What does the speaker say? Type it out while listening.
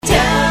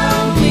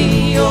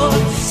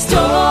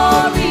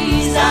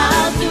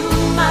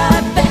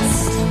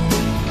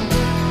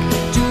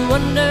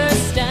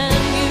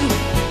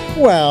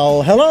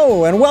Well,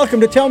 hello and welcome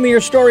to Tell Me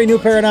Your Story, New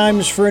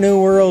Paradigms for a New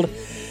World.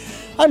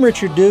 I'm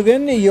Richard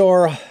Dugan,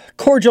 your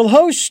cordial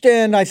host,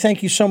 and I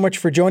thank you so much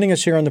for joining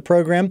us here on the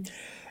program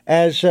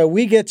as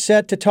we get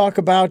set to talk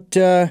about,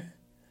 well,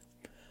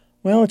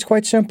 it's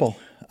quite simple,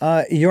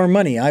 your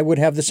money. I would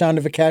have the sound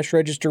of a cash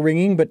register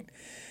ringing, but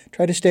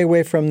try to stay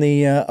away from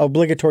the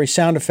obligatory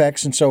sound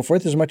effects and so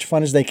forth, as much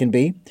fun as they can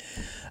be.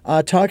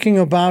 Talking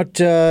about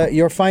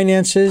your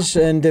finances,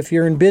 and if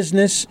you're in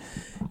business,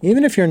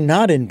 even if you're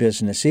not in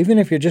business, even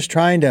if you're just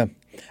trying to,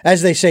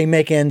 as they say,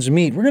 make ends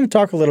meet. We're going to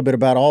talk a little bit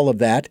about all of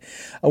that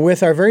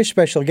with our very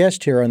special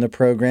guest here on the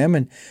program,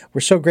 and we're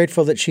so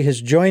grateful that she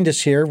has joined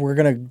us here. We're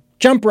going to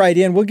jump right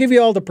in. We'll give you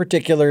all the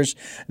particulars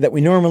that we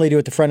normally do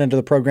at the front end of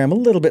the program a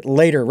little bit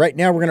later. Right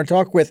now, we're going to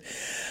talk with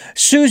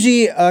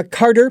Susie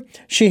Carter.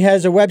 She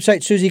has a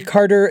website,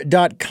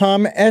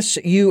 susiecarder.com,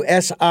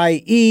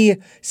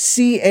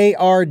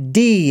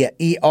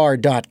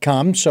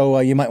 SUSIECARDER.com. So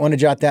you might want to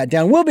jot that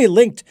down. We'll be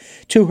linked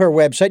to her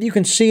website. You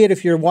can see it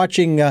if you're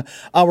watching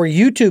our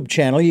YouTube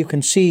channel. You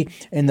can see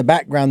in the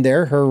background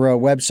there her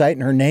website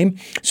and her name.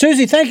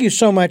 Susie, thank you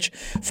so much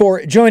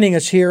for joining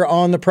us here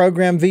on the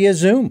program via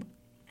Zoom.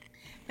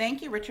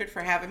 Thank you, Richard,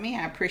 for having me.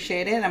 I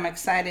appreciate it. I'm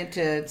excited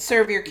to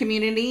serve your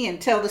community and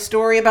tell the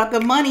story about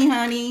the money,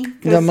 honey.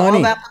 The money. It's all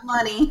about the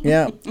money.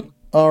 Yeah.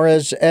 Or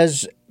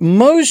as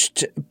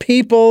most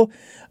people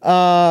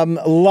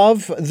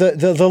love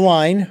the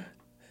line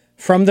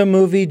from the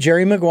movie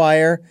Jerry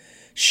Maguire,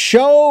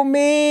 "Show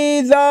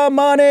me the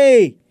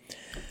money."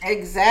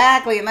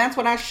 Exactly, and that's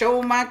what I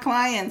show my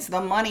clients,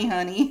 the money,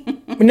 honey.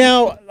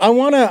 Now, I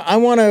want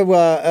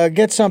to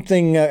get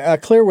something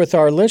clear with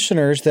our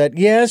listeners that,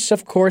 yes,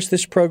 of course,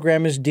 this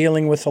program is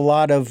dealing with a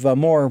lot of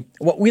more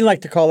what we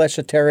like to call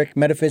esoteric,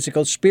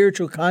 metaphysical,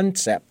 spiritual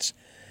concepts.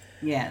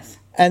 Yes.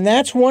 And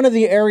that's one of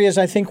the areas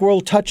I think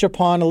we'll touch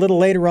upon a little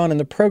later on in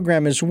the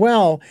program as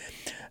well,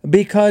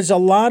 because a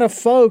lot of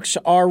folks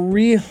are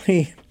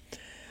really...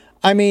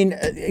 I mean,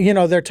 you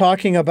know, they're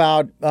talking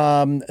about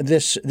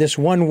this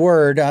one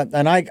word,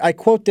 and I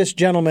quote this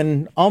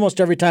gentleman almost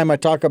every time I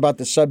talk about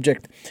the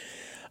subject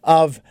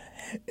of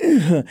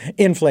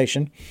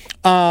inflation.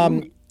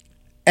 And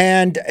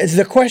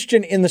the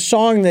question in the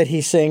song that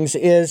he sings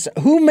is,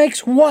 who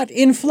makes what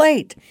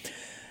inflate?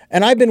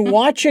 And I've been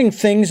watching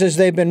things as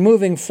they've been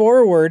moving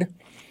forward.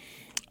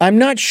 I'm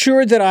not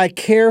sure that I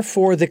care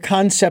for the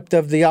concept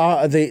of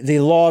the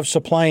law of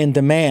supply and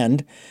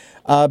demand.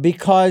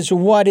 Because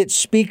what it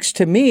speaks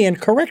to me,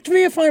 and correct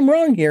me if I'm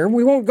wrong here,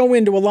 we won't go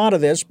into a lot of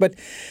this, but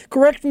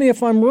correct me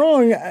if I'm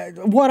wrong,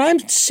 what I'm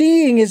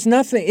seeing is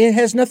nothing, it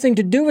has nothing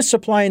to do with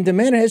supply and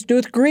demand, it has to do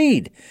with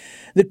greed.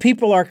 That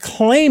people are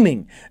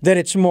claiming that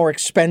it's more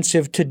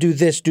expensive to do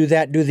this, do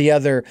that, do the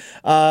other,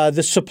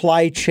 the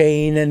supply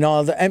chain and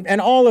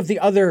all of the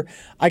other,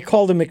 I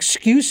call them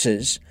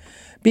excuses,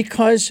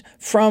 because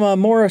from a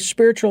more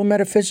spiritual,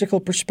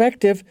 metaphysical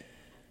perspective,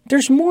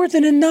 there's more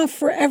than enough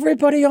for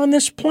everybody on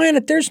this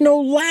planet. There's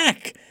no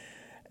lack.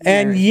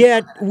 And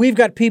yet we've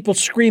got people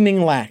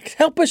screaming lack.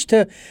 Help us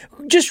to,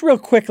 just real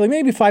quickly,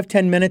 maybe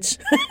 5-10 minutes.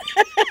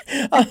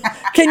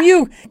 Can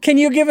you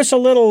give us a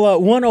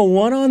little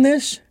 101 on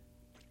this?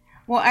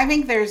 Well, I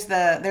think there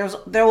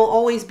will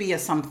always be a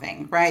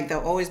something, right?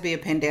 There'll always be a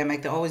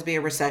pandemic. There'll always be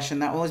a recession.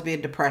 There'll always be a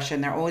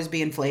depression. There'll always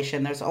be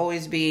inflation. There's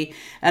always be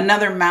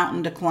another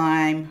mountain to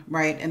climb,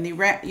 right? And you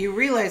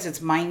realize it's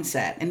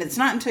mindset. And it's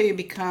not until you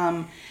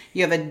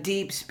have a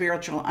deep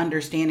spiritual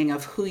understanding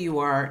of who you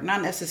are,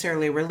 not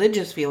necessarily a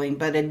religious feeling,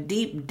 but a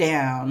deep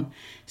down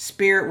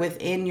spirit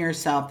within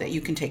yourself that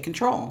you can take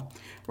control,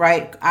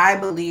 right? I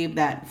believe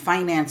that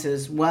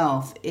finances,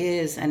 wealth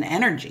is an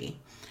energy.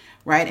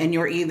 Right? And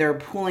you're either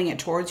pulling it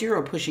towards you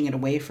or pushing it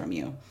away from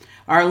you.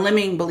 Our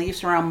limiting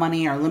beliefs around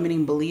money, our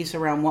limiting beliefs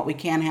around what we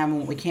can have and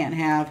what we can't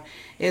have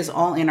is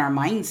all in our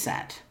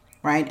mindset,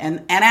 right?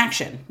 And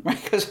action,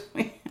 right? Because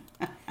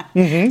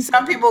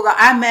some people go,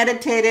 I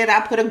meditated,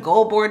 I put a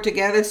goal board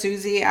together,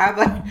 Susie. I'm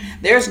like,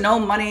 there's no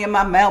money in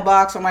my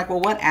mailbox. I'm like,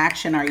 well, what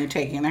action are you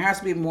taking? There has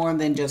to be more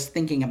than just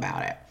thinking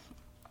about it.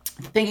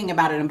 Thinking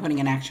about it and putting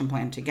an action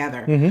plan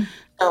together.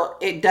 So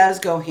it does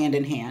go hand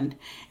in hand.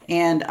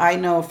 And I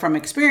know from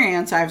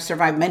experience, I've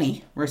survived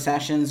many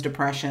recessions,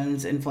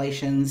 depressions,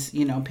 inflations,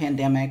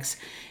 pandemics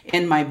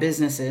in my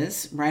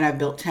businesses, right? I've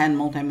built 10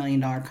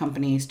 multi-million-dollar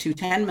companies, 2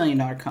 $10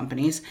 million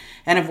companies,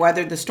 and have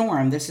weathered the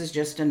storm. This is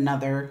just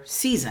another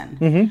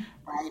season,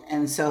 right?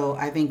 And so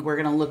I think we're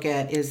going to look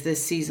at, is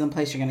this season the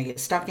place you're going to get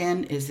stuck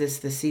in? Is this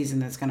the season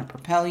that's going to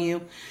propel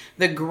you?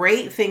 The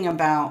great thing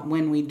about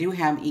when we do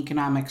have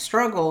economic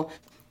struggle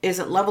is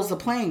it levels the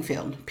playing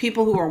field.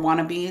 People who are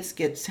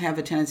wannabes have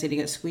a tendency to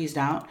get squeezed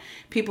out.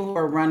 People who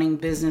are running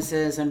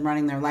businesses and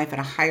running their life at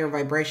a higher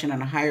vibration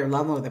and a higher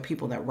level are the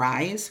people that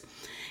rise.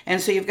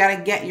 And so you've got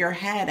to get your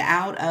head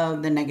out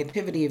of the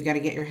negativity. You've got to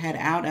get your head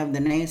out of the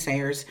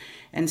naysayers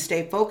and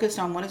stay focused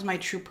on what is my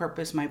true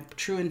purpose, my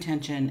true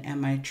intention,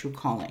 and my true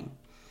calling.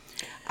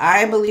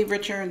 I believe,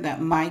 Richard,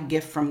 that my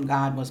gift from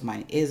God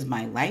is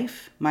my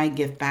life. My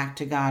gift back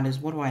to God is,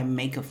 what do I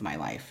make of my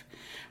life?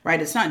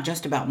 right? It's not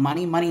just about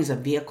money. Money is a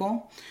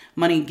vehicle.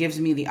 Money gives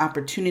me the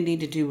opportunity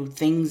to do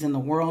things in the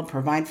world,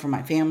 provide for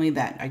my family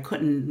that I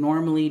couldn't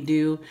normally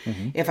do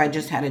if I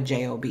just had a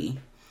job.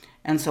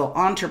 And so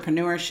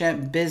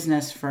entrepreneurship,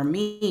 business for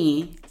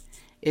me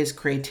is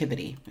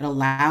creativity. It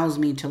allows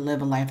me to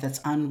live a life that's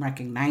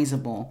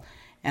unrecognizable,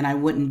 and I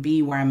wouldn't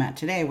be where I'm at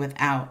today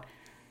without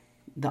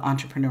the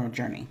entrepreneurial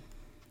journey.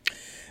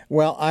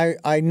 Well,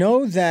 I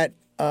know that,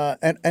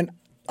 and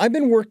I've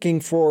been working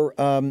for,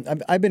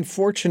 I've been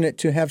fortunate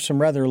to have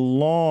some rather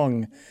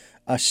long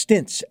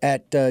stints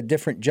at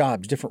different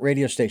jobs, different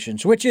radio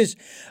stations, which is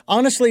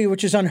honestly,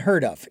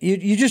 unheard of.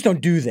 You just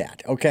don't do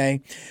that,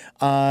 okay?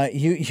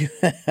 You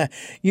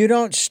you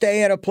don't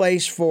stay at a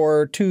place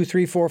for 2,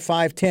 3, 4,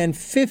 5, 10,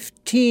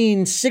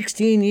 15,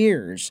 16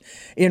 years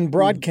in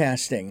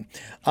broadcasting.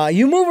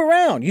 You move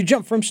around. You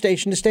jump from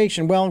station to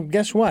station. Well,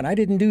 guess what? I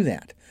didn't do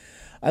that.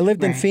 I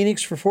lived in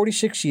Phoenix for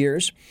 46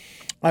 years.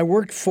 I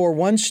worked for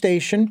one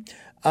station,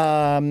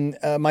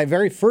 my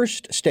very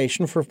first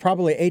station, for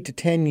probably 8 to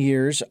 10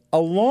 years,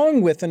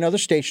 along with another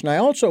station I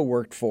also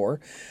worked for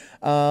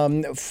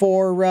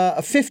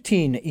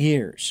 15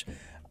 years.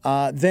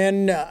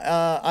 Then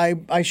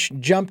I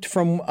jumped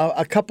from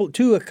a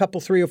couple,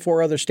 3 or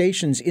 4 other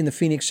stations in the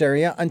Phoenix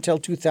area until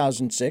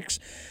 2006,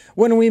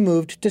 when we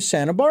moved to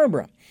Santa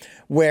Barbara,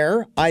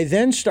 where I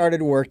then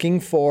started working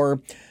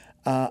for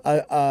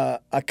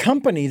a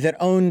company that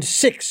owned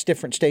 6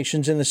 different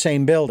stations in the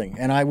same building,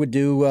 and I would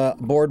do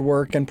board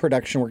work and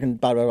production work and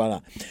blah, blah, blah,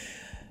 blah.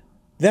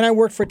 Then I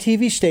worked for a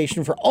TV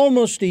station for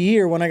almost a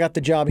year. When I got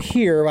the job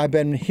here, I've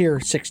been here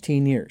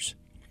 16 years.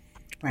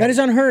 Right. That is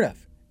unheard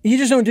of. You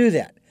just don't do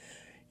that,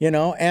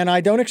 and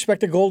I don't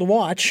expect a gold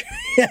watch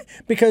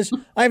because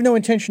I have no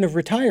intention of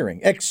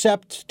retiring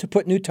except to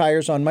put new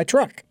tires on my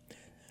truck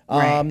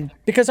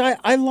because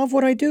I love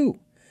what I do.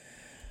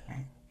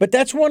 But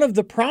that's one of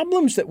the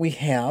problems that we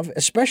have,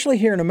 especially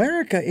here in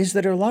America, is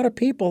that there are a lot of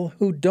people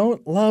who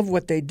don't love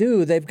what they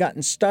do. They've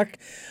gotten stuck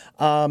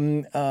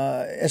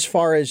as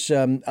far as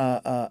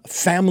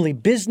family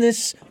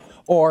business,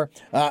 or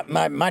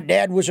my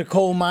dad was a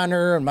coal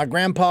miner, and my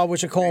grandpa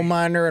was a coal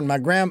miner, and my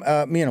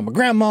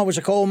grandma was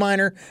a coal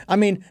miner. I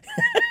mean,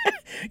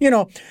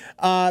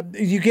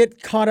 you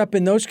get caught up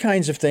in those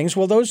kinds of things.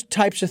 Well, those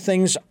types of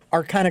things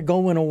are kind of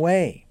going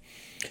away.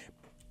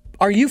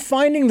 Are you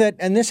finding that,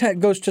 and this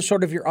goes to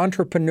sort of your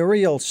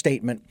entrepreneurial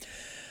statement,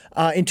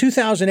 in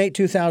 2008,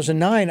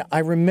 2009, I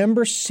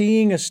remember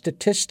seeing a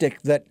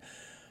statistic that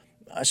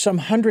some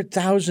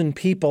 100,000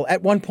 people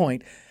at one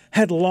point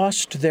had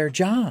lost their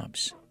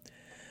jobs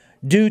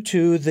due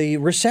to the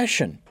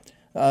recession.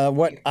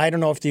 I don't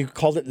know if you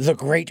called it the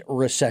Great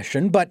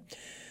Recession, but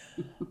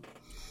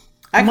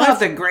I call it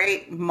the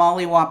great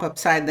mollywop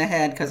upside the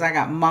head because I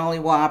got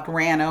mollywopped,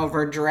 ran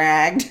over,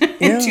 dragged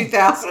in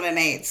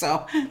 2008.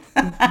 So,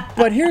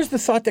 but here's the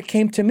thought that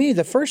came to me,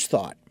 the first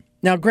thought.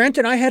 Now,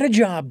 granted, I had a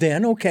job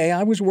then. Okay,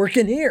 I was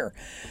working here.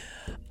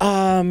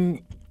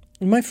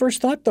 My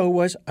first thought, though,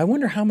 was I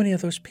wonder how many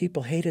of those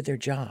people hated their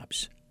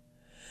jobs.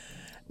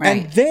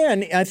 Right. And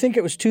then I think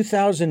it was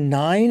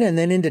 2009 and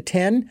then into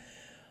 10,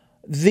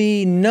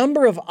 the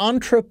number of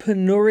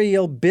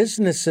entrepreneurial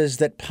businesses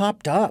that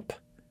popped up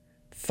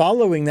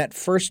following that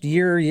first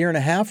year and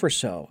a half or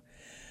so,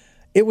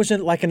 it was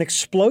like an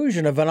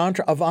explosion of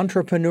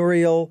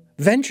entrepreneurial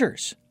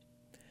ventures.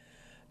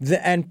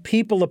 And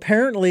people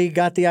apparently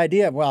got the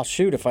idea, well,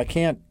 shoot, if I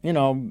can't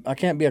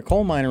be a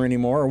coal miner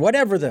anymore, or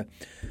whatever the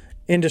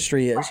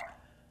industry is,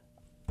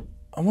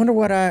 I wonder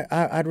what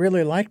I'd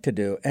really like to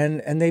do.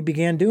 And they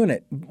began doing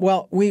it.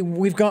 Well,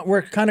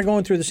 we're kind of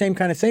going through the same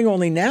kind of thing,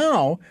 only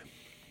now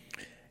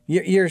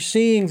you're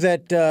seeing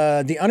that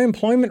the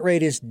unemployment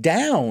rate is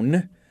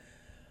down,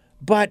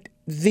 but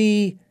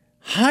the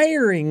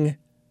hiring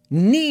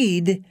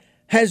need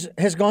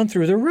has gone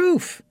through the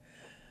roof.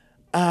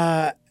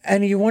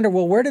 And you wonder,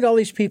 well, where did all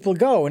these people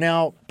go?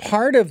 Now,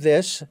 part of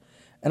this,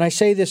 and I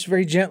say this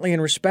very gently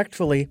and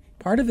respectfully,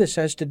 part of this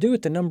has to do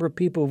with the number of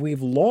people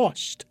we've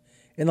lost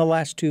in the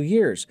last 2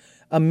 years.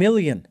 1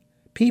 million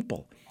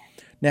people.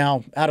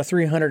 Now, out of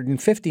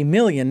 350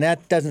 million,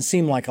 that doesn't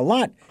seem like a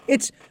lot.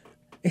 It's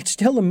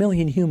still 1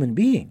 million human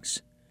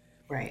beings.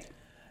 Right.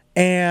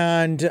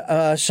 And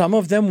some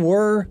of them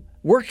were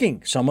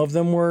working. Some of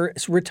them were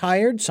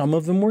retired. Some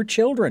of them were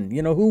children,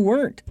 who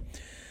weren't.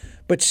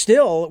 But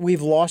still,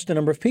 we've lost a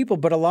number of people.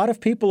 But a lot of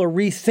people are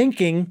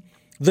rethinking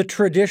the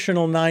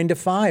traditional 9 to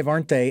 5,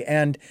 aren't they?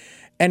 And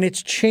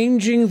it's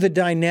changing the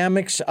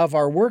dynamics of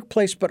our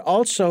workplace, but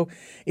also,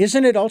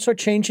 isn't it also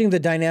changing the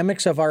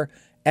dynamics of our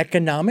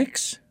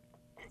economics?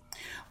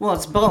 Well,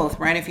 it's both,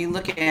 right? If you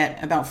look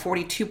at about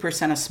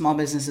 42% of small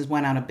businesses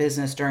went out of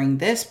business during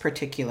this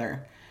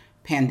particular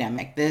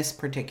pandemic, this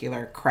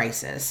particular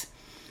crisis,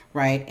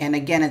 right? And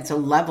again, it's a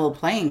level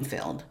playing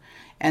field.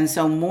 And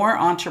so more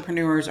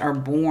entrepreneurs are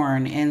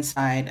born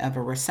inside of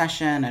a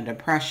recession, a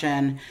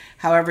depression,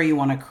 however you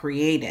want to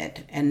create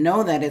it, and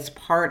know that it's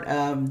part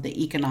of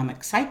the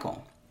economic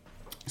cycle.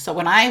 So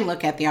when I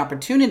look at the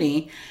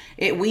opportunity,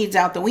 it weeds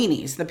out the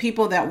weenies, the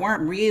people that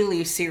weren't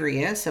really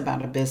serious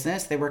about a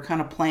business. They were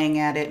kind of playing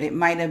at it. It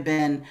might have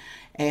been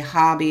a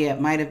hobby, it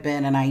might have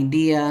been an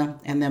idea.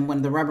 And then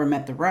when the rubber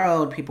met the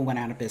road, people went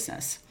out of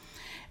business.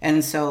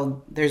 And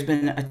so there's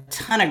been a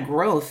ton of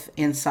growth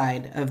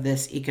inside of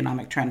this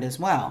economic trend as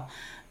well.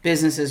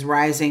 Businesses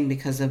rising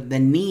because of the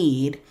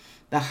need,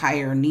 the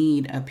higher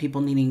need of people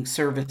needing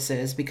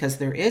services because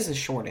there is a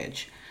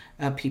shortage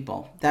of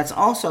people. That's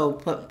also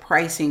put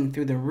pricing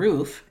through the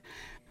roof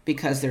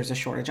because there's a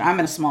shortage. I'm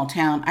in a small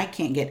town. I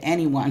can't get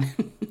anyone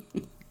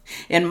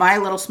in my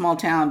little small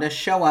town to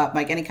show up,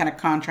 like any kind of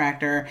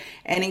contractor,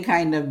 any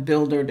kind of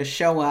builder to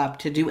show up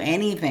to do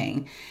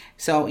anything.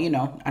 So,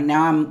 now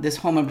I'm this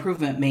home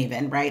improvement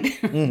maven, right?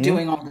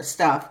 Doing all this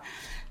stuff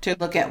to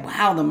look at,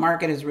 wow, the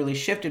market has really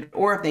shifted.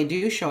 Or if they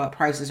do show up,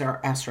 prices are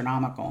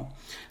astronomical.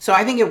 So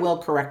I think it will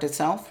correct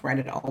itself, right?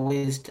 It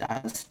always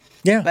does.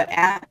 Yeah. But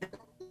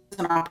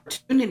an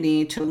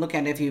opportunity to look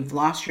at if you've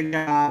lost your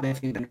job,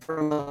 if you've been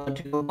furloughed,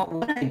 to go, what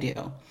would I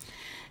do?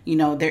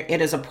 It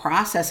is a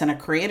process and a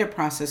creative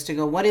process to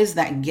go, what is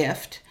that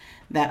gift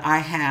that I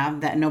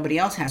have that nobody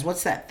else has?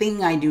 What's that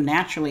thing I do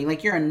naturally?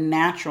 Like, you're a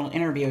natural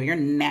interviewer, you're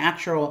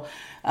natural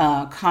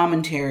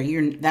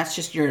commentary, that's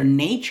just your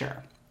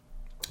nature.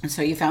 And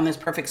so you found this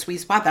perfect sweet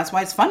spot. That's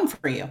why it's fun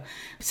for you.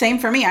 Same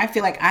for me. I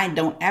feel like I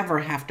don't ever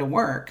have to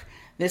work.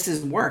 This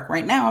is work.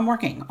 Right now I'm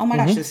working. Oh my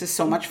gosh, this is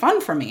so much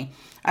fun for me.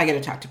 I get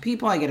to talk to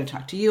people. I get to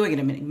talk to you. I get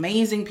to meet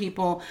amazing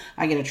people.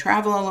 I get to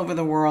travel all over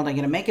the world. I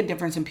get to make a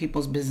difference in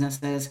people's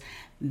businesses.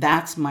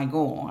 That's my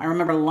goal. I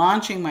remember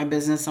launching my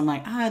business. I'm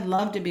like, I'd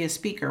love to be a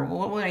speaker. Well,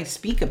 what would I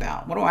speak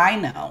about? What do I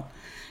know?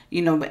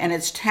 And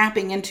it's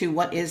tapping into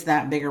what is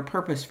that bigger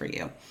purpose for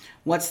you?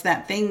 What's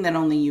that thing that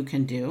only you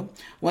can do?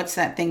 What's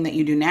that thing that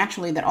you do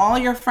naturally that all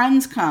your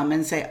friends come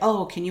and say,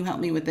 oh, can you help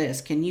me with this?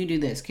 Can you do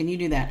this? Can you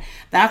do that?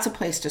 That's a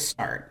place to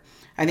start.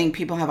 I think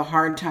people have a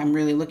hard time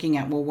really looking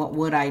at, well, what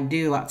would I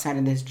do outside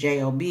of this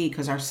JOB?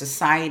 Because our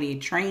society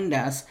trained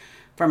us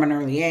from an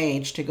early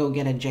age to go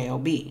get a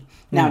JOB.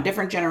 Now,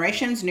 different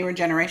generations, newer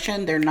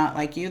generation, they're not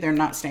like you. They're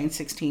not staying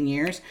 16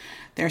 years.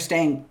 They're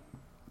staying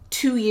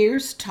 2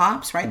 years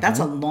tops, right? That's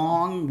a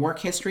long work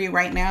history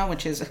right now,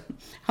 which is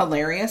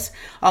hilarious.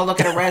 I'll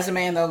look at a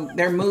resume and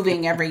they're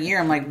moving every year.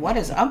 I'm like, what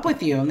is up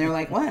with you? And they're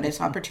like, what?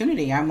 It's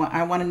opportunity.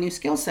 I want a new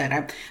skill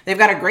set. They've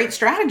got a great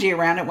strategy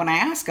around it when I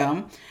ask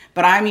them,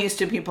 but I'm used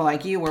to people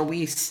like you where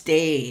we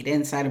stayed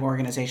inside of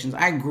organizations.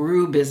 I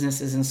grew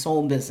businesses and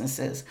sold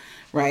businesses,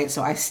 right?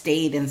 So I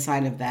stayed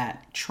inside of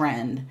that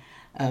trend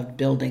of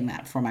building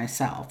that for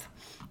myself.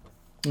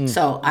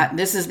 So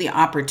this is the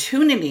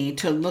opportunity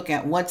to look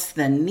at what's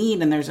the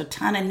need, and there's a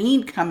ton of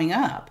need coming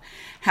up.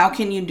 How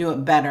can you do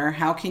it better?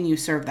 How can you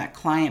serve that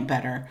client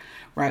better,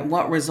 right?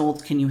 What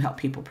results can you help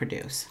people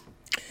produce?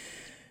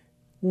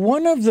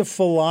 One of the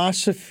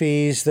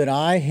philosophies that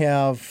I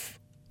have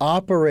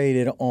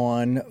operated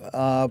on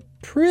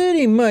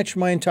pretty much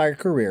my entire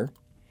career,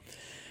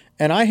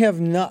 and I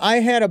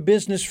had a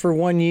business for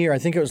 1 year. I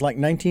think it was like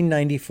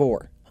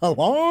 1994, a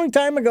long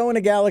time ago in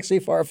a galaxy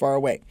far, far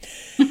away.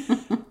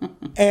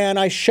 And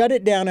I shut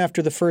it down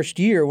after the first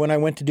year when I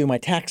went to do my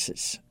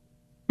taxes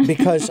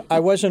because I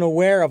wasn't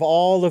aware of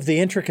all of the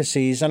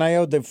intricacies, and I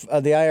owed the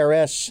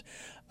IRS.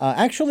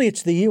 Actually,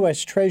 it's the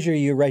U.S. Treasury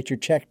you write your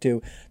check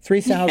to,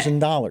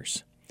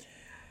 $3,000.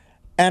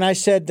 And I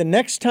said, the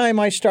next time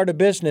I start a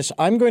business,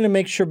 I'm going to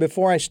make sure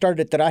before I start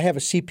it that I have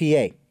a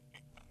CPA.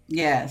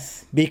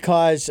 Yes.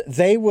 Because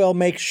they will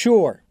make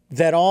sure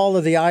that all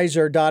of the I's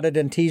are dotted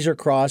and T's are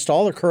crossed,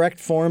 all the correct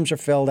forms are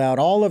filled out,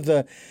 all of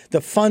the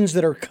funds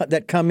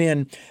that come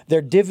in,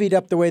 they're divvied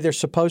up the way they're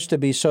supposed to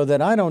be so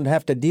that I don't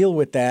have to deal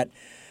with that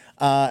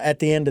at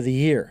the end of the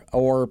year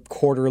or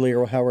quarterly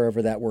or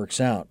however that works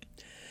out.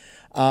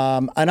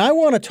 And I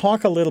want to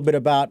talk a little bit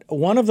about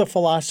one of the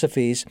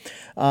philosophies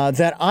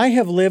that I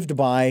have lived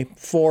by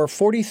for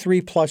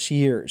 43 plus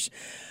years.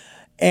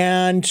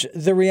 And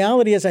the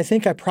reality is I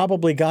think I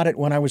probably got it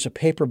when I was a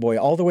paper boy,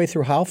 all the way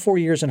through all 4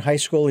 years in high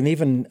school and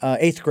even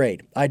 8th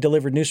grade. I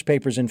delivered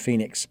newspapers in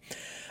Phoenix.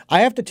 I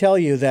have to tell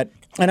you that,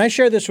 and I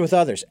share this with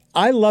others,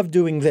 I love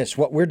doing this,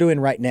 what we're doing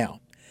right now.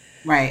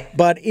 Right.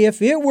 But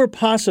if it were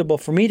possible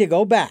for me to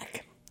go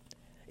back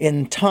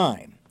in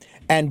time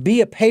and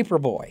be a paper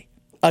boy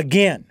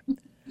again,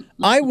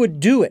 I would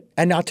do it.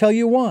 And I'll tell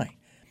you why.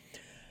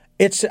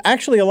 It's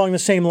actually along the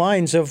same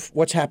lines of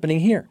what's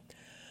happening here.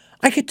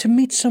 I get to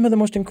meet some of the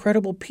most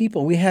incredible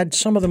people. We had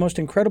some of the most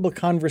incredible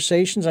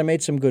conversations. I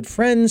made some good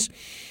friends.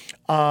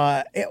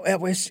 And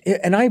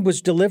I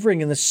was delivering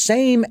in the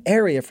same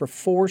area for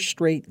 4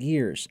 straight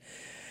years.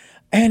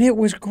 And it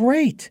was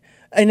great.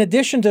 In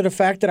addition to the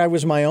fact that I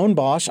was my own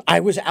boss, I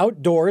was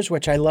outdoors,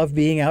 which I love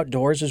being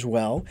outdoors as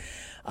well.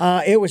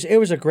 It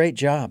was a great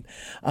job.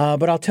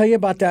 But I'll tell you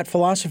about that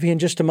philosophy in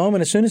just a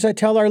moment. As soon as I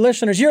tell our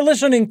listeners, you're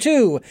listening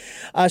to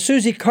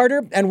Susie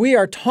Carter, and we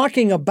are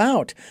talking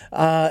about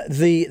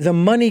the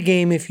money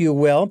game, if you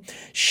will.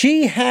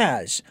 She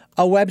has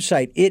a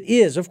website. It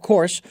is, of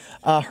course,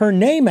 her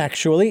name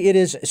actually. It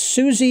is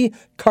Susie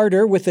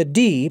Carder with a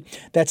D.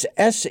 That's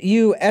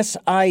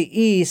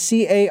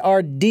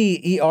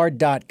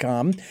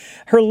SUSIECARDER.com.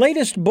 Her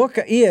latest book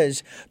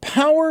is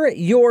Power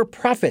Your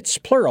Profits,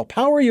 plural,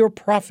 Power Your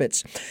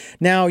Profits.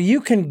 Now,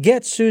 you can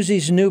get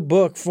Susie's new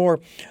book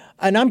for,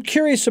 and I'm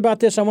curious about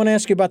this. I want to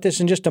ask you about this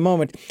in just a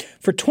moment.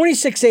 For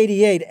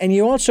 $26.88, and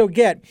you also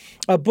get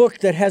a book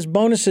that has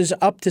bonuses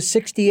up to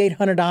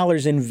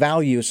 $6,800 in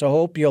value. So I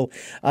hope you'll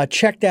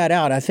check that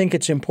out. I think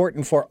it's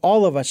important for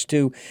all of us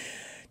to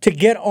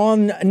get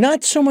on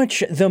not so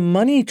much the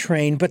money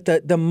train, but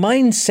the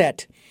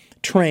mindset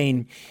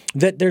train,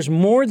 that there's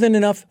more than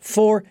enough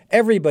for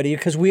everybody,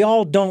 because we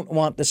all don't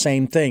want the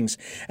same things.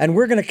 And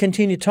we're going to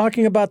continue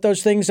talking about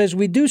those things as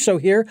we do so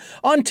here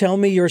on Tell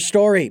Me Your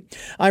Story.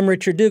 I'm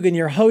Richard Dugan,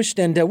 your host,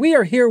 and we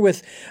are here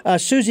with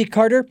Susie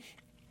Carder.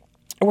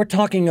 We're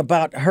talking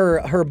about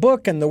her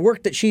book and the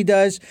work that she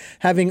does,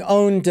 having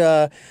owned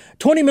 $20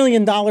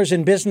 million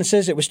in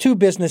businesses. It was 2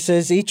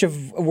 businesses, each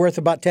of worth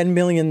about $10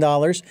 million.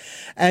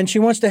 And she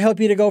wants to help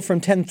you to go from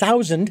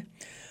 10,000.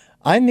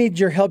 I need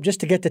your help just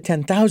to get to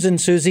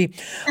 10,000, Susie,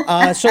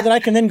 so that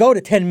I can then go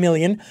to 10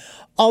 million.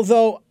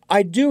 Although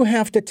I do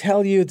have to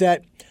tell you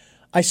that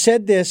I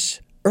said this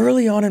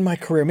early on in my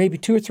career, maybe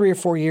 2 or 3 or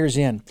 4 years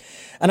in.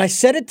 And I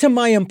said it to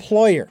my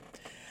employer.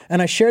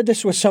 And I shared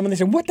this with someone. They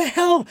said, "What the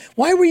hell?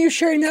 Why were you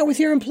sharing that with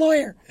your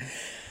employer?"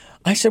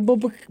 I said,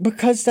 "Well,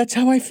 because that's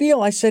how I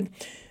feel." I said,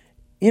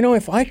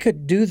 if I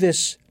could do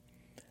this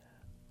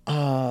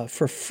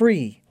for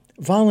free,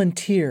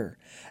 volunteer,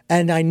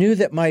 and I knew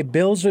that my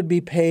bills would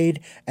be paid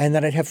and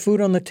that I'd have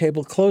food on the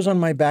table, clothes on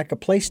my back, a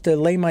place to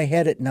lay my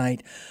head at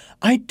night,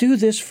 I'd do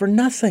this for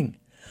nothing.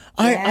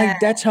 Yes.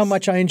 That's how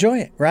much I enjoy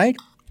it, right?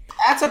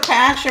 That's a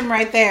passion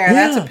right there. Yeah.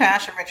 That's a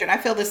passion, Richard. I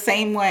feel the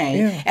same way.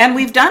 Yeah. And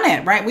we've done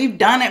it, right? We've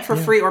done it for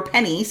free or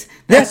pennies.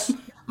 Yes.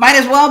 Might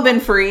as well have been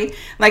free.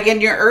 Like in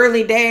your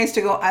early days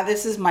to go,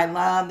 this is my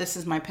love. This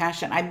is my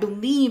passion. I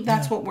believe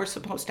that's what we're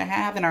supposed to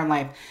have in our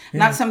life.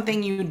 Not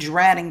something you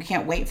dread and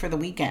can't wait for the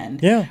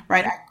weekend. Yeah.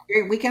 Right?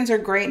 Weekends are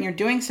great and you're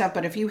doing stuff.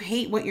 But if you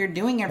hate what you're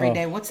doing every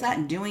day, what's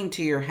that doing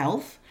to your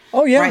health?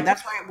 Oh, yeah. Right.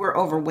 That's why we're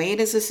overweight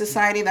as a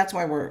society. That's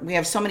why we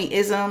have so many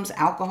isms: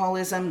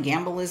 alcoholism,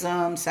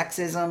 gambleism,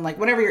 sexism, like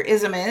whatever your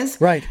ism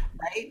is. Right.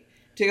 Right.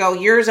 To go,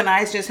 yours and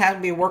I's just have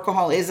to be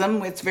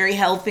workaholism. It's very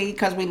healthy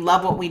because we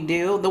love what we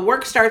do. The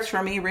work starts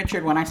for me,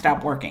 Richard, when I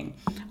stop working.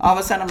 All of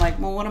a sudden, I'm like,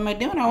 well, what am I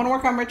doing? I want to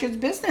work on Richard's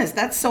business.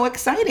 That's so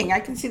exciting. I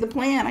can see the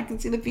plan. I can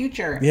see the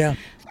future. Yeah.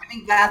 So I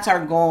think that's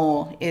our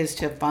goal, is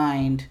to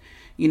find,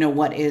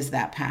 what is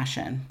that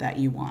passion that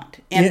you want?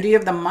 And do you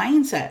have the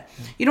mindset?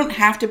 You don't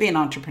have to be an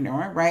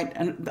entrepreneur, right?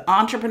 And the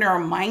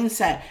entrepreneurial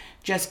mindset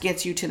just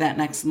gets you to that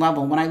next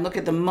level. When I look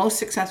at the most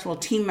successful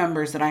team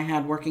members that I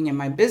had working in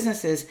my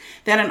businesses,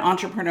 they had an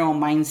entrepreneurial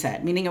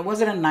mindset, meaning it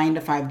wasn't a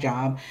 9-to-5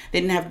 job.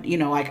 They didn't have,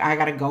 like, I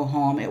got to go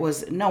home. It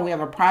was, no, we have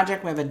a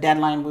project, we have a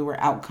deadline, we were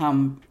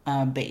outcome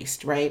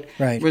based, right?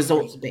 Right.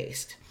 Results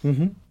based.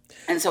 Mm-hmm.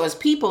 And so as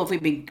people, if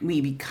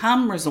we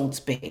become results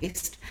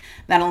based,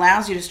 that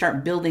allows you to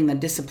start building the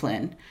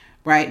discipline,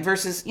 right?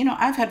 Versus,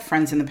 I've had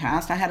friends in the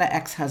past. I had an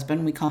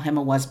ex-husband, we call him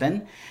a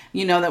husband,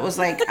 that was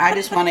like, I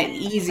just want it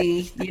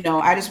easy.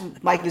 I just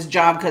like this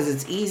job because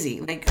it's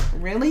easy. Like,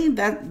 really?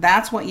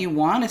 That's what you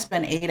want, to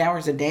spend 8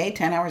 hours a day,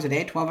 10 hours a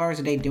day, 12 hours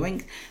a day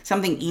doing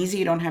something easy?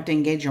 You don't have to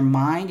engage your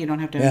mind. You don't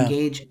have to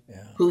engage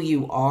who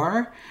you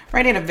are,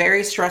 right? I had a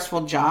very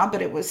stressful job,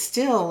 but it was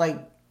still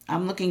like,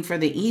 I'm looking for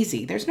the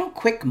easy. There's no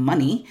quick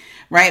money,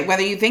 right?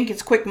 Whether you think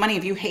it's quick money,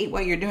 if you hate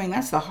what you're doing,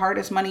 that's the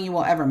hardest money you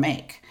will ever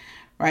make,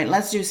 right?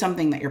 Let's do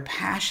something that you're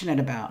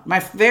passionate about. My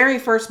very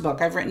first book,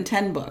 I've written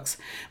 10 books.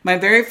 My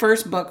very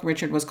first book,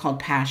 Richard, was called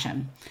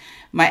Passion.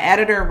 My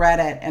editor read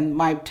it and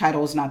my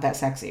title was not that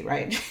sexy,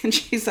 right? And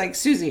she's like,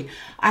 Susie,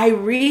 I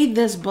read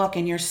this book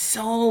and you're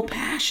so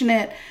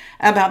passionate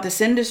about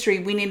this industry.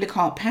 We need to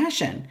call it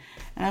Passion.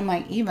 And I'm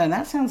like, Eva,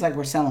 that sounds like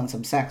we're selling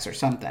some sex or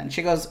something.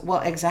 She goes,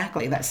 well,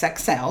 exactly. That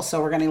sex sells.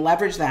 So we're going to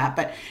leverage that.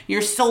 But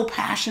you're so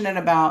passionate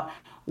about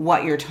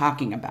what you're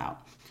talking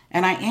about.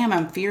 And I am.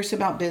 I'm fierce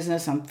about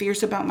business. I'm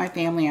fierce about my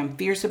family. I'm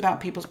fierce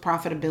about people's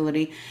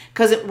profitability,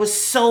 because it was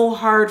so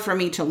hard for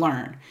me to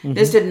learn. Mm-hmm.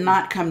 This did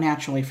not come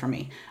naturally for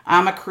me.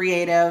 I'm a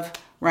creative,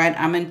 right?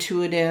 I'm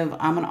intuitive.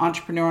 I'm an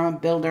entrepreneur. I'm a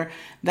builder.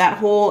 That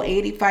whole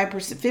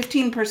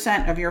 85%,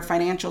 15% of your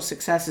financial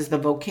success is the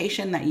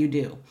vocation that you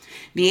do.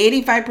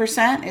 The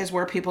 85% is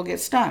where people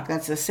get stuck.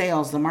 That's the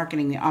sales, the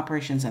marketing, the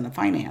operations, and the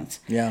finance.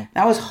 Yeah.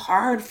 That was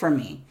hard for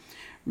me,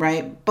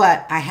 right?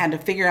 But I had to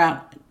figure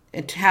out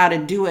how to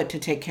do it to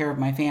take care of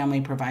my family,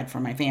 provide for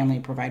my family,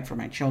 provide for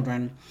my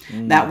children.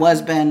 That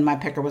husband, my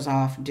picker was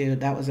off.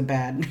 Dude, that was a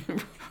bad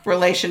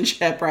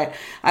relationship, right?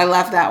 I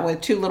left that with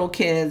 2 little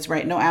kids,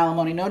 right? No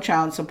alimony, no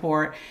child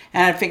support.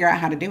 And I'd figure out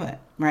how to do it,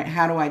 right?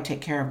 How do I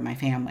take care of my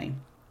family?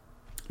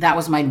 That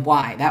was my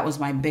why. That was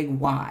my big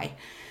why.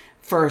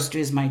 First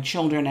is my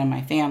children and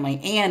my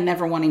family, and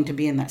never wanting to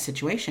be in that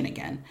situation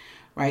again,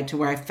 right? To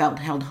where I felt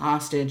held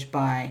hostage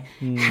by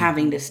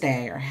having to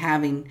stay or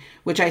having,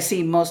 which I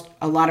see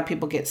a lot of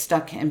people get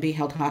stuck and be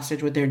held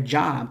hostage with their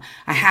job.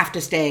 I have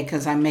to stay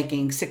because I'm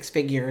making six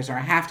figures, or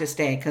I have to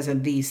stay because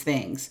of these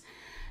things.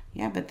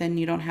 Yeah, but then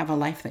you don't have a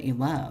life that you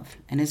love.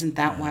 And isn't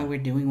that why we're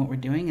doing what we're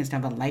doing, is to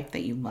have a life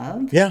that you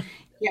love? Yeah.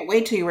 Yeah,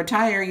 wait till you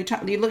retire. You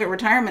look at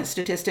retirement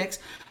statistics.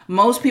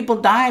 Most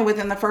people die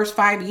within the first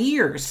 5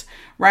 years,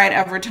 right,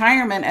 of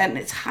retirement, and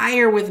it's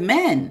higher with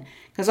men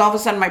because all of a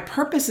sudden my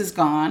purpose is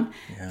gone.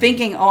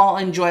 Thinking, oh, I'll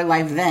enjoy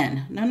life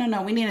then.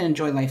 No. We need to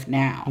enjoy life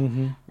now,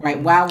 right,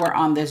 while we're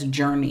on this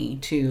journey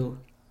to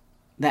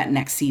that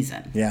next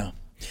season. Yeah.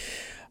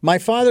 My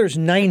father's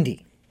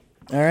 90.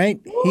 All right.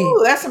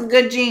 Ooh, that's some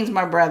good genes,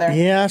 my brother.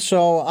 Yeah,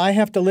 so I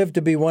have to live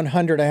to be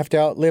 100. I have to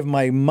outlive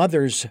my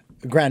mother's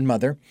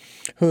grandmother,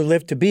 who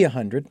lived to be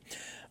 100.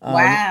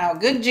 Wow,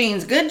 good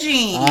genes, good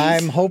genes.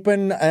 I'm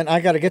hoping, and I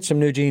got to get some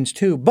new genes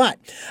too, but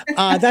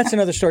that's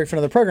another story for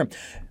another program.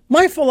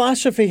 My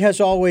philosophy has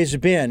always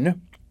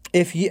been,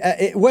 if you,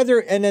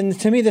 and then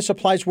to me this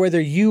applies whether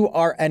you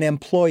are an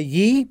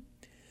employee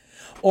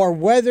or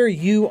whether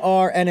you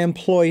are an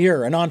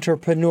employer, an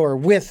entrepreneur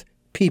with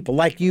people,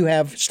 like you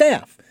have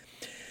staff.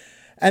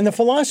 And the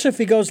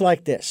philosophy goes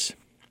like this.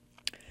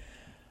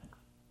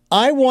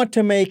 I want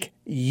to make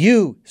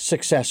you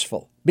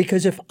successful,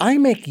 because if I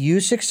make you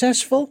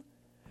successful,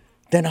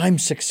 then I'm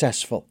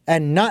successful,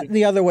 and not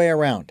the other way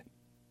around.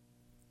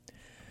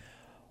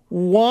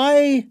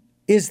 Why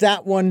is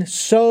that one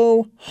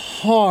so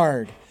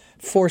hard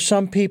for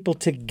some people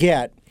to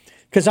get?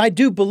 Because I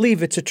do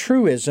believe it's a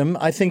truism.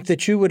 I think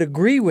that you would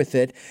agree with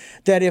it,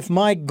 that if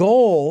my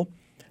goal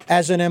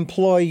as an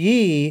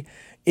employee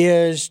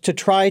is to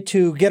try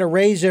to get a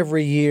raise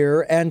every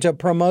year and a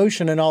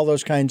promotion and all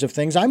those kinds of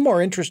things, I'm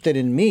more interested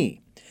in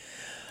me.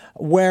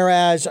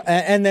 Whereas,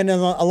 and then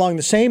along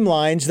the same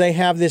lines, they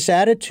have this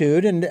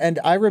attitude, and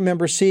I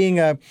remember seeing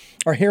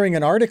or hearing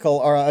an article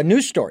or a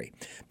news story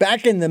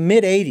back in the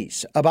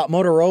mid-'80s about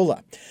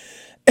Motorola,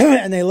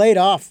 and they laid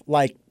off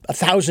like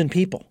 1,000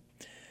 people.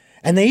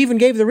 And they even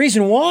gave the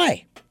reason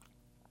why.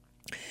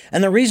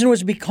 And the reason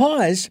was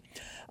because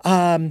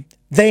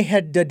they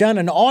had done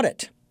an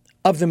audit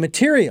of the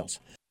materials.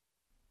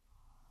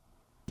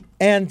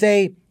 And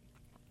they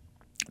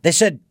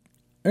said,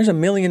 there's $1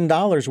 million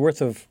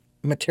worth of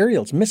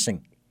materials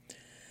missing.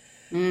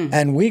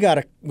 And we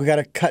gotta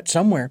cut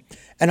somewhere.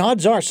 And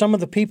odds are some of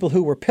the people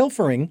who were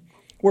pilfering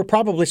were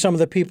probably some of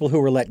the people who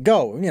were let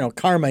go. You know,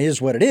 karma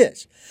is what it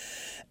is.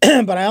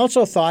 But I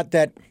also thought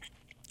that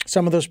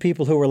some of those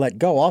people who were let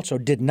go also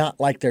did not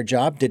like their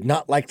job, did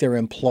not like their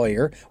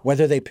employer,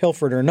 whether they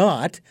pilfered or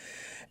not.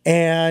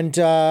 And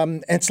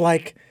it's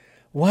like,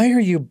 why are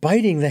you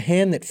biting the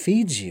hand that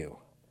feeds you?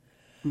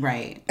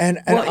 Right. And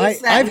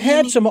I've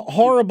had some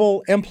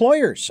horrible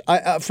employers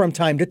from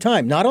time to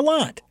time, not a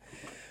lot,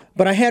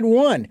 but I had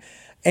one.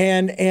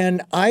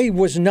 And I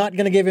was not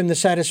going to give him the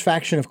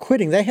satisfaction of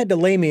quitting. They had to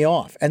lay me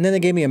off. And then they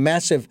gave me a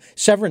massive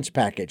severance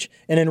package.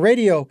 And in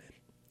radio,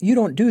 you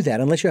don't do that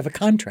unless you have a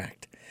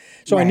contract.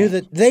 So I knew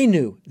that they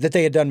knew that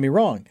they had done me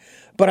wrong.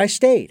 But I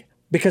stayed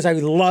because I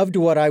loved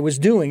what I was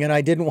doing, and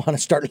I didn't want to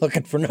start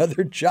looking for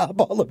another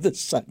job all of a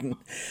sudden.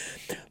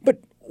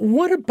 But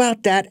what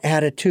about that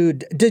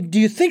attitude? Do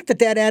you think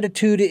that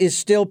attitude is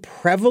still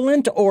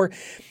prevalent, or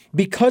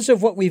because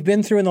of what we've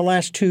been through in the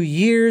last 2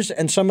 years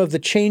and some of the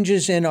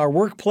changes in our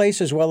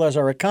workplace as well as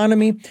our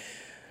economy,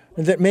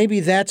 that maybe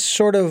that's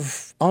sort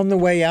of on the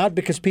way out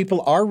because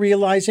people are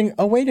realizing,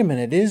 oh, wait a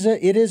minute,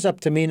 it is up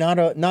to me, not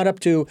up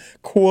to,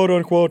 quote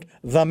unquote,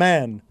 the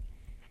man?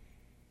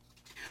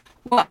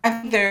 Well, I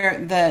think they're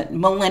the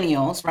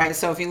millennials, right?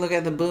 So if you look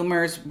at the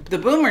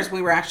boomers,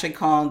 we were actually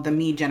called the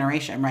me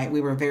generation, right?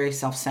 We were very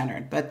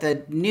self-centered. But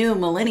the new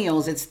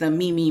millennials, it's the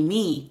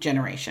me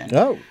generation.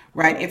 Oh.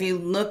 Right? If you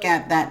look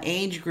at that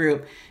age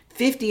group,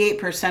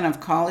 58% of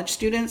college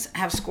students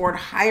have scored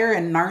higher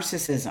in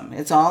narcissism.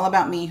 It's all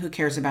about me, who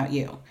cares about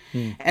you?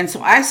 And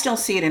so I still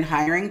see it in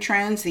hiring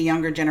trends, the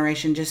younger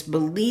generation just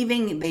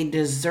believing they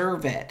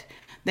deserve it.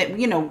 That,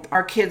 you know,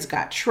 our kids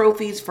got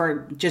trophies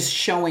for just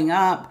showing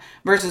up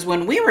versus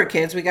when we were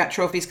kids, we got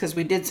trophies because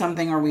we did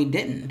something or we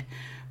didn't,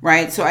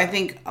 right? So I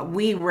think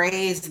we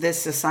raised this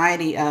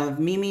society of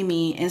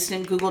me,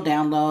 instant Google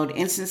download,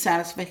 instant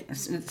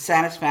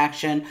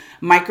satisfaction,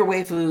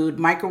 microwave food,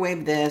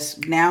 microwave this,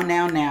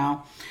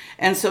 now.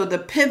 And so the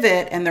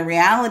pivot and the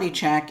reality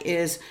check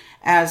is,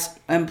 as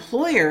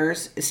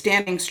employers,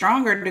 standing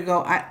stronger to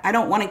go, I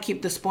don't want to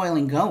keep the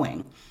spoiling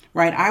going.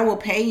 Right, I will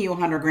pay you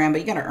 $100,000,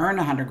 but you got to earn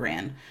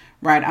 $100,000.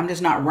 Right, I'm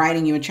just not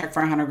writing you a check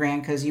for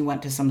 $100,000 because you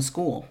went to some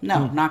school.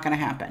 No, not going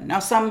to happen. Now,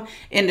 some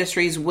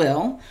industries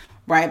will,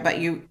 right? But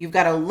you've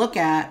got to look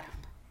at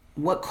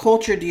what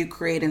culture do you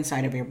create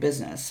inside of your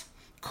business.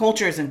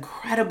 Culture is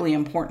incredibly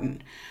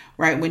important,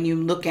 right? When you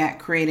look at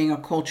creating a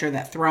culture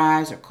that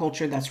thrives, a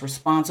culture that's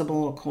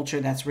responsible, a culture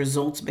that's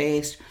results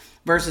based,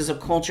 versus a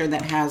culture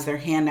that has their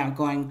hand out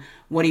going,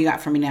 "What do you got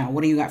for me now?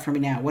 What do you got for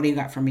me now? What do you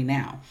got for me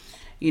now?"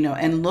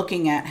 and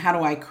looking at how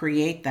do I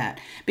create that?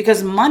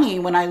 Because money,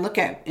 when I look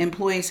at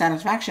employee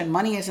satisfaction,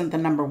 money isn't the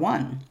number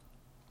one,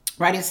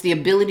 right? It's the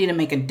ability to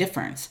make a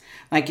difference.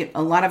 Like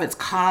a lot of it's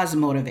cause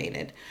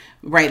motivated,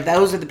 right?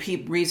 Those are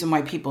the reason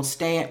why people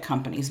stay at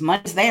companies.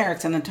 Money's there.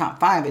 It's in the top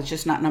 5. It's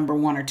just not number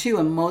 1 or 2.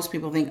 And most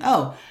people think,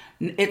 oh,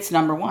 it's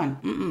number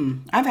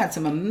 1. I've had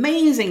some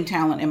amazing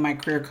talent in my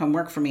career come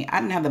work for me. I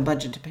didn't have the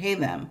budget to pay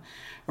them,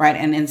 right?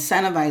 And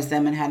incentivize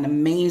them and had an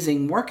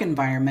amazing work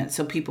environment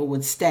so people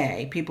would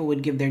stay. People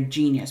would give their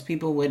genius.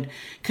 People would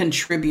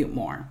contribute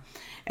more.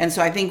 And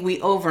so I think we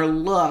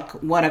overlook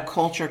what a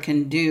culture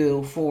can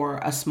do for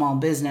a small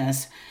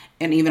business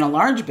and even a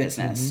large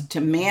business. To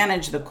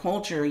manage the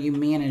culture, you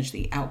manage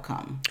the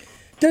outcome.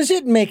 Does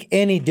it make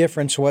any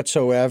difference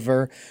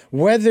whatsoever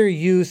whether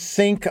you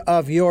think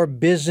of your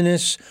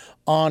business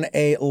on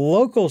a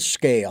local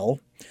scale,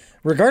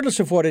 regardless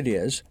of what it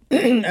is?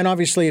 And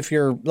obviously, if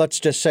you're, let's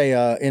just say,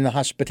 in the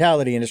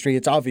hospitality industry,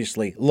 it's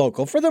obviously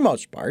local for the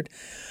most part.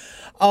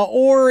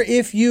 Or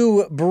if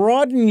you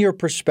broaden your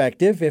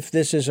perspective, if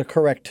this is a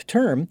correct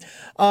term,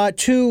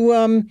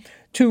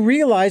 to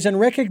realize and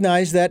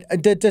recognize that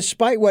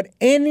despite what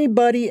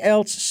anybody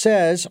else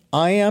says,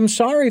 I am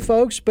sorry,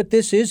 folks, but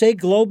this is a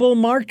global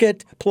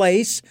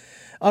marketplace,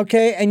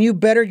 okay? And you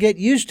better get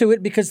used to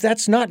it because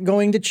that's not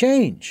going to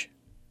change.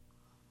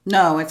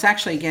 No, it's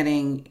actually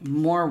getting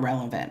more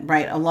relevant,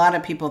 right? A lot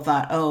of people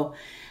thought, oh,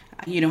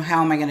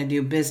 how am I going to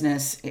do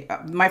business?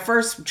 My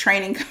first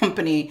training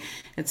company,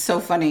 it's so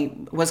funny,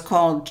 was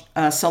called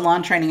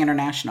Salon Training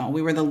International.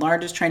 We were the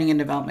largest training and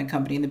development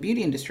company in the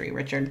beauty industry,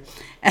 Richard.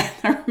 And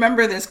I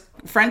remember this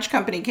French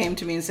company came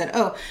to me and said,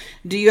 oh,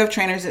 do you have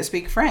trainers that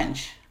speak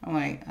French? I'm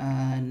like,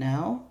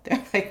 no.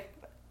 They're like,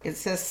 it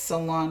says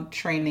Salon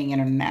Training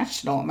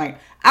International. I'm like,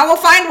 I will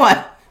find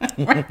one.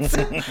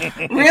 So,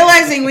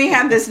 realizing we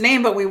had this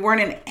name, but we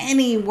weren't in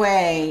any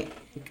way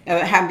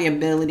have the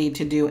ability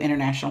to do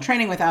international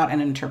training without an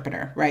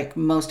interpreter, right?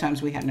 Most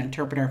times we had an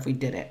interpreter if we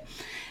did it.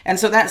 And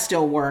so that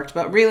still worked.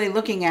 But really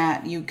looking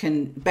at,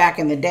 back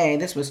in the day,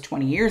 this was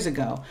 20 years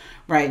ago,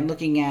 right?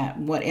 Looking at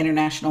what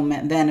international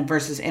meant then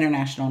versus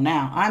international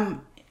now.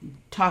 I'm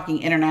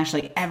talking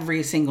internationally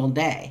every single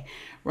day,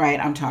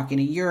 right? I'm talking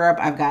to Europe.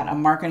 I've got a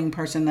marketing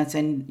person that's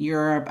in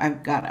Europe.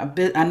 I've got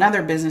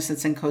another business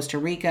that's in Costa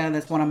Rica.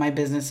 That's one of my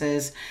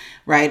businesses,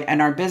 right?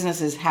 And our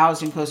business is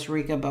housed in Costa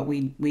Rica, but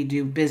we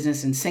do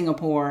business in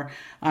Singapore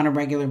on a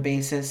regular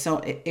basis. So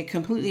it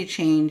completely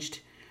changed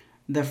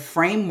the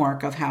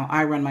framework of how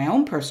I run my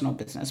own personal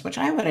business, which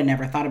I would have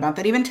never thought about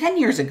that even 10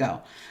 years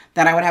ago,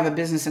 that I would have a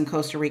business in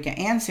Costa Rica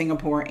and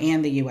Singapore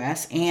and the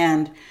US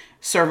and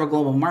serve a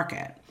global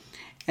market.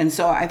 And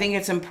so I think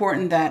it's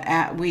important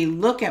that we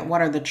look at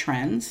what are the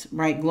trends,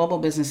 right? Global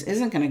business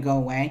isn't going to go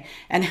away.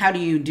 And how do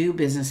you do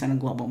business in a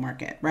global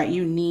market, right?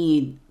 You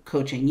need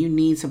coaching. You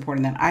need support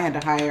in that. I had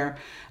to hire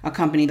a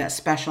company that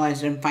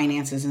specialized in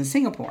finances in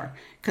Singapore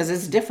because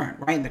it's different,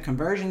 right? The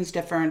conversion's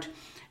different.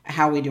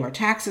 How we do our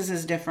taxes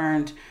is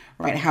different,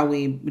 right? How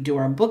we do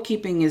our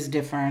bookkeeping is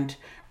different,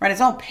 right?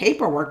 It's all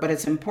paperwork, but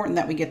it's important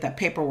that we get that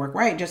paperwork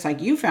right. Just like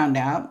you found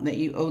out that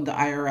you owed the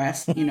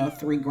IRS,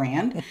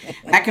 $3,000.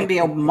 That can be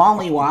a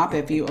mollywop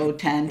if you owe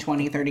 10,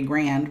 20, 30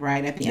 grand,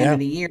 right? At the end of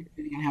the year,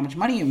 depending on how much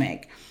money you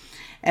make.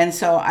 And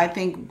so I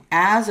think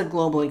as a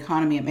global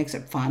economy, it makes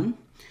it fun.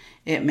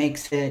 It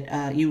makes it,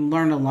 you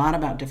learn a lot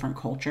about different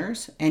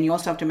cultures, and you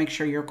also have to make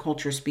sure your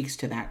culture speaks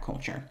to that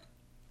culture.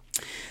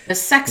 The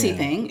sexy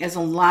thing is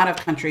a lot of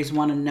countries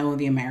want to know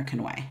the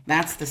American way.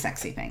 That's the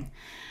sexy thing,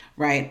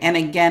 right? And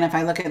again, if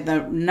I look at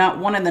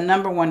one of the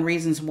number one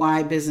reasons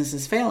why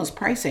businesses fail is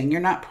pricing. You're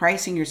not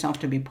pricing yourself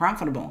to be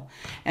profitable.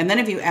 And then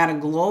if you add a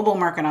global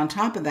market on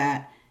top of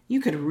that,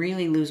 you could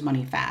really lose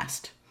money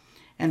fast.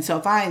 And so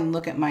if I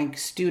look at my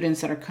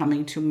students that are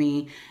coming to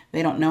me,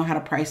 they don't know how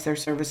to price their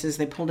services.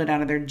 They pulled it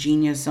out of their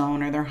Genius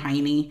Zone or their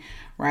Heine,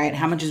 right?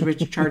 How much is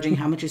Rich charging?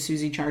 How much is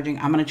Susie charging?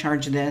 I'm going to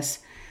charge this.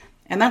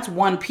 And that's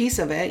one piece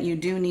of it. You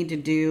do need to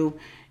do,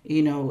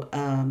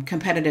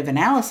 competitive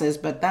analysis,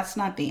 but that's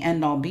not the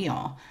end all be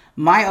all.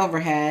 My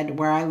overhead,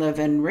 where I live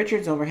in,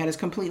 Richard's overhead is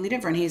completely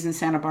different. He's in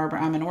Santa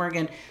Barbara, I'm in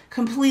Oregon,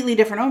 completely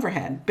different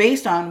overhead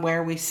based on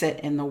where we sit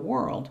in the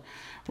world,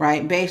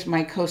 right? Based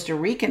my Costa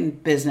Rican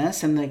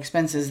business and the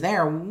expenses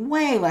there are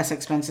way less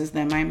expenses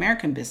than my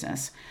American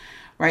business,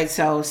 right?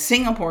 So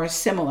Singapore is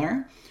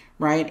similar,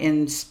 right,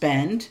 in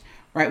spend.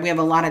 Right, we have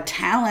a lot of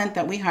talent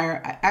that we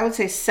hire. I would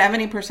say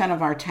 70%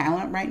 of our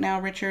talent right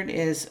now, Richard,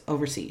 is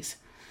overseas,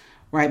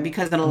 right?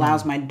 Because it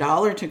allows my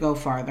dollar to go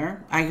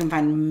farther. I can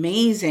find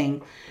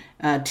amazing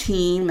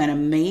team and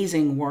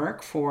amazing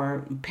work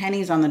for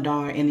pennies on the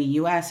dollar in the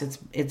U.S.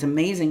 It's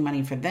amazing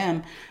money for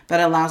them, but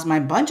it allows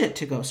my budget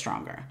to go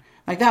stronger.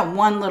 Like that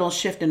one little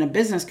shift in a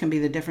business can be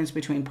the difference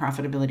between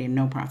profitability and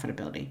no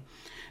profitability.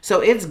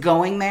 So it's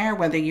going there,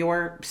 whether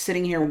you're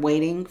sitting here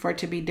waiting for it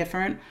to be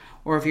different,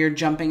 or if you're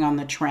jumping on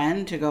the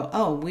trend to go,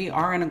 oh, we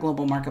are in a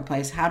global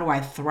marketplace. How do I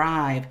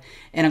thrive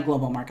in a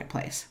global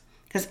marketplace?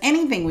 Because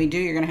anything we do,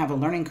 you're going to have a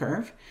learning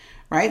curve,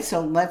 right?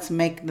 So let's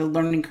make the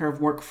learning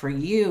curve work for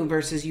you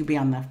versus you be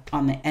on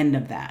the end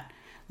of that.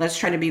 Let's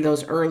try to be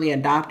those early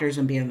adopters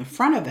and be in the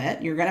front of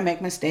it. You're going to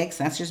make mistakes.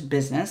 That's just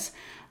business.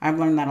 I've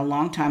learned that a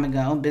long time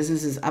ago.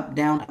 Business is up,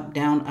 down, up,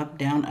 down, up,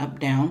 down,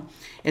 up, down.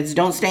 It's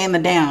don't stay in the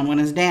down. When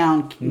it's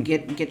down,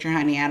 get your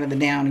honey out of the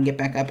down and get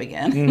back up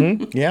again.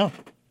 Mm-hmm. Yeah.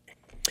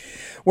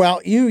 Well,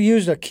 you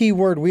used a key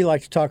word we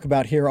like to talk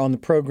about here on the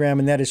program,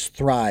 and that is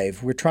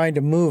thrive. We're trying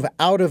to move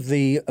out of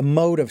the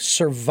mode of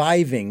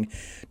surviving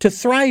to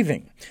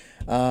thriving.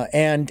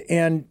 And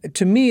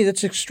to me,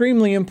 that's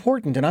extremely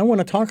important. And I want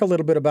to talk a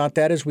little bit about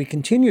that as we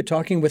continue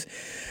talking with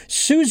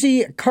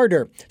Susie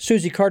Carter.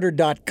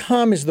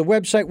 SusieCarter.com is the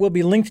website. We'll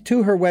be linked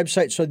to her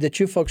website so that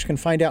you folks can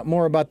find out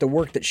more about the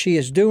work that she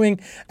is doing,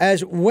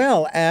 as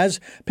well as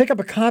pick up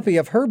a copy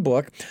of her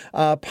book,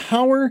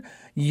 Power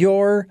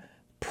Your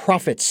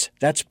Profits.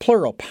 That's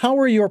plural.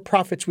 Power Your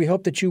Profits. We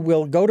hope that you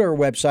will go to our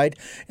website.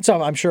 It's,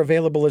 I'm sure,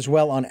 available as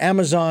well on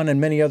Amazon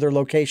and many other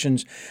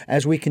locations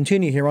as we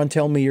continue here on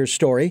Tell Me Your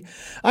Story.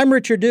 I'm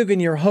Richard Dugan,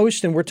 your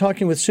host, and we're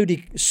talking with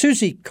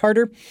Susie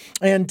Carter.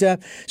 And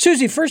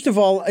Susie, first of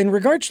all, in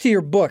regards to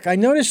your book, I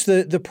noticed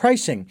the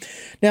pricing.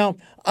 Now,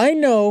 I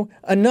know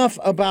enough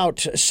about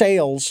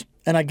sales,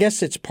 and I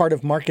guess it's part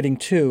of marketing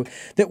too,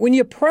 that when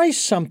you price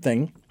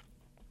something,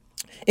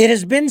 it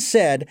has been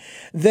said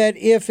that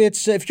if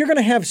you're going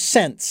to have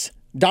cents,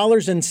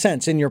 dollars and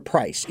cents in your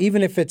price,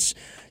 even if it's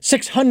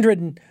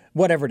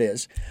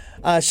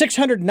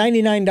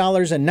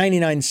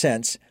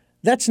 $699.99,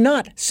 that's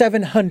not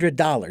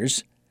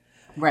 $700.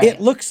 Right.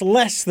 It looks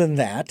less than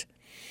that.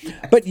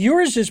 But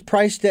yours is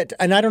priced at,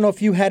 and I don't know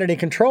if you had any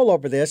control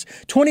over this,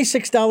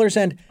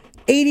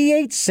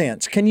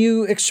 $26.88. Can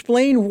you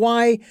explain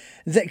why?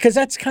 Because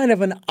that's kind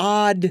of an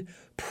odd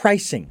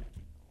pricing.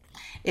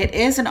 It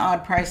is an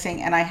odd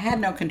pricing, and I had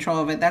no control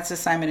of it. That's a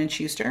Simon &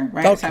 Schuster,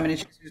 right? Okay. Simon &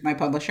 Schuster is my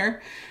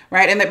publisher,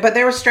 right? But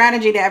there was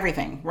strategy to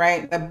everything,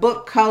 right? The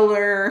book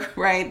color,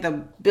 right?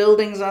 The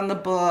buildings on the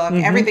book,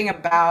 everything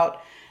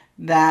about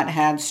that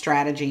had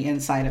strategy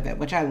inside of it,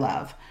 which I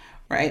love,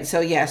 right?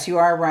 So yes, you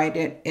are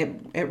right.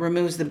 It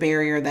removes the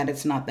barrier that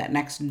it's not that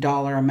next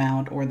dollar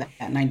amount or that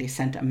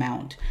 90-cent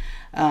amount.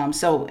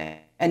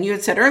 And you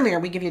had said earlier,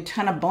 we give you a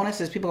ton of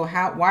bonuses. People go,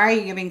 why are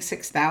you giving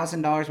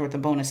 $6,000 worth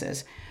of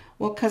bonuses?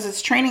 Well, because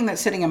it's training that's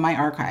sitting in my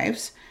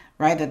archives,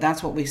 right?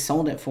 That's what we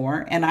sold it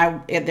for.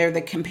 And they're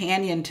the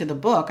companion to the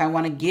book. I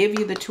want to give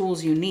you the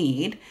tools you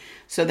need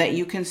so that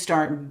you can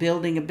start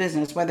building a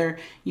business. Whether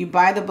you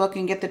buy the book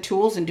and get the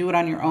tools and do it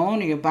on your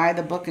own, or you buy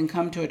the book and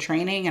come to a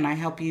training and I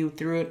help you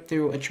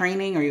through a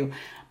training, or you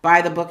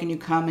buy the book and you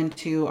come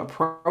into a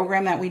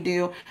program that we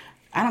do.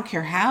 I don't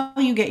care how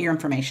you get your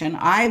information.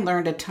 I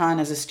learned a ton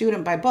as a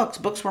student by books.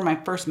 Books were my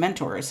first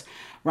mentors,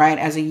 right?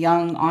 As a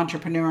young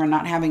entrepreneur,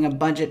 not having a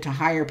budget to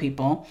hire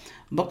people,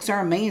 books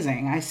are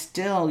amazing. I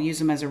still use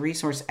them as a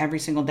resource every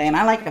single day. And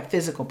I like a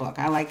physical book.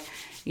 I like,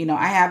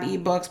 I have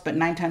ebooks, but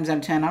 9 times out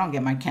of 10, I don't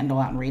get my Kindle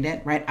out and read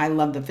it, right? I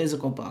love the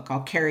physical book.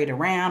 I'll carry it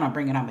around. I'll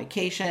bring it on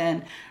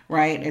vacation,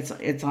 right?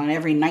 It's on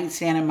every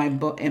nightstand in my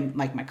book, in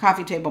like my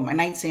coffee table, my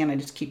nightstand. I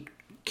just keep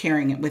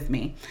carrying it with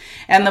me.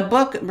 And the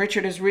book,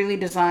 Richard, is really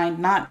designed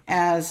not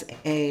as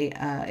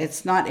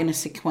it's not in a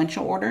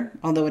sequential order,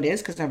 although it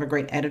is because I have a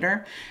great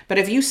editor. But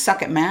if you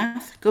suck at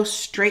math, go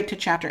straight to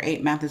chapter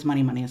 8, Math is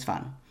Money, Money is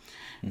Fun.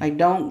 Like,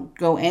 don't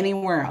go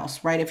anywhere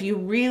else, right? If you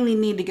really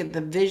need to get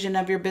the vision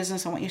of your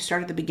business, I want you to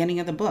start at the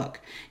beginning of the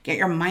book. Get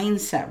your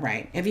mindset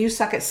right. If you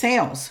suck at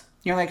sales,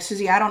 you're like,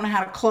 Susie, I don't know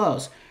how to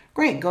close.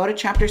 Great, go to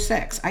chapter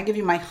 6. I give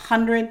you my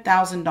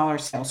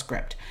 $100,000 sales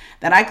script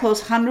that I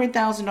close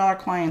 $100,000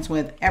 clients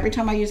with every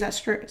time I use that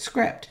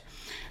script.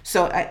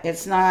 So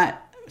it's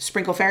not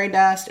sprinkle fairy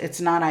dust.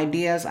 It's not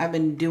ideas. I've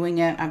been doing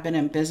it. I've been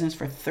in business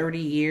for 30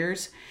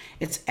 years.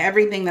 It's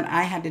everything that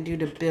I had to do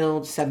to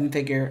build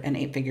 7-figure and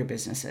 8-figure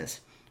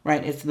businesses,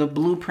 right? It's the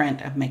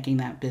blueprint of making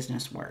that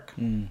business work.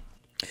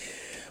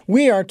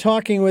 We are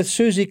talking with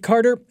Susie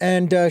Carter,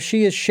 and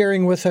she is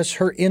sharing with us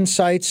her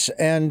insights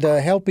and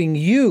helping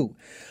you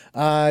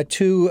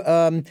to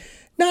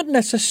not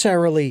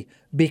necessarily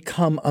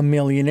become a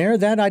millionaire.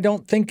 That I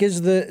don't think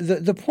is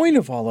the point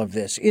of all of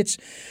this. It's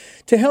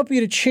to help you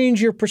to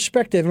change your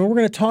perspective. And we're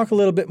going to talk a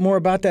little bit more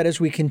about that as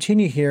we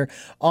continue here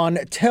on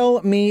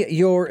Tell Me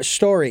Your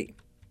Story.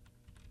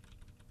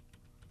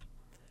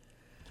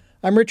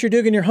 I'm Richard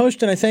Dugan, your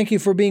host, and I thank you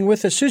for being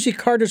with us. Susie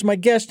Carter is my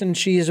guest, and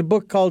she has a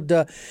book called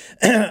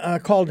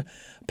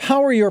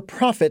Power Your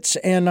Profits,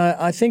 and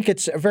I think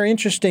it's very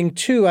interesting,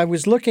 too. I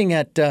was looking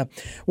at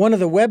one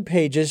of the web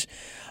pages,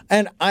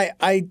 and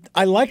I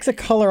like the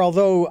color,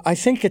 although I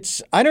think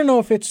I don't know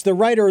if it's the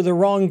right or the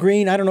wrong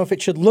green. I don't know if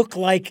it should look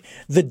like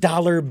the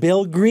dollar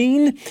bill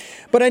green,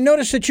 but I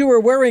noticed that you were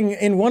wearing,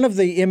 in one of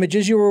the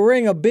images, you were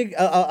wearing a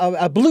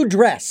blue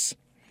dress.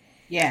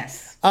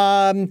 Yes.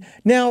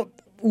 Now,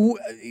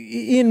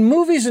 in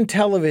movies and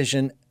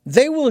television,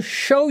 they will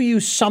show you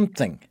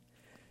something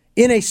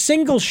in a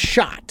single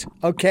shot,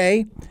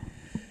 okay?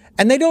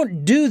 And they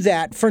don't do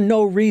that for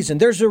no reason.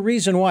 There's a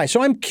reason why.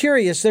 So I'm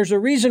curious. There's a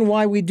reason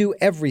why we do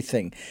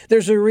everything.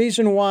 There's a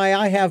reason why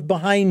I have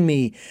behind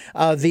me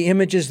the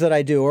images that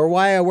I do, or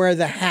why I wear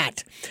the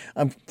hat.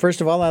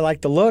 First of all, I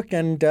like the look,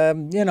 and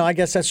I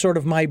guess that's sort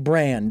of my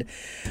brand.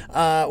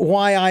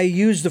 Why I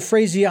use the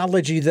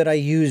phraseology that I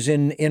use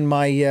in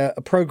my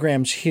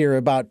programs here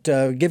about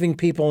giving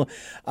people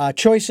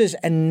choices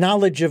and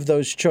knowledge of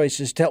those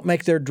choices to help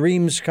make their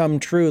dreams come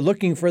true,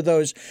 looking for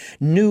those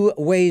new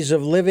ways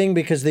of living,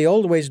 because the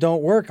old ways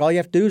don't work. All you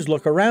have to do is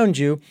look around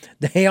you.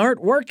 They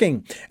aren't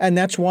working. And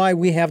that's why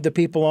we have the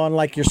people on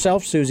like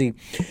yourself, Susie.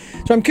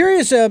 So I'm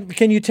curious,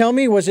 can you tell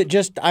me, was it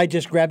just I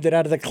just grabbed it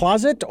out of the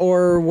closet,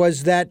 or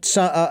was that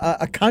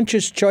a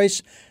conscious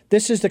choice?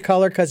 This is the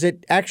color because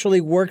it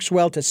actually works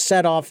well to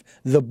set off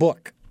the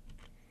book.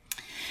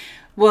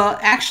 Well,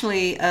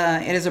 actually,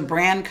 it is a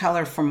brand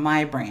color for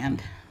my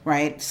brand.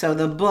 Right. So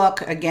the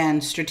book, again,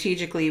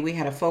 strategically, we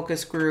had a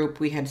focus group.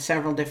 We had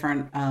several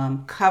different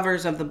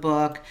covers of the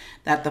book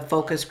that the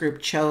focus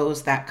group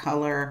chose that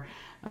color.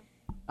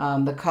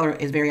 The color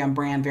is very on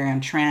brand, very on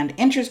trend.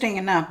 Interesting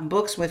enough,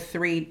 books with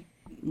 3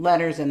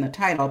 letters in the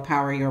title,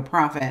 Power Your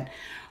Profit,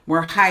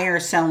 were higher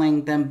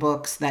selling than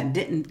books that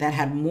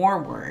had more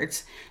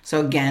words.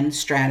 So again,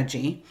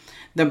 strategy.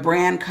 The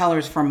brand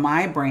colors for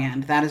my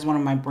brand, that is one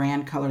of my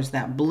brand colors,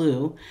 that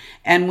blue.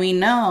 And we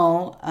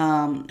know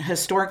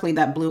historically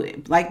that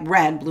blue, like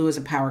red, blue is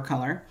a power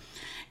color.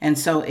 And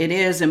so it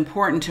is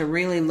important to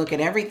really look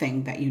at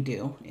everything that you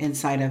do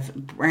inside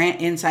of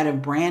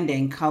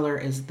branding. Color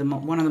is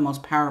one of the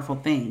most powerful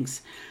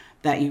things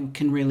that you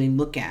can really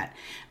look at.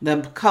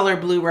 The color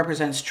blue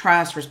represents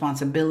trust,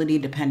 responsibility,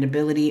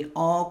 dependability,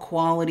 all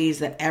qualities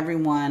that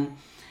everyone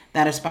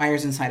that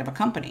aspires inside of a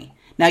company.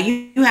 Now,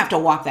 you have to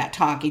walk that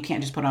talk. You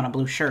can't just put on a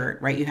blue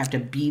shirt, right? You have to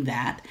be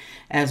that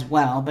as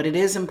well. But it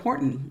is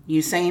important.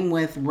 Same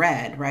with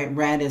red, right?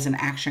 Red is an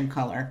action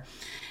color.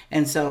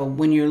 And so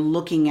when you're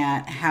looking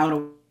at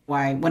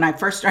when I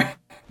first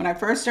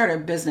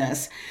started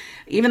business,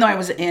 even though I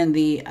was in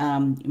the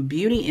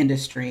beauty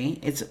industry,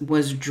 it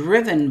was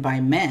driven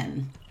by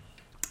men.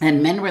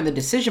 And men were the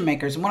decision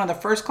makers. One of the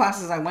first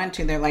classes I went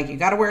to, they're like, you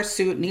got to wear a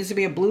suit. It needs to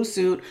be a blue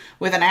suit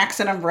with an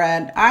accent of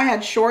red. I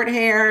had short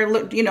hair,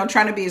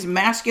 trying to be as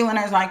masculine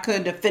as I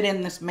could to fit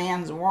in this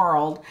man's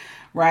world,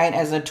 right?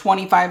 As a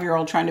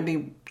 25-year-old trying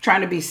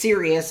to be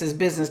serious as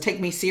business, take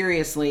me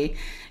seriously,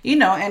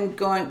 and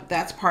going,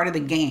 that's part of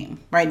the game,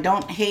 right?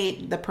 Don't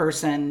hate the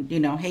person,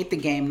 hate the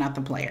game, not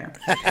the player.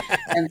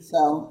 And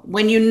so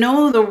when you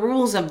know the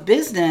rules of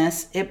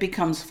business, it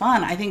becomes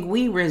fun. I think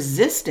we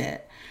resist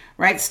it.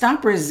 Right?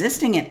 Stop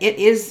resisting it.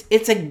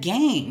 It's a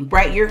game,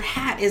 right? Your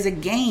hat is a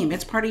game.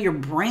 It's part of your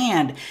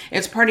brand.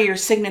 It's part of your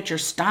signature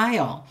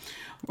style,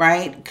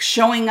 right?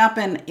 Showing up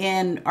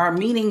in our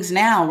meetings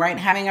now, right?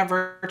 Having a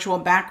virtual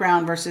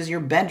background versus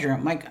your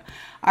bedroom. Like,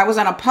 I was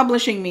on a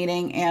publishing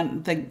meeting,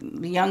 and the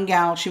young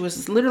gal, she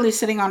was literally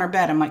sitting on her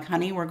bed. I'm like,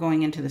 honey, we're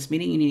going into this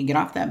meeting. You need to get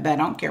off that bed.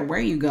 I don't care where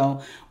you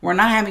go. We're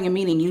not having a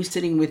meeting. You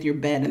sitting with your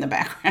bed in the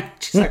background.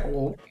 She's like,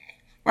 well,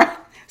 right?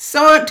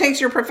 So it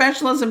takes your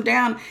professionalism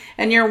down,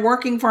 and you're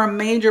working for a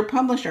major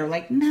publisher.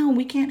 Like, no,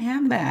 we can't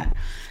have that,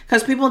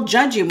 because people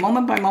judge you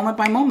moment by moment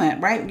by moment,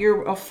 right?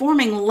 You're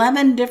forming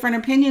 11 different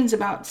opinions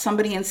about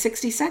somebody in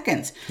 60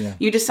 seconds. Yeah.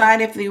 You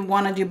decide if you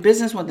want to do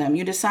business with them.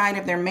 You decide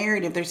if they're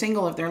married, if they're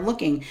single, if they're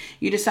looking.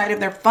 You decide if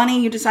they're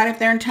funny. You decide if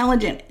they're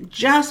intelligent,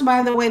 just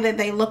by the way that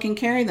they look and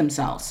carry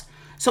themselves.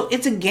 So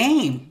it's a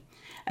game.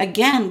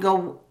 Again,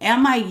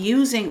 am I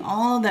using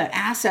all the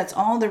assets,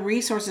 all the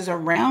resources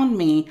around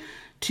me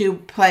to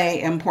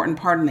play an important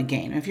part in the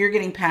game? If you're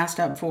getting passed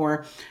up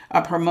for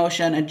a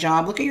promotion, a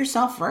job, look at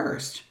yourself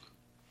first.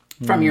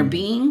 From your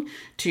being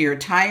to your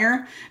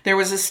attire. There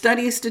was a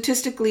study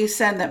statistically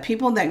said that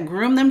people that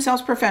groom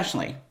themselves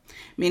professionally,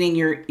 meaning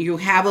you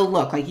have a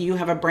look, like you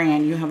have a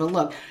brand, you have a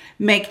look,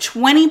 make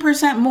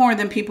 20% more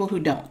than people who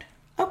don't.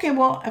 Okay,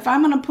 well, if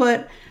I'm going to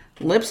put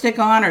lipstick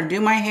on or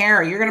do my hair,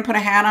 or you're going to put a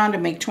hat on to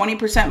make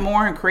 20%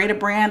 more and create a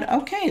brand,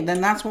 okay,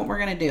 then that's what we're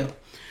going to do.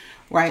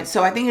 Right?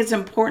 So I think it's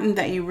important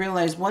that you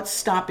realize what's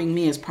stopping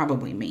me is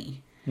probably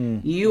me.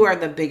 You are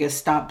the biggest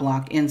stop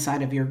block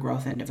inside of your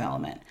growth and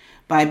development.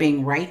 By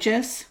being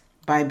righteous,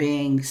 by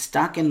being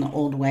stuck in the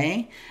old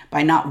way,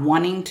 by not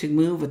wanting to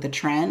move with the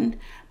trend,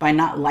 by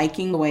not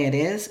liking the way it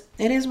is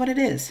what it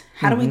is.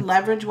 How do we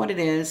leverage what it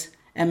is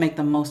and make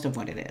the most of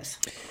what it is?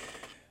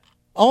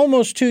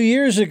 Almost 2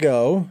 years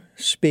ago,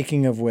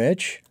 speaking of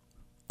which,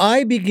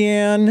 I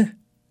began,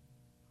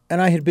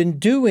 and I had been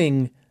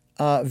doing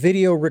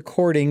video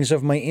recordings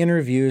of my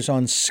interviews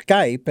on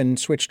Skype and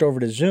switched over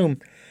to Zoom.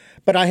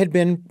 But I had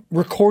been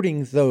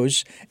recording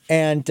those,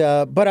 and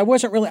but I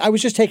wasn't really. I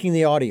was just taking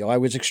the audio. I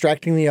was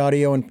extracting the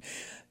audio, and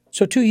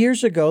so 2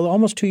 years ago,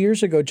 almost 2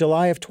 years ago,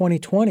 July of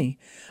 2020,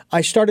 I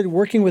started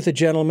working with a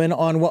gentleman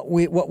on what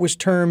was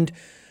termed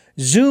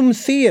Zoom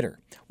theater.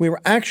 We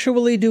were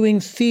actually doing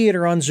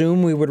theater on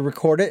Zoom. We would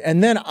record it,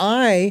 and then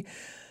I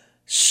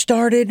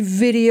started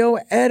video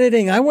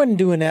editing. I wasn't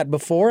doing that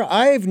before.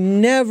 I've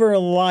never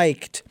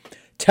liked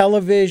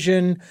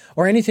television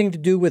or anything to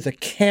do with a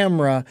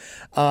camera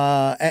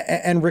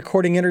and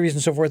recording interviews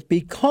and so forth,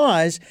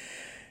 because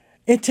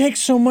it takes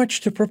so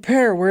much to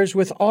prepare. Whereas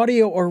with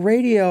audio or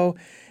radio,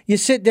 you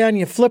sit down,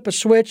 you flip a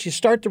switch, you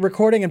start the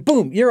recording, and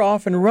boom, you're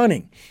off and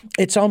running.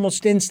 It's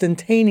almost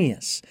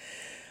instantaneous.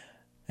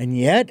 And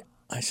yet,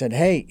 I said,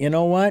 hey, you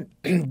know what?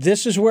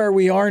 This is where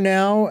we are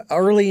now,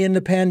 early in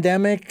the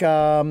pandemic.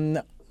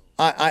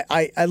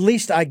 I at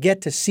least I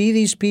get to see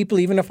these people,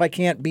 even if I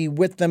can't be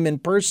with them in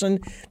person,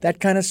 that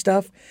kind of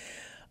stuff.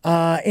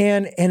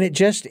 And it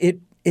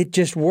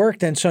just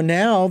worked. And so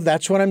now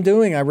that's what I'm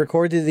doing. I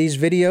recorded these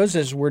videos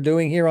as we're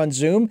doing here on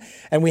Zoom,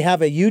 and we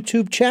have a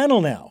YouTube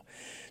channel now.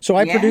 So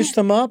I produce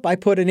them up. I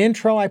put an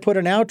intro. I put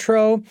an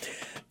outro.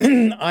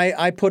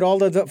 I put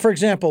all of the, for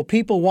example,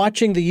 people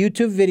watching the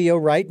YouTube video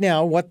right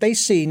now, what they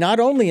see, not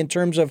only in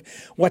terms of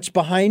what's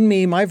behind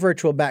me, my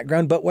virtual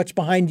background, but what's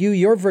behind you,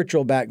 your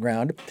virtual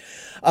background.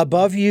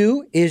 Above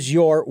you is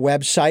your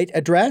website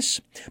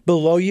address.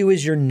 Below you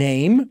is your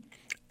name.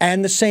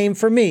 And the same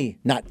for me,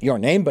 not your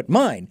name, but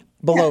mine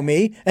below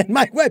me and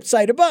my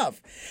website above.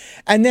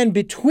 And then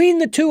between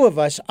the two of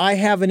us, I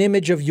have an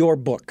image of your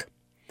book.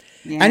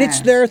 Yes. And it's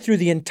there through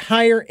the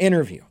entire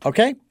interview,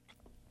 okay?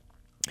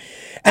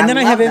 And then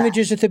I have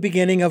images at the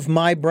beginning of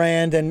my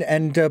brand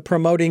and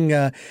promoting,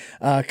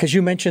 because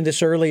you mentioned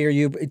this earlier,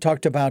 you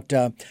talked about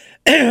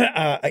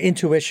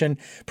intuition,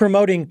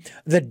 promoting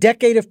the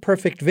Decade of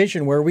Perfect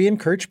Vision, where we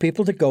encourage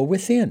people to go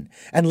within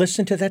and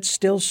listen to that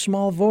still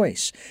small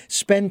voice,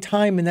 spend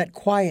time in that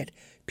quiet,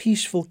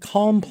 peaceful,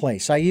 calm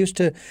place. I used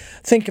to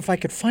think if I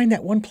could find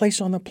that one place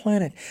on the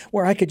planet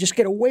where I could just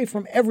get away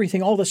from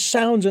everything, all the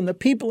sounds and the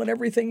people and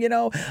everything,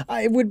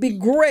 it would be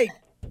great.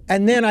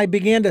 And then I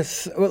began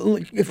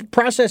to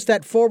process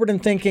that forward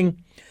and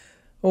thinking,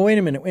 well, wait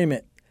a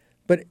minute.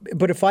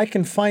 But if I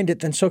can find it,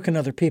 then so can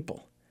other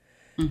people.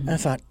 Mm-hmm. And I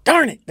thought,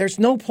 darn it, there's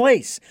no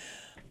place.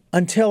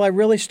 Until I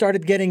really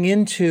started getting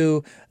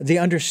into the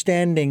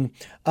understanding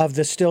of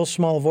the still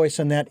small voice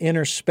and that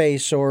inner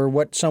space, or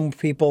what some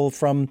people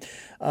from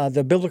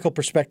the biblical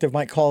perspective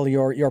might call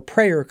your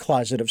prayer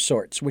closet of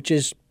sorts, which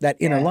is that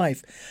inner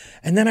life.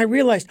 And then I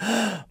realized,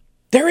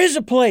 there is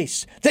a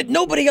place that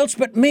nobody else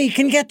but me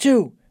can get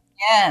to.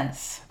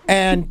 Yes.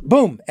 And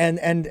boom.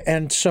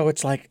 And so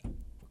it's like,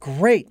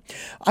 great.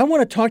 I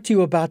want to talk to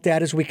you about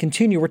that as we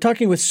continue. We're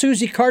talking with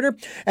Susie Carter,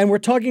 and we're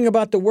talking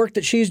about the work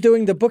that she's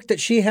doing, the book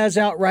that she has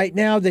out right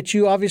now that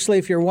you, obviously,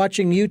 if you're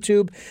watching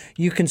YouTube,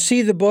 you can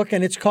see the book,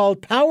 and it's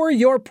called Power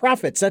Your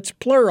Profits. That's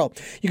plural.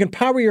 You can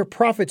power your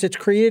profits. It's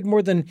created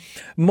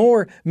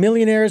more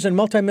millionaires and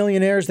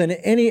multimillionaires than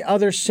any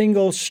other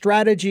single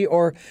strategy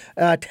or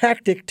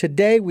tactic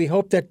today. We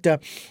hope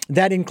that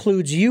that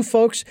includes you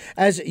folks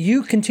as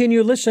you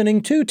continue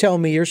listening to Tell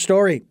Me Your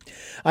Story.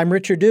 I'm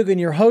Richard Dugan,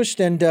 your host,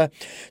 and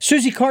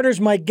Susie Carter's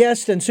my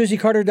guest, and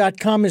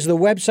SusieCarter.com is the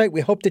website.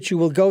 We hope that you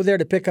will go there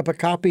to pick up a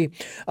copy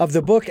of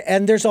the book.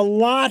 And there's a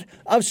lot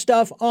of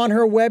stuff on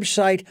her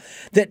website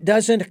that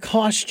doesn't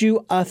cost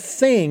you a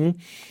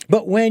thing.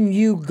 But when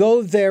you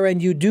go there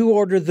and you do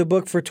order the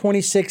book for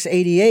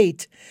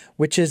 $26.88,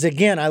 which is,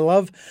 again,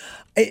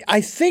 I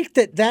think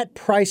that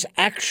price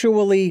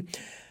actually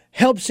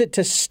helps it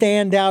to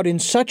stand out in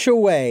such a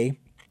way.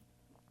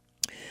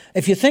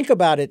 If you think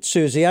about it,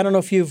 Susie, I don't know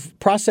if you've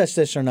processed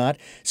this or not,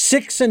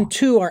 6 and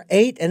 2 are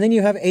 8, and then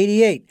you have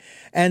 88.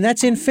 And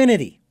that's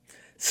infinity.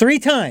 3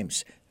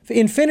 times.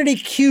 Infinity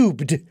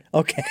cubed,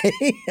 okay?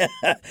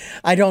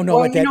 I don't know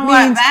what that means. You know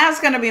what? That's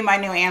going to be my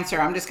new answer.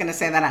 I'm just going to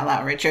say that out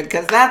loud, Richard,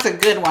 because that's a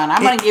good one.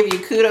 I'm going to give you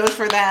kudos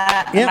for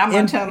that. And I'm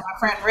going to tell my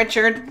friend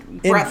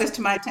Richard brought this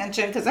to my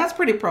attention, because that's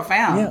pretty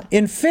profound. Yeah,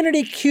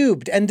 infinity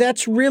cubed. And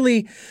that's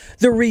really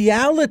the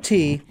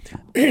reality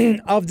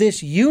of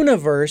this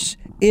universe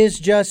is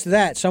just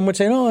that. Some would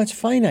say, oh, it's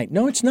finite.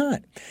 No, it's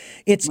not.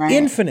 It's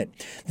infinite.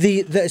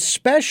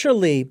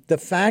 Especially the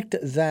fact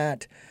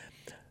that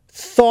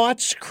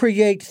thoughts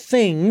create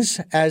things,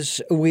 as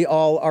we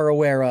all are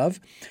aware of.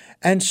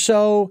 And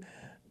so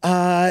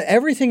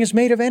everything is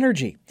made of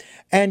energy.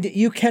 And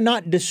you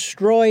cannot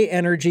destroy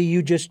energy.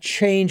 You just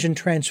change and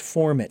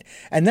transform it.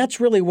 And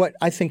that's really what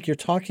I think you're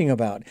talking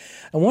about.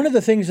 And one of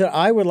the things that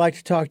I would like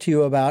to talk to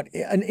you about,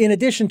 in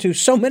addition to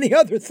so many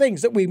other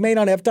things that we may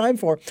not have time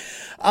for,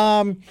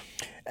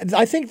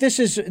 I think this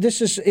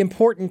is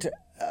important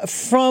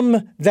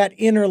from that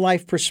inner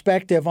life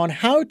perspective on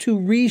how to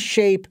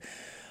reshape.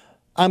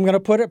 I'm going to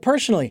put it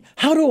personally.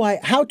 How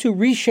to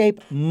reshape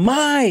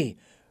my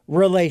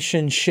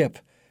relationship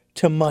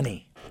to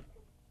money?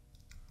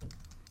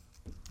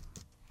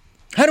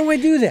 How do I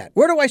do that?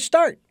 Where do I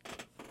start?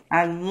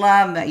 I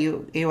love that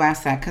you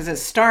asked that, because it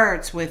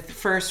starts with,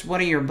 first, what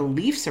are your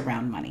beliefs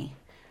around money?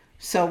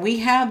 So we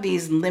have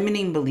these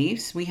limiting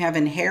beliefs. We have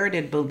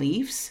inherited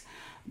beliefs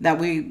that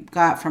we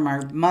got from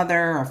our mother,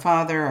 our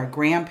father, our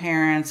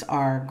grandparents,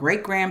 our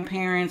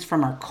great-grandparents,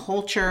 from our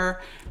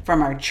culture,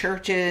 from our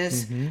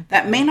churches,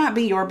 that may not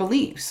be your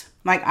beliefs.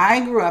 Like, I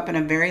grew up in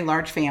a very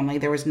large family.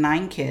 There was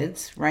 9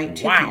 kids, right?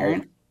 2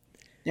 parents.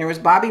 There was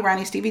Bobby,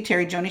 Ronnie, Stevie,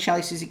 Terry, Joni,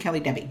 Shelley, Susie,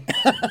 Kelly, Debbie.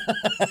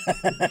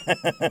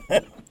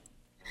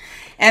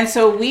 And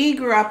so we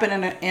grew up in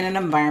an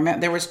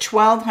environment. There was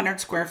 1,200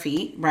 square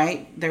feet,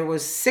 right? There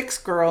was 6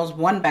 girls,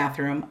 1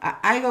 bathroom.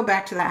 I go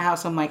back to that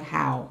house. I'm like,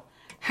 how?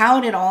 How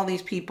did all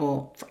these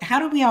people? How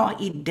did we all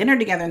eat dinner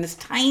together in this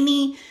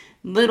tiny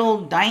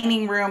little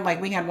dining room?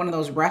 Like we had one of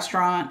those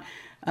restaurant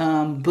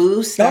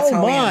booths. That's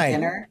how we had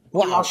dinner.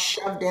 Wow. We all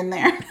shoved in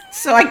there.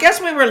 So I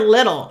guess we were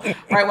little,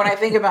 right? When I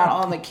think about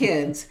all the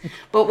kids.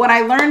 But what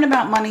I learned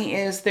about money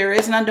is there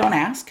is none, don't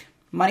ask.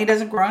 Money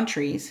doesn't grow on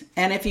trees.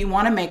 And if you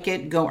want to make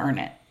it, go earn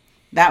it.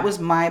 That was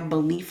my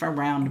belief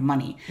around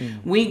money.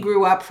 We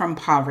grew up from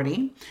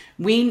poverty.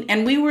 We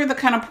were the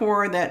kind of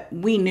poor that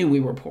we knew we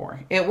were poor.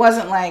 It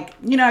wasn't like,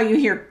 you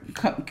hear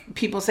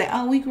people say,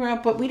 oh, we grew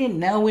up, but we didn't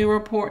know we were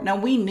poor. No,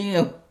 we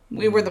knew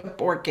we were the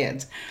poor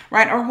kids,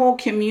 right? Our whole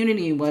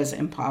community was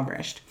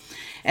impoverished.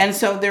 And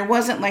so there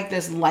wasn't like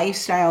this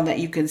lifestyle that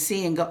you could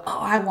see and go, oh,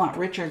 I want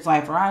Richard's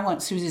life, or I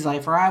want Susie's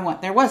life,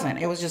 there wasn't.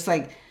 It was just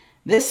like,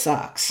 this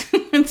sucks.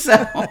 And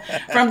so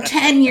from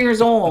 10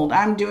 years old,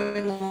 I'm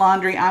doing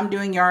laundry, I'm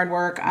doing yard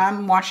work,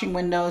 I'm washing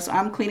windows,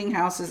 I'm cleaning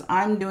houses,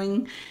 I'm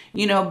doing,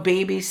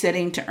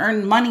 babysitting to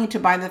earn money to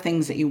buy the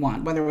things that you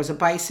want, whether it was a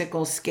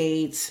bicycle,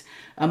 skates,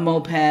 a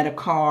moped, a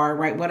car,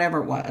 right? Whatever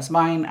it was.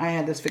 Mine, I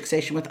had this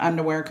fixation with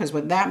underwear because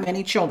with that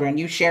many children,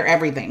 you share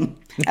everything.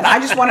 And I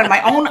just wanted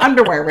my own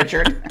underwear,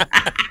 Richard.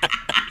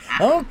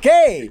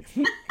 Okay.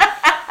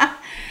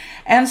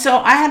 And so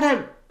I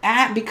had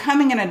to,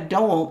 becoming an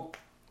adult,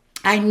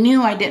 I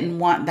knew I didn't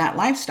want that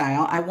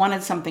lifestyle. I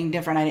wanted something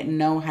different. I didn't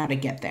know how to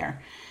get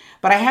there.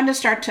 But I had to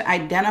start to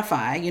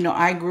identify,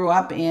 I grew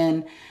up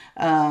in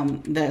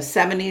the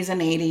 70s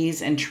and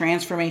 80s and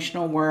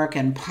transformational work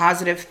and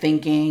positive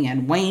thinking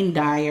and Wayne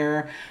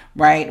Dyer,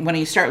 right? When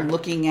you start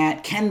looking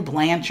at Ken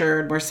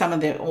Blanchard, or some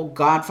of the old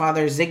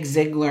godfathers, Zig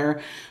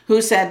Ziglar,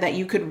 who said that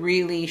you could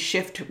really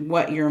shift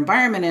what your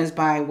environment is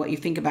by what you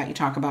think about, you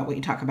talk about, what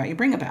you talk about, you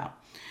bring about.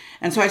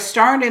 And so I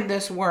started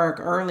this work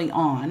early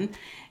on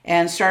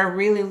and started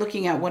really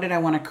looking at what did I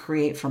want to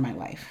create for my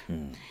life.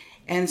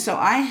 And so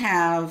I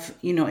have,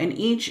 in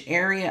each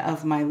area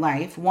of my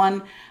life,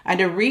 one, I had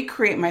to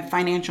recreate my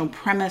financial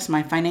premise,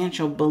 my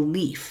financial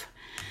belief,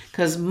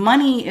 because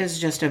money is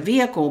just a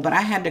vehicle, but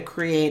I had to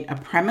create a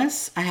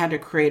premise. I had to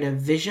create a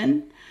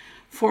vision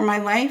for my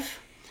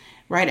life,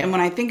 right? And when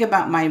I think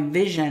about my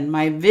vision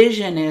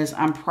is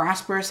I'm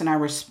prosperous and I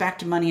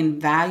respect money and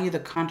value the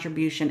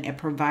contribution it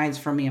provides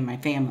for me and my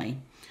family.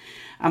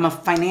 I'm a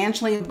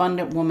financially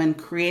abundant woman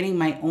creating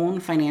my own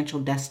financial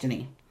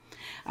destiny.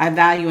 I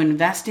value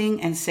investing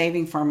and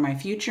saving for my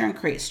future and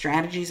create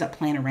strategies that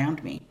plan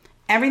around me.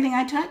 Everything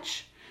I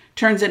touch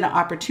turns into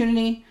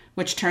opportunity,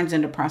 which turns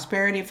into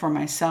prosperity for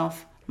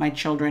myself, my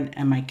children,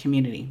 and my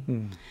community.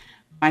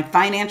 My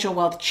financial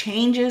wealth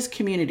changes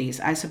communities.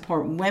 I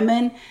support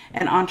women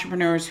and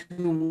entrepreneurs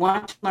who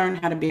want to learn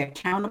how to be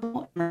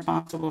accountable and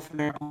responsible for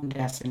their own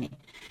destiny,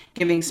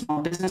 giving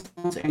small business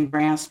loans and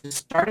grants to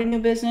start a new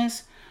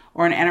business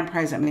or an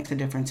enterprise that makes a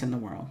difference in the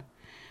world.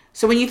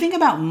 So when you think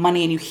about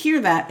money and you hear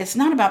that, it's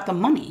not about the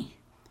money.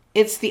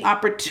 It's the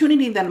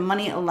opportunity that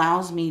money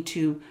allows me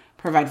to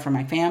provide for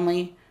my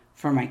family,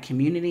 for my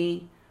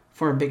community,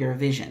 for a bigger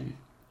vision.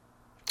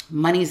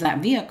 Money's that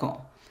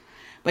vehicle.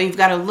 But you've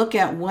got to look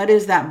at what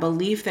is that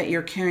belief that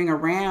you're carrying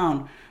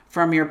around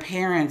from your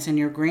parents and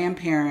your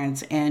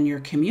grandparents and your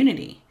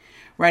community,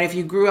 right? If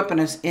you grew up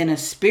in a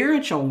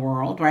spiritual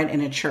world, right,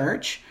 in a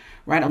church,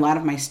 right? A lot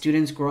of my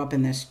students grow up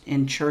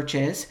in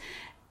churches,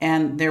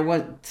 and there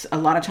was a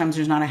lot of times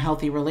there's not a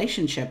healthy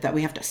relationship that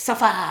we have to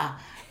suffer,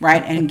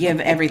 right, and give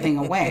everything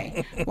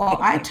away. Well,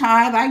 I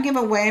tithe, I give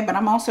away, but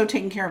I'm also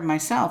taking care of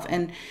myself.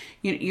 And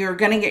you're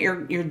going to get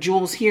your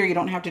jewels here. You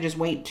don't have to just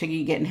wait till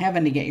you get in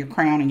heaven to get your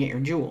crown and get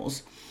your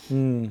jewels.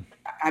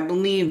 I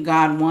believe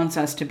God wants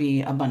us to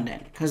be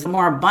abundant, because the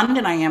more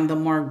abundant I am, the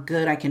more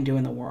good I can do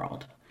in the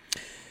world,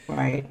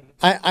 right?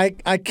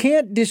 I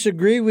can't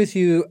disagree with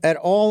you at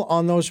all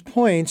on those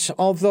points,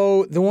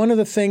 although one of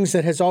the things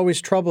that has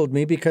always troubled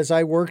me, because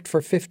I worked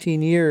for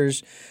 15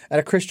 years at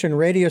a Christian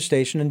radio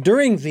station, and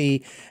during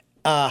the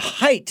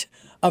height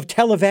of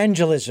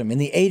televangelism in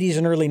the 80s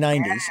and early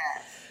 90s,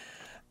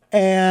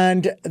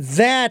 and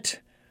that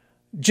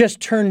just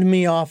turned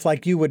me off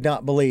like you would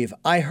not believe.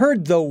 I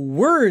heard the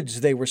words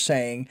they were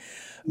saying,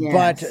 yes.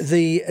 But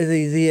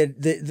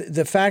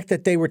the fact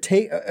that they were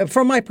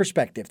from my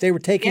perspective, they were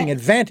taking yes.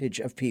 advantage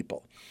of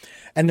people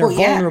and their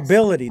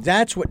vulnerability. Yes.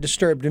 That's what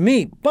disturbed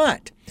me.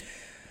 But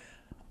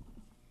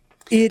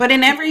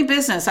in every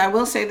business, I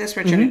will say this,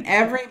 Richard, in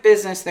every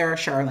business there are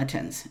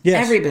charlatans.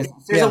 Yes. Every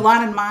business. There's a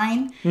lot in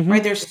mine,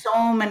 right? There's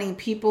so many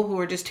people who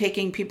are just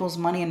taking people's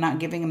money and not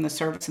giving them the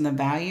service and the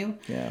value,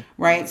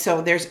 right?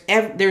 So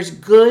there's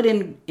good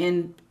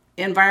in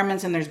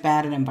environments and there's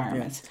bad in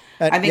environments.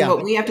 I think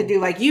what we have to do,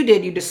 like you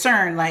did, you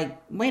discern, like,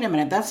 wait a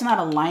minute, that's not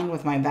aligned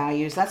with my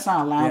values. That's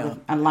not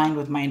aligned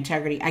with my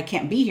integrity. I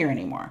can't be here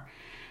anymore,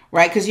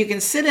 right? Because you can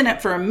sit in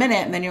it for a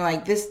minute and then you're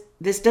like, this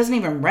doesn't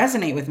even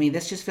resonate with me.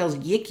 This just feels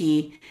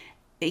yicky.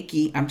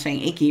 achy, I'm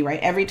saying achy, right?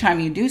 Every time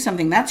you do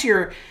something, that's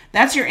your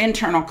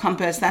internal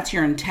compass, that's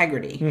your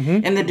integrity.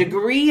 And the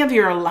degree of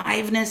your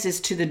aliveness is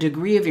to the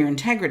degree of your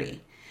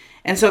integrity.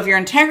 And so if your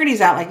integrity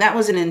is out, like that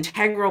was an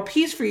integral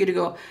piece for you to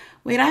go,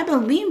 wait, I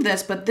believe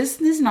this, but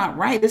this is not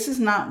right. This is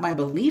not my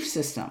belief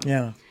system.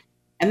 Yeah.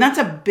 And that's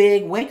a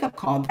big wake-up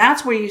call.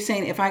 That's where you're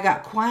saying, if I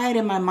got quiet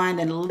in my mind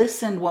and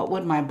listened, what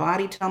would my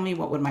body tell me?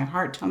 What would my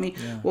heart tell me?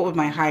 Yeah. What would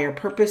my higher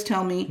purpose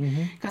tell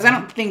me? Because I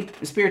don't think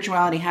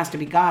spirituality has to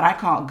be God. I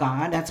call it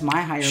God. That's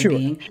my higher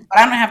being. But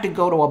I don't have to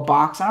go to a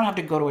box. I don't have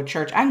to go to a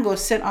church. I can go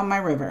sit on my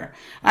river.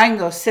 I can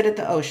go sit at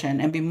the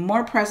ocean and be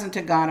more present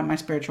to God in my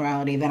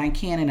spirituality than I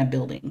can in a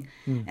building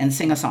and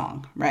sing a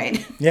song,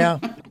 right? Yeah,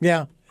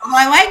 yeah. Well,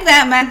 I like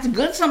that, and that's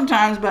good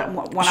sometimes, but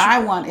what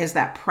I want is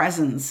that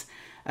presence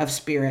of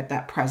spirit,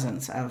 that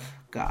presence of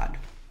God.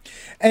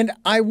 And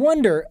I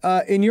wonder,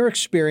 in your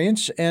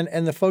experience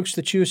and the folks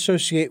that you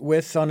associate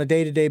with on a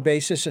day-to-day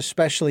basis,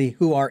 especially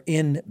who are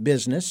in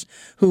business,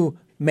 who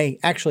may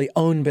actually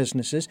own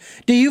businesses,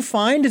 do you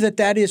find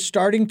that is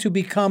starting to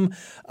become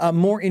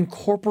more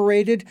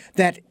incorporated,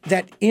 that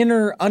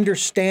inner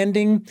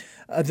understanding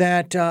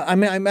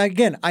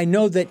again, I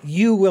know that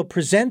you will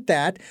present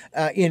that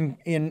in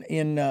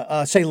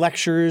say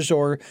lectures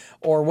or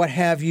what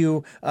have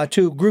you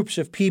to groups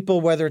of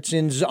people, whether it's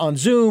on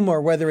Zoom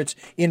or whether it's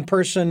in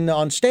person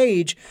on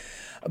stage.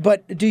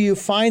 But do you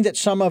find that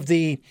some of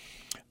the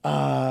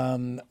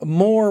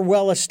more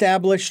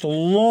well-established,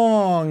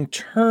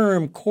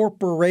 long-term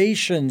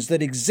corporations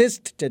that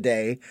exist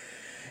today,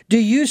 do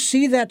you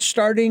see that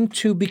starting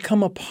to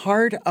become a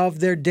part of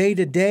their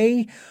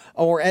day-to-day,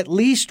 or at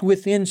least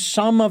within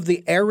some of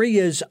the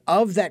areas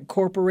of that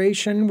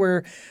corporation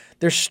where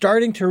they're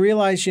starting to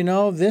realize,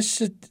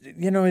 this is,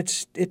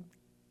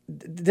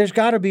 there's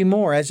got to be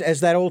more,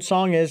 as that old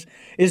song is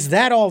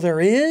that all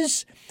there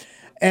is?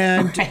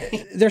 And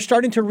right. They're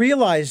starting to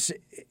realize,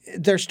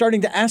 they're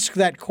starting to ask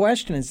that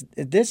question,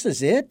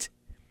 is it?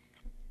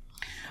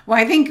 Well,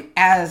 I think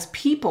as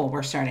people,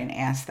 we're starting to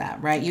ask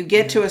that, right? You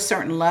get to a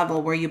certain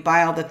level where you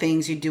buy all the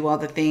things, you do all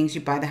the things,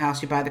 you buy the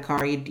house, you buy the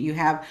car, you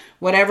have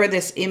whatever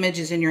this image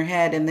is in your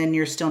head, and then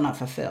you're still not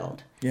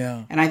fulfilled.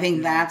 Yeah. And I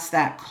think that's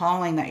that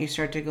calling that you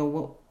start to go,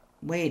 well,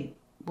 wait,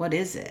 what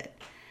is it?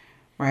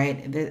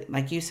 Right?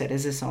 Like you said,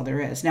 is this all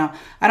there is? Now,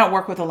 I don't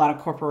work with a lot of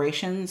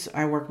corporations.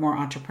 I work more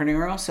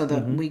entrepreneurial, so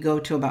that we go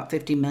to about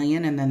 50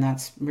 million, and then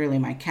that's really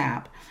my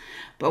cap.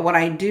 But what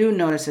I do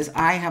notice is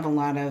I have a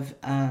lot of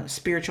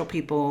spiritual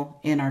people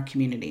in our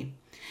community.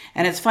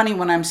 And it's funny,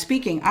 when I'm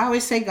speaking, I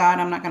always say, God,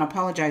 I'm not going to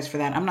apologize for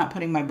that. I'm not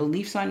putting my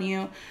beliefs on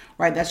you,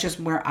 right? That's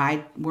just where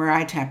I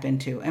tap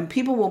into. And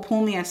people will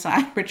pull me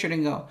aside, Richard,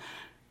 and go,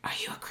 are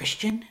you a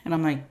Christian? And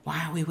I'm like,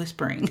 why are we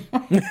whispering?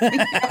 Are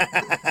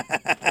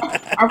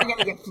we going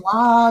to get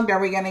flogged? Are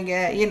we going to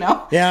get,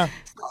 Yeah.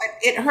 So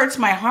it hurts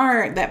my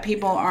heart that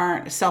people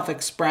aren't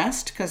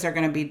self-expressed because they're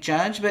going to be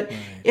judged. But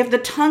if the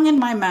tongue in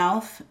my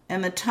mouth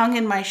and the tongue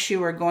in my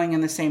shoe are going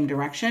in the same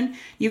direction,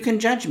 you can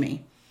judge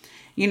me.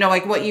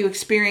 Like what you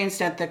experienced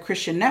at the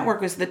Christian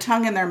Network was the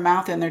tongue in their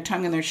mouth and their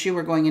tongue in their shoe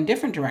were going in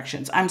different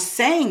directions. I'm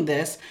saying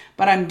this,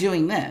 but I'm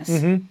doing this.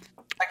 Mm-hmm.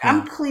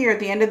 I'm clear at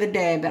the end of the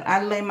day that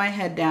I lay my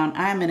head down.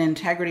 I'm in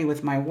integrity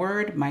with my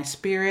word, my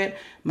spirit,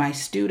 my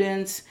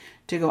students,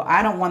 to go,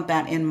 I don't want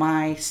that in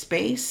my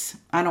space.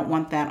 I don't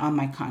want that on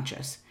my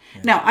conscience.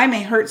 Yeah. Now, I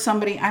may hurt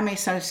somebody. I may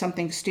say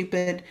something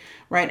stupid,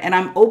 right? And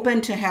I'm open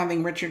to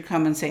having Richard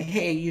come and say,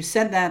 hey, you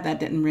said that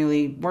didn't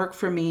really work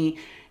for me,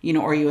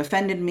 or you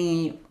offended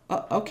me.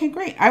 Okay,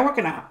 great. I work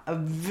in a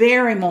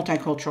very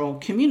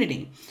multicultural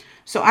community.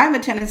 So I have a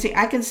tendency,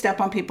 I can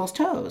step on people's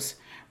toes.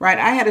 Right.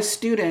 I had a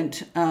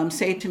student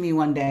say to me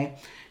one day,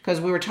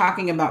 because we were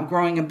talking about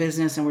growing a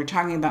business and we're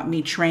talking about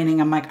me training.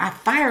 I'm like, I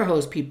fire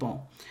hose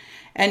people.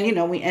 And,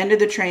 we ended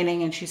the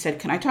training and she said,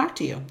 can I talk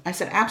to you? I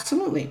said,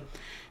 absolutely.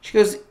 She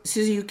goes,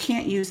 Susie, you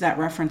can't use that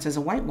reference as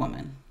a white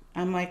woman.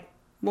 I'm like,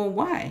 well,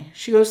 why?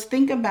 She goes,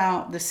 think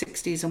about the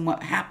 60s and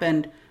what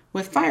happened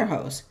with fire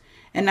hose.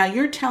 And now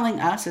you're telling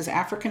us as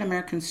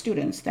African-American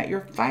students that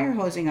you're fire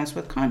hosing us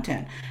with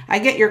content. I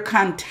get your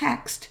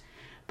context,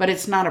 but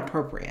it's not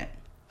appropriate.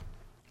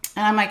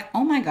 And I'm like,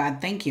 oh my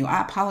God, thank you.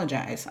 I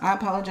apologize. I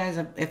apologize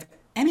if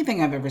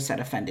anything I've ever said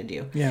offended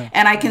you. Yeah.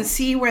 And I can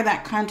see where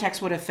that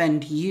context would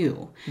offend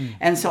you.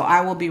 And so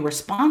I will be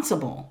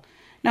responsible.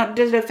 Now,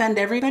 did it offend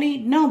everybody?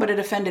 No, but it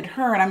offended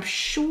her. And I'm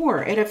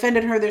sure it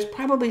offended her. There's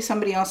probably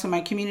somebody else in my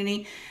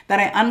community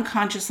that I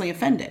unconsciously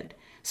offended.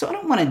 So I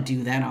don't want to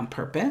do that on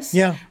purpose.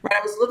 Yeah. Right.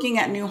 I was looking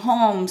at new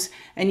homes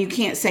and you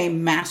can't say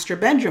master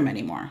bedroom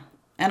anymore.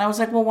 And I was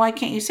like, well, why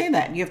can't you say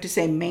that? You have to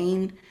say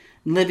main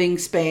living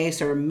space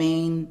or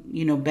main,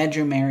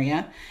 bedroom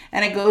area.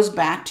 And it goes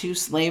back to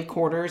slave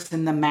quarters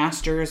and the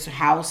master's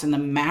house and the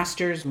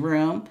master's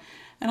room.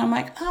 And I'm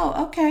like,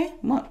 oh, okay,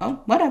 well, oh,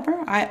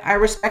 whatever. I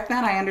respect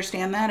that. I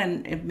understand that.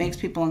 And it makes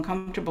people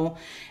uncomfortable.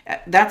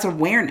 That's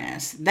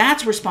awareness.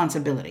 That's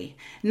responsibility.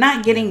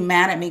 Not getting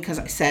mad at me because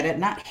I said it,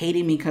 not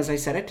hating me because I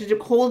said it, to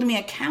hold me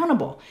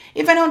accountable.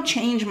 If I don't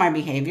change my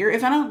behavior,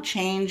 if I don't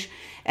change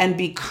and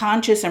be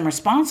conscious and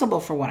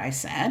responsible for what I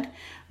said,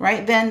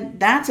 right, then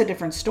that's a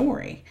different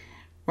story.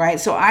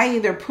 Right. So I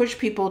either push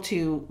people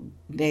to,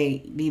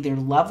 they either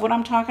love what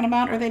I'm talking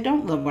about or they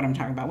don't love what I'm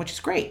talking about, which is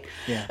great.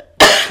 Yeah.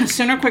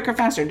 Sooner, quicker,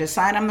 faster.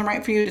 Decide I'm the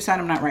right for you. Decide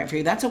I'm not right for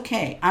you. That's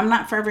okay. I'm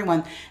not for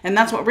everyone. And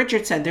that's what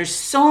Richard said. There's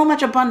so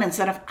much abundance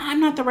that if I'm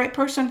not the right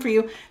person for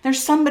you,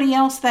 there's somebody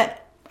else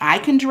that I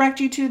can direct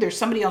you to. There's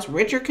somebody else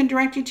Richard can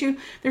direct you to.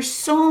 There's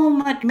so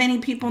many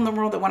people in the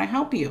world that want to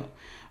help you.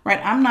 Right.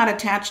 I'm not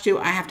attached to,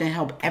 I have to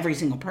help every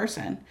single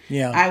person.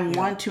 Yeah. I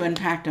want to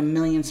impact 1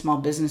 million small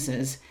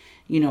businesses,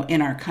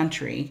 in our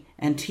country,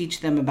 and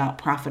teach them about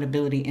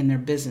profitability in their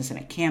business. And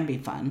it can be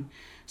fun,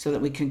 so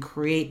that we can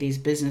create these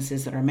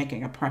businesses that are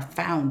making a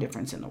profound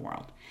difference in the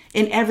world,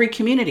 in every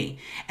community.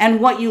 And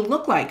what you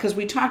look like, because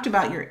we talked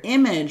about your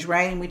image,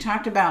 right? And we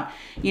talked about,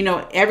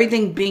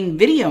 everything being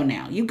video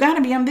now. You got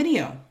to be on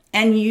video.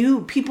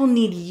 And people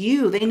need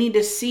you. They need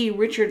to see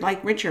Richard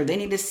like Richard. They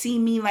need to see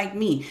me like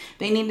me.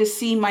 They need to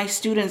see my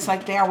students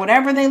like they are,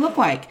 whatever they look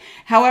like,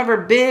 however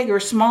big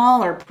or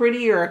small or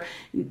pretty or,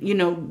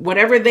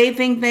 whatever they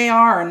think they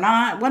are or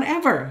not,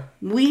 whatever.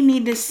 We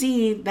need to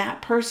see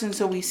that person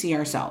so we see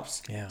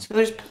ourselves. Yeah. So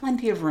there's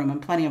plenty of room and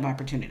plenty of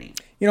opportunity.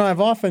 I've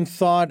often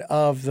thought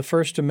of the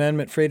First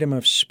Amendment, freedom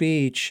of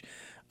speech.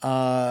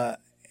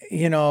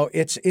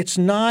 It's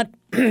not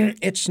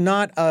it's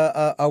not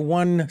a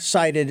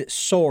one-sided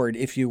sword,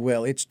 if you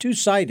will. It's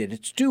two-sided.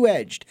 It's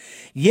two-edged.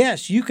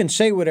 Yes, you can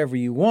say whatever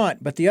you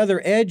want, but the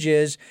other edge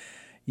is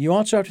you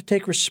also have to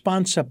take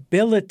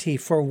responsibility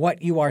for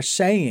what you are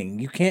saying.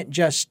 You can't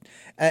just,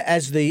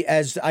 as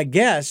I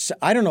guess,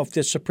 I don't know if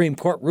the Supreme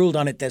Court ruled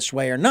on it this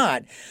way or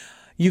not,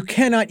 you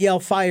cannot yell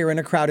fire in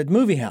a crowded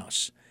movie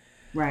house.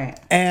 Right.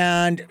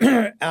 And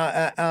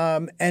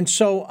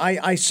so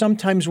I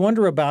sometimes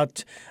wonder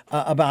about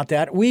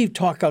that. We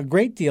talk a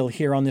great deal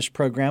here on this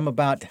program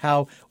about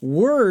how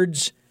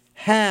words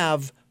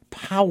have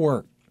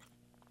power.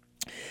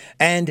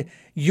 And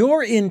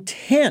your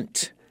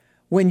intent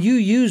when you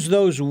use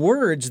those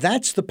words,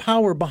 that's the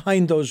power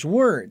behind those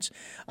words.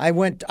 I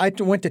went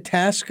to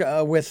task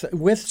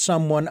with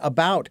someone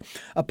about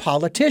a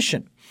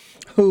politician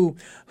who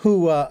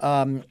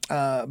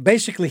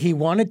basically he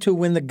wanted to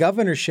win the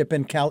governorship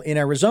in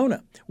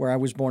Arizona, where I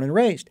was born and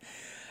raised,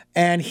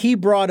 and he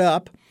brought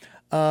up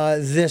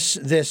this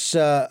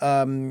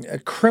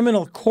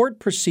criminal court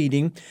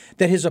proceeding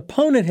that his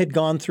opponent had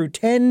gone through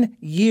 10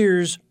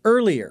 years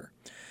earlier,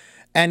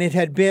 and it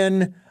had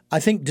been, I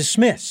think,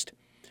 dismissed,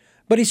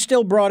 but he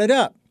still brought it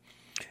up.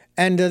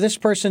 And this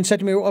person said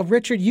to me, "Oh,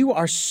 Richard, you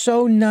are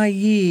so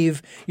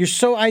naive. You're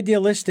so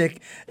idealistic.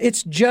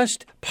 It's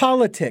just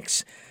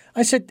politics."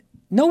 I said,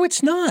 "No,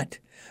 it's not.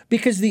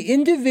 Because the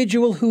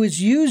individual who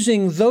is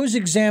using those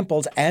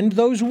examples and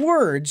those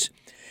words,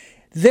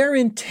 their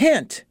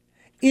intent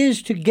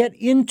is to get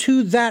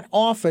into that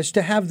office,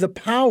 to have the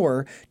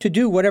power to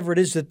do whatever it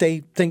is that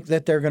they think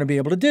that they're going to be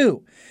able to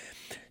do.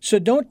 So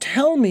don't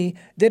tell me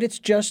that it's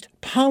just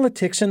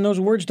politics and those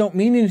words don't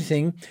mean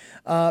anything,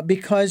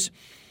 because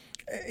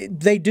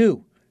they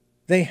do.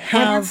 They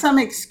have some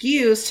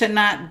excuse to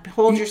not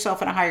hold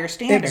yourself at a higher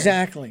standard.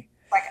 Exactly.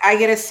 Like, I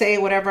get to say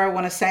whatever I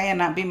want to say and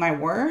not be my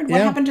word. What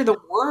happened to the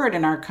word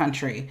in our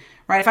country,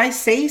 right? If I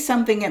say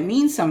something, it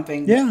means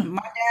something. Yeah.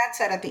 My dad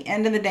said at the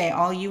end of the day,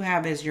 all you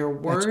have is your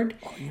word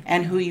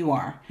and who you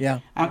are. Yeah.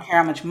 I don't care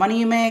how much money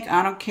you make.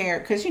 I don't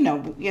care. Because,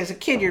 as a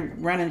kid, you're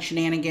running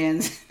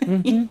shenanigans,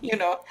 and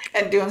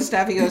doing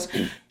stuff. He goes,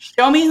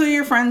 show me who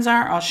your friends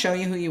are. I'll show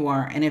you who you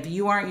are. And if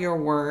you aren't your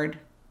word,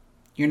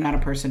 you're not a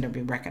person to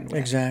be reckoned with.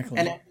 Exactly.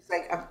 And it's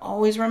like, I've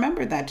always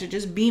remembered that, to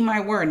just be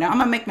my word. Now, I'm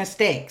going to make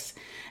mistakes.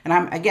 And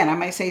I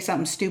might say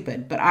something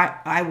stupid, but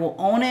I will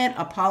own it,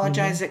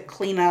 apologize it,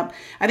 clean up.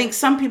 I think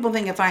some people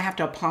think if I have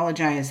to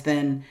apologize,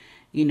 then,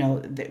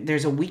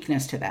 there's a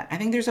weakness to that. I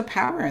think there's a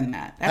power in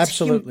that. That's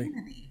Absolutely.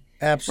 Humanity.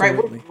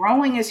 Absolutely. Right? We're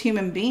growing as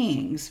human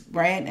beings,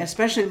 right?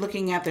 Especially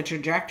looking at the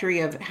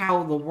trajectory of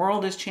how the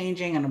world is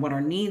changing and what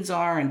our needs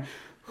are and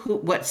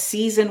what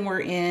season we're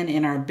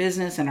in our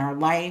business and our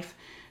life.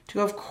 To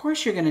go, of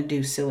course you're going to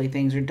do silly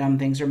things or dumb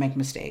things or make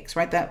mistakes,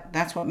 right?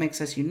 That's what makes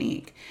us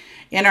unique.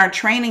 In our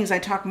trainings, I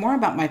talk more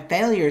about my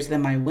failures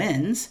than my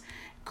wins.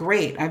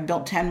 Great. I've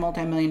built 10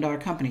 multi-million-dollar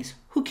companies.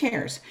 Who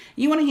cares?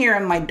 You want to hear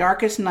in my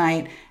darkest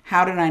night,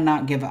 how did I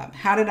not give up?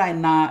 How did I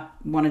not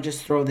want to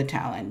just throw the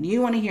towel in?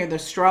 You want to hear the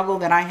struggle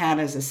that I had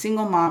as a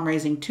single mom,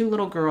 raising 2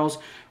 little girls,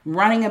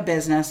 running a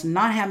business,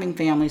 not having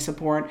family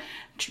support,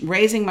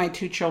 raising my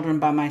 2 children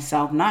by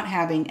myself, not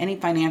having any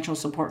financial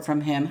support from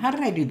him. How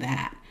did I do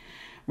that?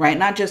 Right?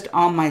 Not just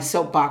on my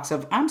soapbox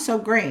of, I'm so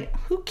great.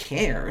 Who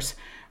cares?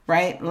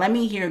 Right? Let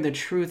me hear the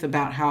truth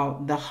about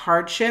how the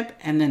hardship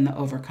and then the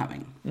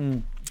overcoming.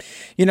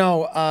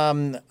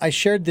 I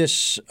shared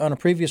this on a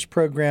previous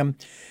program.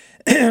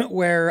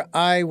 where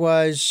I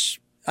was,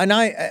 and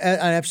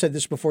I've said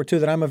this before too,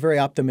 that I'm a very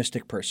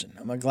optimistic person.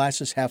 My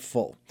glass is half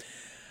full.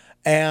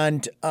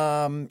 And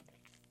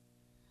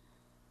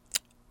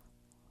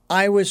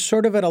I was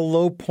sort of at a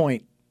low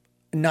point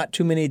not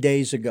too many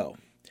days ago.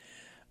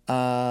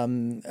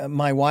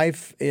 My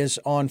wife is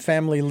on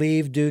family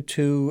leave due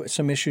to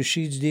some issues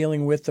she's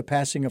dealing with, the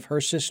passing of her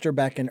sister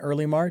back in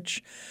early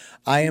March.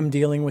 I am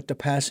dealing with the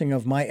passing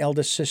of my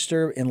eldest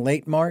sister in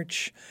late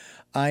March.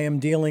 I am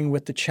dealing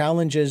with the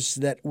challenges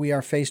that we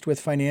are faced with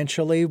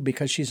financially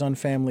because she's on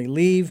family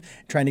leave,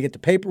 trying to get the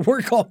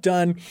paperwork all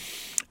done.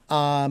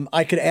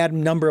 I could add a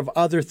number of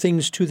other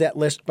things to that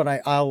list, but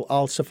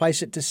I'll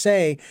suffice it to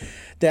say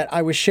that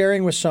I was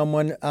sharing with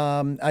someone.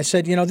 I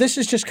said, this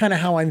is just kind of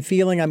how I'm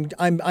feeling.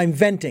 I'm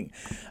venting.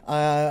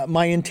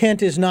 My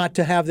intent is not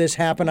to have this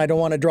happen. I don't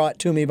want to draw it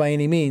to me by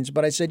any means.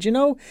 But I said, you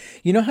know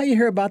how you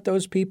hear about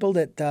those people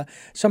that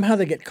somehow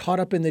they get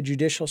caught up in the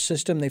judicial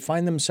system. They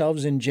find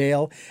themselves in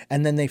jail,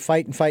 and then they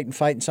fight and fight and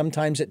fight. And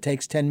sometimes it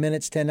takes 10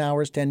 minutes, 10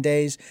 hours, 10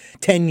 days,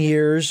 10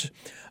 years.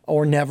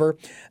 Or never.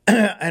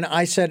 And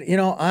I said,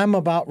 I'm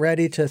about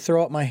ready to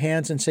throw up my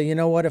hands and say, you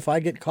know what, if I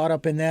get caught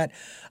up in that,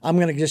 I'm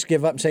going to just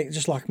give up and say,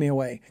 just lock me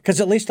away.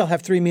 Because at least I'll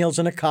have 3 meals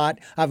in a cot.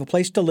 I have a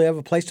place to live,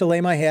 a place to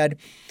lay my head.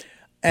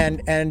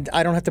 And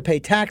I don't have to pay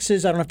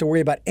taxes. I don't have to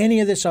worry about any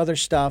of this other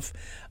stuff.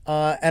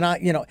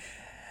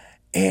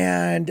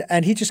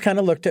 And he just kind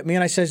of looked at me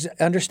and I says,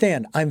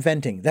 understand, I'm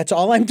venting. That's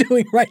all I'm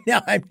doing right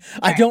now.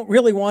 I don't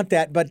really want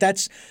that, but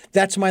that's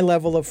my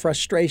level of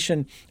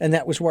frustration. And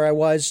that was where I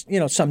was,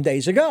 some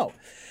days ago.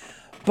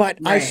 But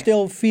right. I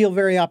still feel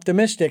very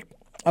optimistic.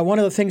 One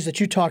of the things that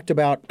you talked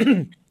about,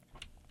 and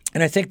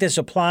I think this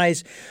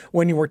applies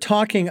when you were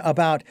talking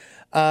about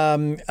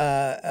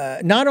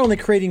not only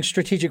creating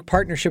strategic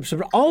partnerships,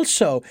 but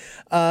also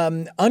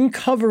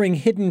uncovering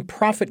hidden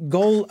profit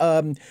gold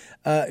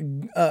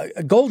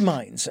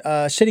mines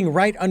sitting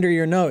right under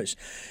your nose.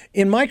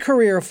 In my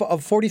career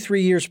of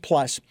 43 years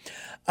plus,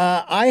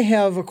 I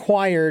have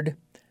acquired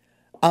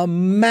a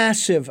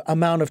massive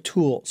amount of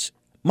tools.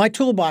 My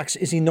toolbox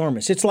is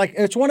enormous. It's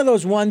one of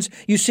those ones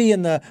you see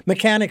in the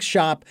mechanic's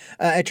shop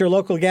at your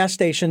local gas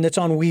station that's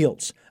on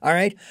wheels. All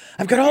right?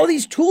 I've got all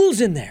these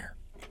tools in there.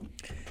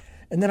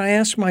 And then I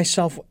ask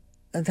myself,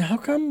 how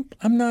come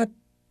I'm not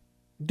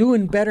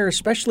doing better,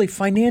 especially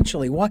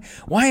financially? Why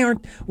am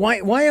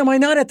I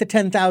not at the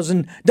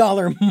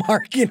 $10,000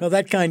 mark?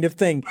 That kind of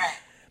thing.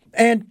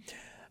 And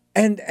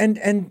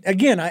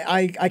again,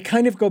 I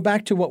kind of go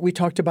back to what we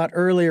talked about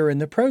earlier in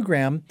the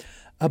program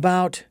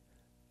about,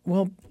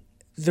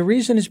 the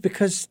reason is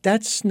because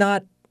that's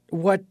not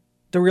what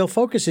the real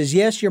focus is.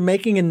 Yes, you're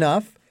making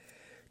enough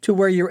to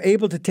where you're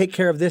able to take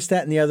care of this,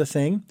 that, and the other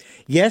thing.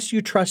 Yes,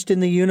 you trust in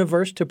the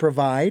universe to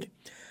provide,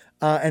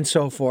 and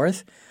so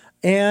forth.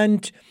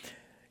 And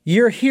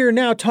you're here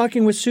now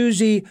talking with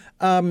Susie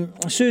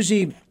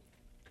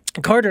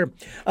Carter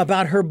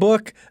about her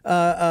book,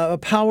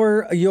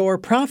 Power Your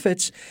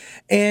Profits.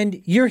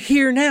 And you're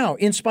here now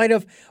in spite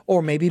of,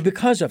 or maybe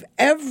because of,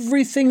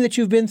 everything that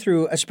you've been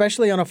through,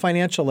 especially on a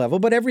financial level,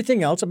 but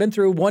everything else. I've been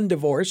through one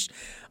divorce.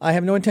 I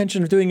have no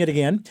intention of doing it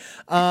again.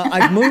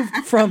 I've moved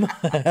from,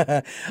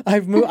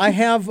 I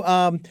have,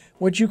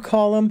 what'd you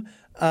call them?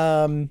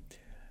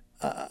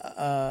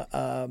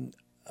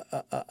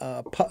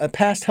 A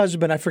past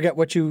husband. I forget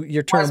what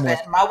your term was.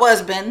 My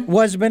husband.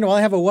 Husband. Well,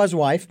 I have a was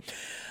wife.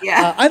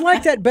 Yeah. I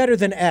like that better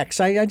than ex.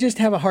 I just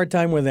have a hard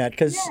time with that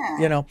because,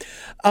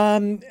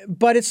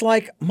 but it's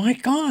like, my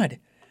God,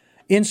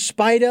 in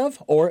spite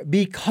of or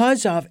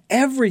because of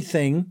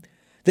everything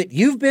that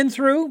you've been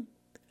through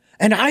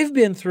and I've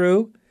been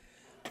through,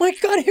 my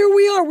God, here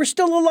we are. We're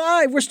still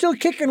alive. We're still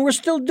kicking. We're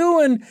still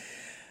doing.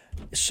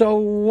 So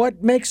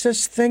what makes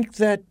us think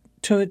that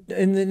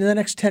in the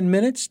next 10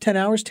 minutes, 10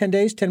 hours, 10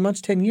 days, 10 months,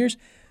 10 years,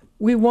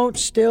 we won't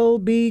still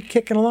be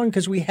kicking along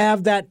because we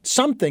have that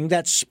something,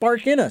 that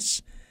spark in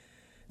us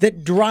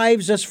that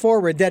drives us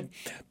forward, that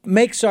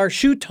makes our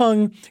shoe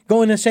tongue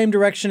go in the same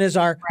direction as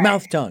our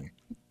mouth tongue.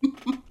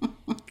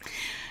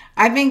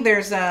 I think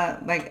there's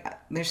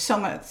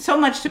so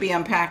much to be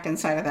unpacked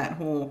inside of that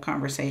whole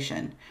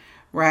conversation,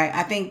 right?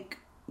 I think,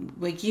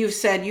 like you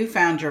said, you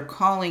found your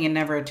calling and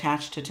never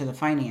attached it to the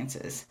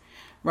finances.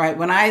 Right.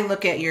 When I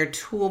look at your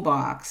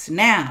toolbox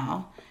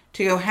now,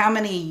 to go, how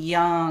many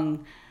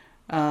young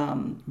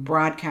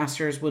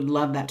broadcasters would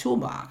love that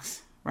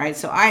toolbox? Right.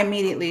 So I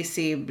immediately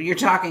see, you're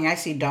talking, I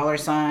see dollar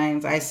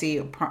signs, I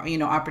see,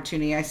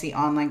 opportunity, I see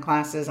online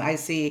classes, I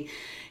see,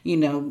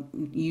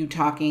 you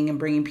talking and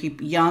bringing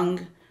people,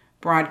 young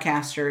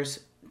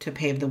broadcasters to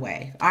pave the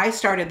way. I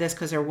started this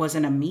because there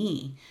wasn't a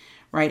me,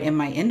 right, in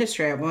my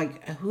industry. I'm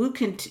like, who's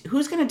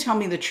going to tell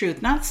me the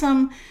truth? Not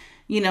some,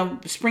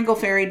 sprinkle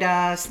fairy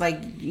dust,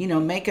 make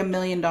 $1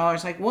 million.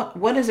 Like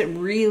what does it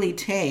really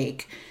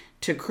take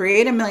to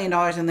create $1 million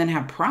and then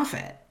have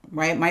profit,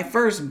 right? My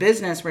first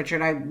business,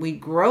 Richard, we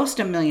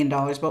grossed $1 million,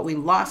 but we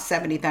lost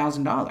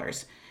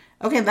 $70,000.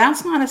 Okay,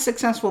 that's not a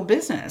successful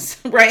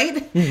business,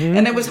 right? Mm-hmm.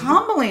 And it was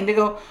humbling to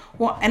go,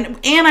 well, and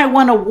I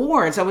won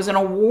awards. I was an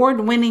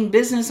award-winning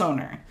business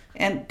owner.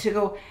 And to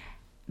go,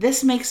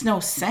 this makes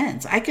no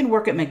sense. I can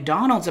work at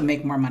McDonald's and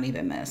make more money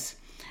than this.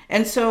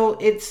 And so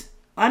it's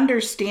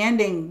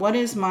understanding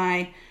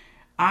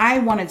I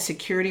wanted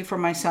security for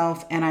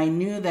myself, and I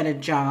knew that a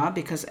job,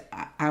 because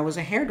I was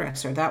a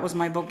hairdresser, that was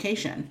my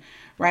vocation,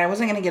 right? I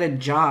wasn't going to get a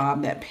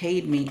job that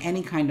paid me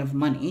any kind of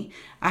money.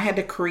 I had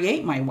to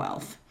create my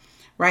wealth,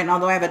 right? And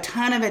although I have a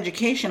ton of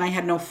education, I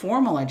had no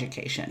formal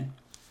education.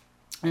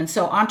 And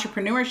so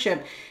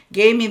entrepreneurship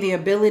gave me the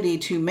ability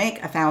to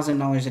make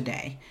 $1,000 a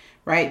day,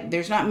 right?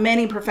 There's not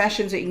many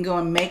professions that you can go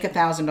and make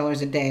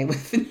 $1,000 a day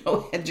with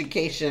no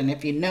education,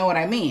 if you know what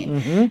I mean.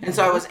 And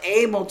so I was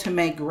able to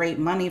make great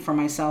money for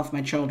myself,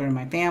 my children, and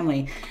my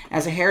family.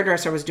 As a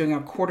hairdresser, I was doing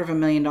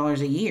 $250,000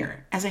 a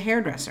year as a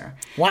hairdresser.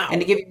 Wow. And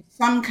to give you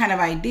some kind of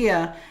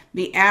idea,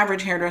 the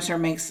average hairdresser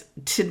makes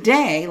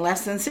today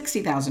less than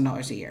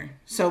 $60,000 a year.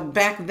 So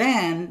back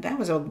then, that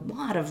was a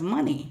lot of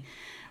money.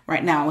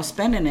 Right now, I was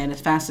spending it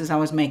as fast as I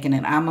was making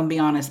it. I'm going to be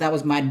honest, that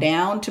was my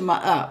down to my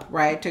up,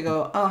 right? To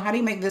go, oh, how do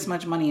you make this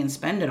much money and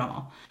spend it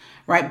all,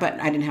 right? But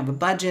I didn't have a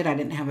budget. I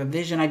didn't have a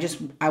vision.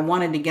 I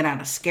wanted to get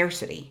out of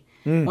scarcity.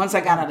 Once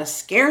I got out of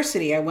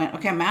scarcity, I went,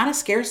 okay, I'm out of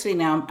scarcity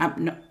now.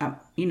 I'm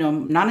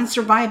not in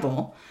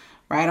survival,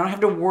 right? I don't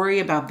have to worry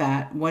about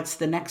that. What's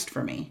the next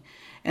for me?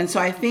 And so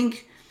I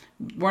think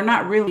we're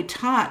not really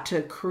taught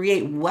to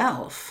create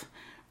wealth.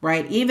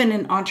 Right? Even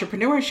in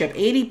entrepreneurship,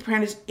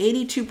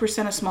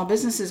 82% of small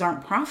businesses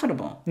aren't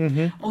profitable.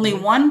 Only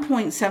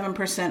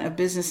 1.7% of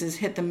businesses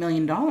hit the $1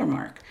 million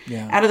mark.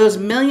 Yeah. Out of those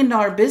 $1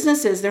 million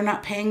businesses, they're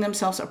not paying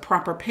themselves a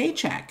proper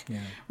paycheck. Yeah.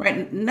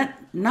 Right?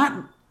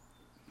 Not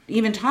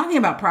even talking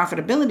about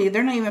profitability,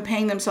 they're not even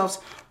paying themselves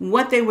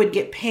what they would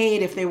get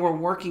paid if they were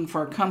working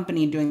for a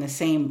company doing the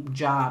same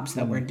jobs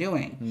that we're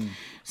doing.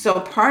 So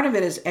part of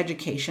it is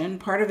education.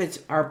 Part of it's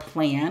our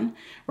plan,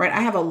 right? I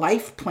have a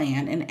life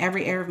plan in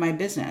every area of my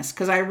business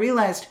because I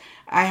realized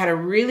I had a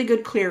really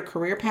good, clear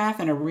career path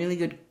and a really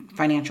good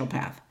financial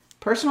path.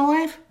 Personal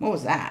life, what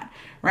was that?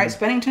 Right?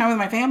 Spending time with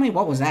my family,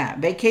 what was that?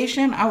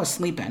 Vacation, I was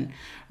sleeping,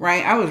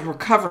 right? I was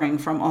recovering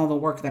from all the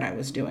work that I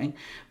was doing.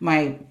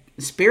 My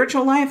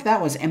spiritual life,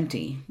 that was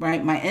empty,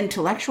 right? My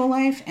intellectual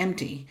life,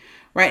 empty,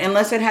 right?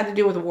 Unless it had to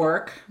do with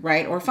work,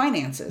 right? Or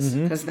finances,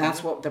 because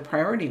that's what the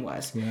priority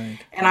was. Right.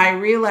 And I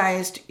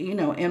realized,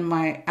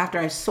 after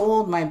I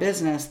sold my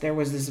business, there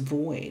was this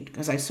void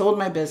because I sold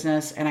my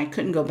business and I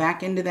couldn't go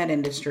back into that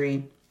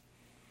industry.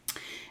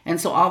 And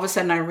so all of a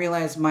sudden I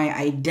realized my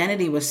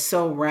identity was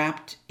so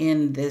wrapped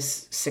in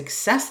this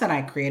success that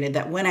I created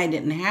that when I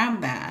didn't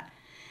have that,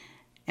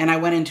 and I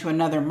went into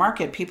another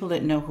market, people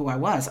didn't know who I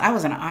was. I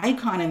was an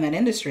icon in that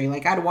industry.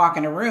 Like I'd walk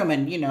in a room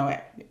and,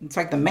 it's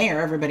like the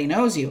mayor, everybody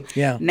knows you.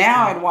 Yeah.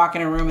 Now I'd walk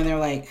in a room and they're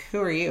like, who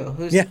are you?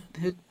 Who's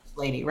this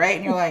lady, right?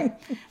 And you're like,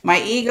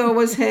 my ego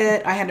was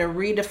hit. I had to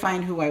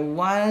redefine who I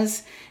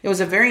was. It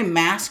was a very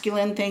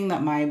masculine thing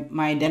that my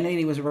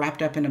identity was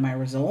wrapped up into my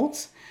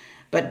results.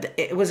 But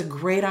it was a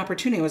great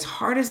opportunity. As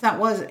hard as that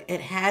was, it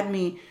had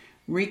me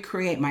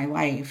recreate my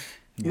life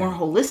more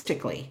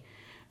holistically.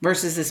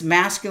 Versus this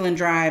masculine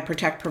drive,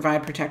 protect,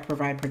 provide, protect,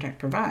 provide, protect,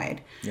 provide.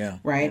 Yeah.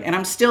 Right. And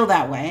I'm still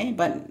that way,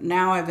 but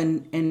now I've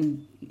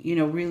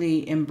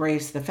really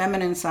embraced the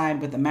feminine side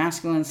with the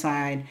masculine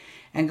side,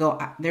 and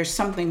go. There's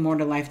something more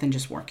to life than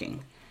just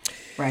working.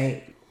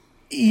 Right.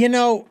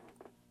 There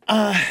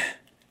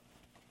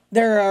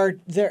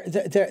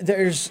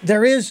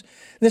is.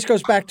 This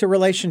goes back to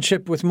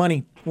relationship with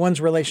money.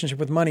 One's relationship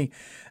with money,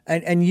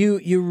 and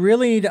you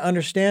really need to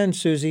understand,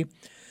 Susie,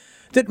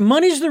 that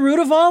money's the root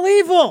of all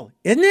evil,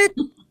 isn't it?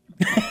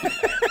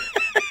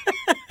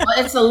 Well,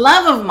 it's the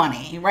love of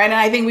money, right? And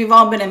I think we've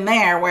all been in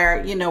there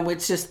where,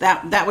 it's just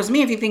that was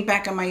me. If you think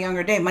back on my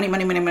younger day, money,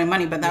 money, money, money,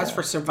 money, but that was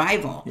for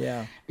survival.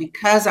 Yeah.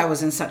 Because I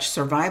was in such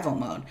survival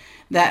mode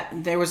that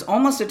there was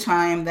almost a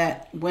time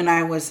that when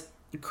I was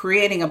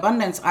creating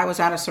abundance, I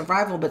was out of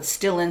survival, but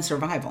still in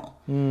survival.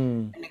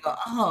 And you go,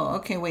 oh,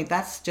 okay, wait,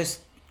 that's just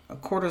a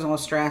cortisol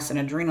stress and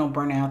adrenal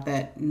burnout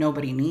that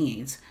nobody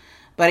needs.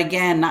 But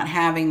again, not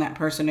having that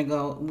person to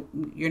go,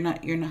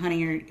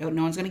 honey,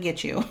 no one's going to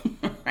get you.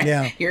 Right?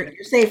 Yeah. You're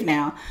safe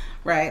now.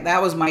 Right.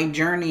 That was my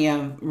journey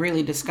of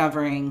really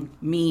discovering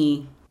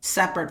me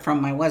separate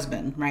from my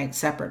husband, right?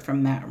 Separate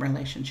from that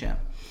relationship.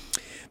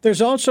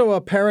 There's also a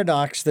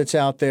paradox that's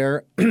out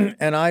there,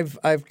 and I've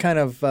kind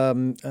of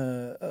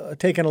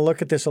taken a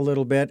look at this a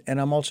little bit, and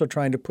I'm also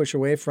trying to push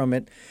away from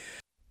it.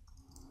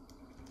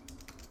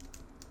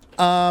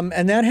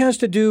 And that has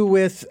to do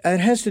with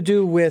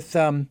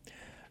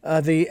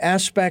the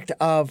aspect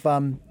of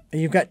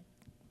you've got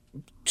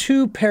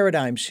two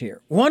paradigms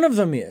here. One of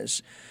them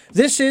is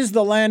this is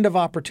the land of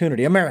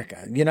opportunity,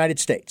 America, United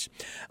States.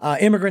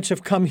 Immigrants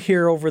have come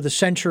here over the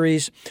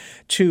centuries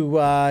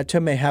to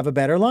may have a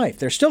better life.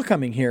 They're still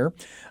coming here,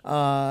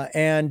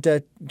 and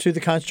to the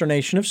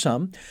consternation of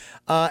some.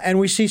 And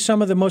we see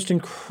some of the most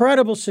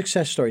incredible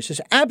success stories.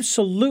 It's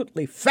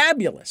absolutely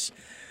fabulous.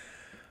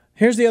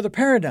 Here's the other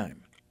paradigm.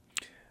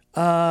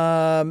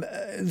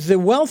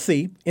 The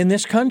wealthy in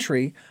this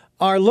country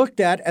are looked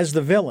at as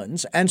the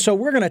villains. And so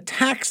we're going to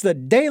tax the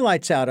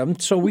daylights out of them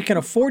so we can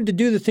afford to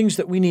do the things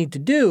that we need to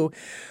do.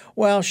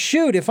 Well,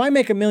 shoot, if I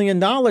make $1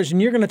 million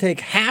and you're going to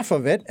take half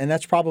of it, and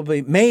that's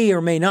probably may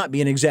or may not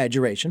be an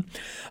exaggeration,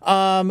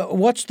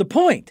 what's the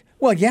point?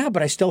 Well, yeah,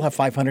 but I still have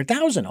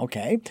 500,000.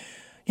 Okay.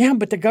 Yeah,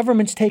 but the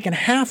government's taken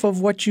half of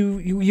what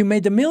you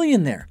made the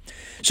million there.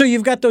 So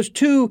you've got those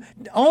two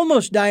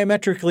almost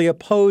diametrically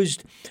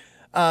opposed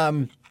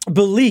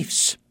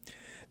beliefs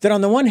that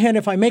on the one hand,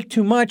 if I make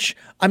too much,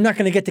 I'm not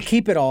going to get to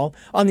keep it all.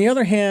 On the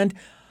other hand,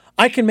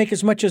 I can make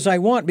as much as I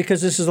want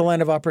because this is a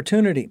land of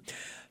opportunity.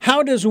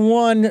 How does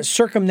one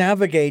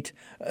circumnavigate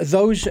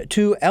those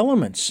two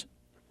elements?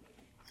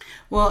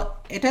 Well,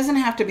 it doesn't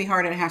have to be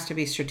hard. It has to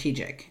be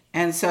strategic.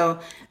 And so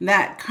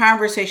that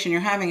conversation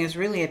you're having is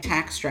really a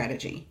tax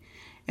strategy.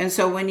 And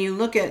so when you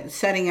look at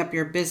setting up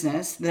your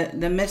business,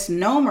 the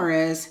misnomer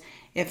is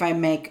if I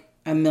make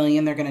 $1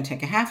 million, they're going to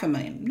take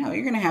 $500,000. No,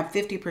 you're going to have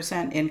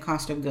 50% in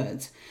cost of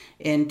goods,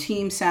 in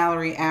team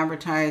salary,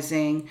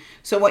 advertising.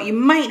 So what you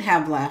might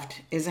have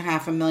left is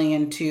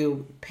 $500,000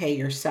 to pay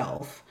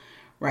yourself,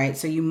 right?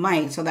 So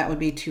that would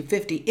be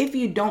 $250,000 if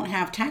you don't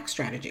have tax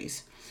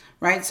strategies,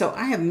 right? So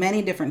I have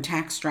many different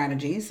tax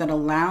strategies that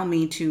allow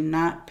me to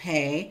not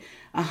pay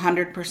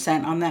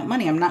 100% on that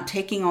money. I'm not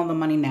taking all the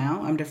money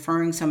now. I'm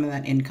deferring some of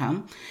that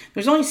income.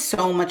 There's only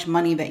so much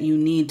money that you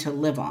need to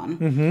live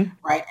on,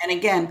 right? And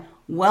again,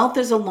 wealth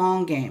is a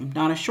long game,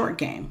 not a short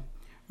game,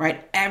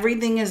 right?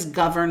 Everything is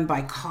governed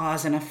by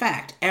cause and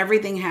effect.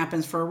 Everything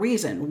happens for a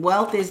reason.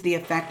 Wealth is the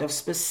effect of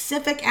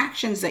specific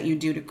actions that you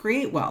do to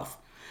create wealth,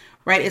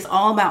 right? It's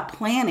all about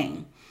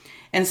planning.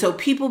 And so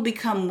people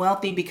become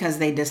wealthy because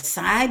they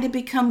decide to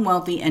become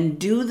wealthy and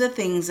do the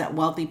things that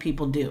wealthy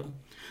people do.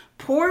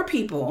 Poor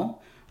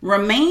people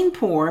remain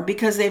poor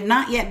because they've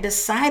not yet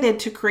decided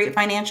to create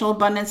financial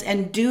abundance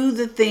and do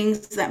the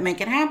things that make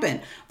it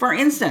happen. For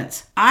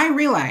instance, I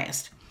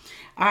realized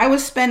I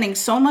was spending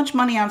so much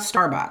money on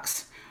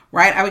Starbucks,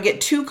 right? I would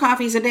get 2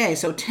 coffees a day,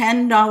 so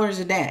 $10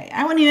 a day.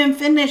 I wouldn't even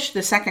finish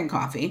the second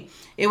coffee.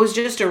 It was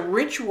just a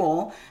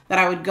ritual that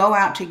I would go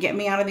out to get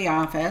me out of the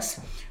office,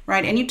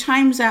 right? And you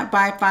times that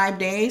by 5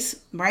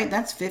 days, right?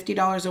 That's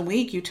 $50 a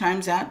week. You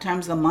times that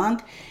times the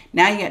month.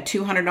 Now you got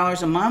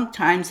 $200 a month,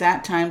 times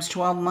that times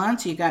 12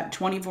 months. You got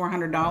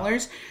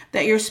 $2,400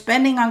 that you're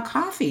spending on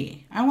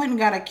coffee. I went and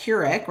got a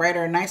Keurig, right?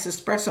 Or a nice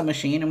espresso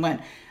machine and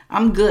went,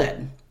 I'm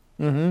good.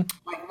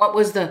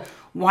 Like,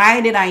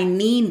 why did I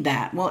need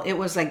that? Well, it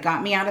was like,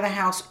 got me out of the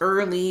house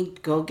early,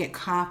 go get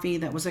coffee.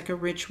 That was like a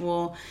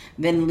ritual.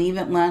 Then leave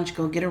at lunch,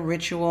 go get a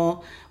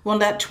ritual. Well,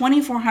 that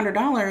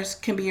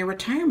 $2,400 can be a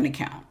retirement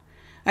account.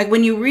 Like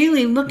when you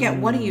really look at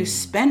what are you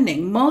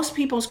spending, most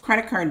people's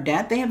credit card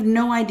debt, they have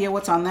no idea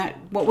what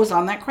was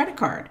on that credit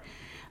card.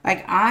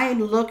 Like I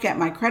look at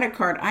my credit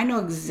card, I know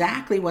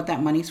exactly what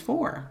that money's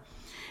for.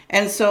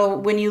 And so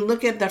when you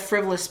look at the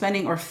frivolous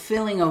spending or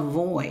filling a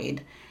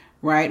void,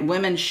 right?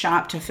 Women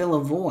shop to fill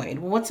a void.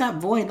 Well, what's that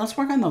void? Let's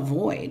work on the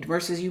void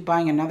versus you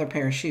buying another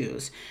pair of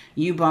shoes,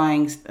 you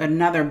buying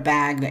another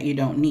bag that you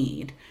don't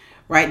need,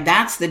 right?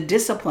 That's the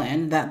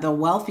discipline that the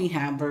wealthy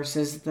have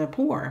versus the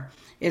poor,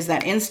 is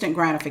that instant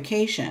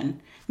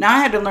gratification. Now, I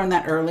had to learn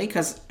that early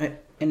because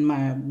in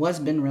my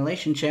husband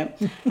relationship,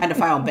 I had to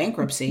file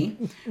bankruptcy,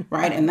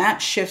 right? And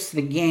that shifts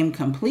the game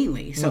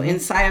completely. So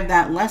inside of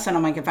that lesson,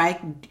 I'm like,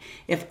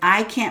 if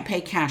I can't pay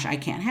cash, I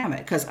can't have it,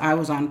 because I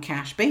was on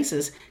cash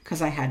basis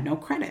because I had no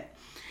credit.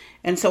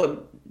 And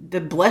so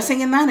the blessing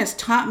in that has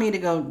taught me to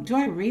go, do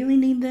I really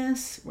need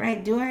this,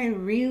 right? Do I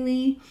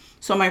really?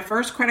 So my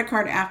first credit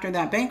card after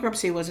that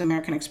bankruptcy was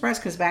American Express,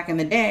 because back in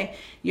the day,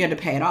 you had to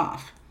pay it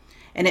off.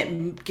 And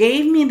it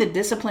gave me the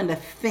discipline to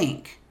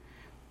think,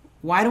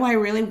 why do I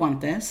really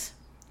want this?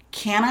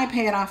 Can I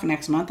pay it off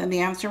next month? And the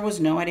answer was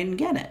no, I didn't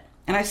get it.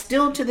 And I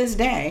still to this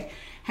day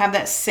have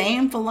that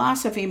same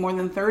philosophy more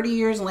than 30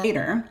 years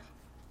later,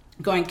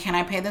 going, can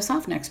I pay this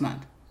off next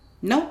month?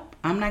 Nope,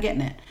 I'm not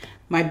getting it.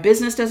 My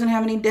business doesn't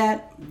have any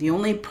debt. The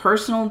only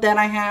personal debt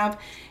I have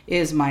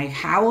is my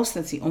house.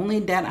 That's the only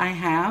debt I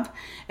have.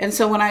 And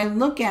so when I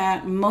look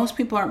at, most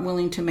people aren't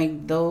willing to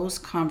make those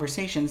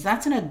conversations.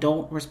 That's an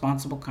adult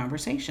responsible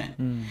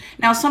conversation.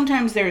 Now,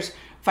 sometimes there's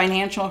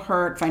financial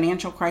hurt,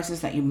 financial crisis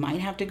that you might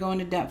have to go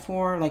into debt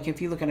for. Like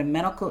if you look at a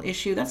medical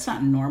issue, that's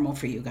not normal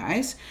for you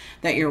guys,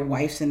 that your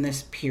wife's in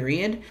this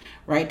period,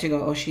 right? To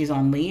go, oh, she's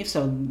on leave,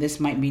 so this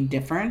might be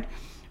different.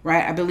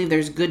 Right? I believe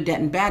there's good debt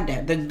and bad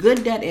debt. The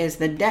good debt is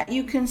the debt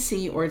you can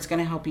see, or it's going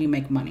to help you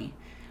make money.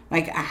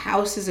 Like a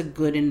house is a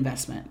good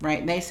investment,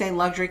 right? They say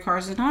luxury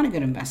cars is not a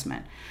good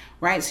investment,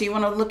 right? So you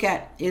want to look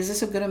at, is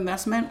this a good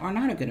investment or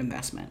not a good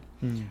investment,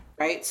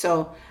 right?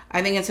 So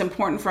I think it's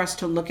important for us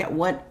to look at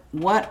what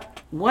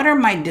are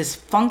my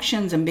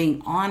dysfunctions and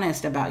being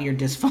honest about your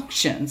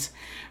dysfunctions,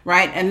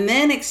 right? And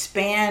then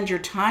expand your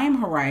time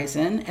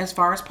horizon as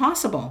far as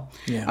possible.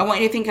 Yeah. I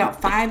want you to think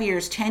out 5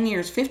 years, 10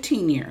 years,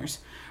 15 years.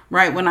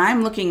 Right. When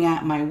I'm looking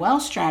at my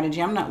wealth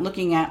strategy, I'm not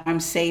looking at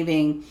I'm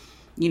saving,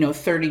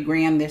 30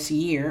 grand this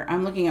year.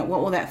 I'm looking at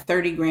what will that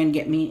 30 grand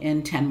get me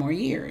in 10 more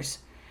years.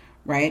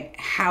 right?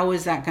 How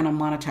is that going to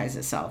monetize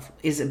itself?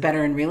 Is it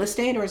better in real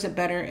estate or is it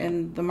better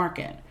in the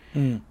market,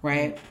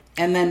 right?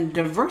 And then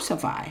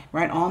diversify,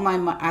 right?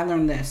 I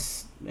learned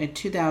this in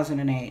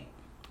 2008.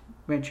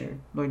 Richard,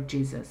 Lord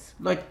Jesus.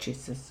 I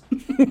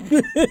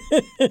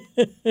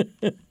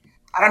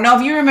don't know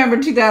if you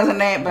remember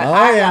 2008, but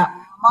I got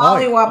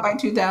mollywopped by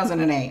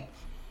 2008.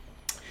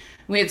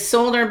 We had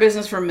sold our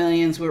business for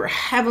millions. We were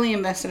heavily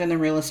invested in the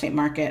real estate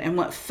market. And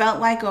what felt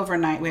like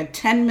overnight, we had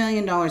 $10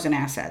 million in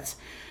assets,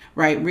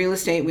 right? Real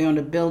estate, we owned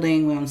a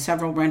building, we owned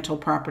several rental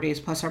properties,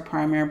 plus our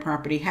primary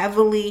property,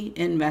 heavily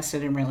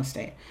invested in real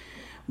estate.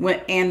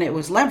 And it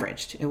was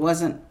leveraged. It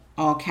wasn't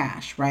all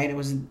cash, right? It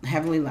was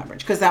heavily leveraged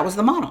because that was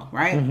the model,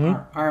 right?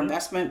 Our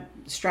investment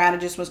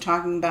strategist was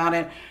talking about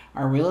it.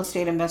 Our real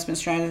estate investment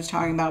strategist was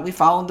talking about it. We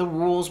followed the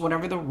rules,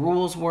 whatever the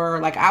rules were.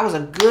 Like, I was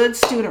a good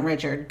student,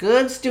 Richard,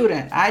 good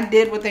student. I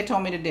did what they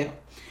told me to do.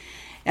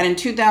 And in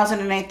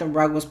 2008, the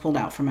rug was pulled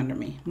out from under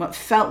me. What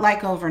felt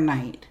like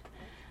overnight,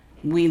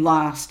 we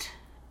lost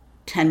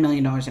 $10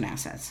 million in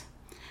assets.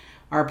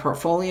 Our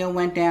portfolio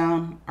went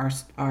down.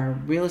 Our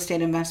real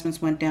estate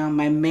investments went down.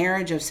 My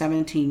marriage of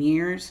 17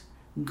 years,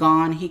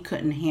 gone. He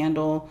couldn't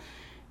handle.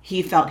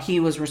 He felt he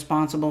was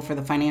responsible for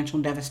the financial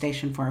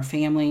devastation for our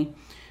family.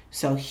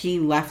 So he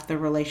left the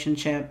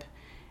relationship.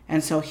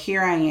 And so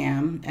here I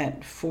am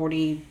at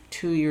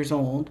 42 years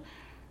old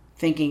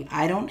thinking,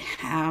 I don't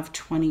have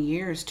 20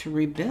 years to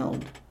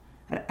rebuild.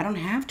 I don't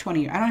have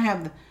 20 years. I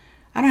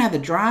don't have the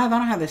drive. I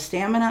don't have the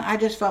stamina. I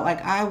just felt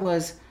like I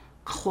was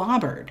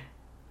clobbered.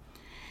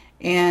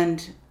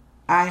 And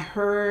I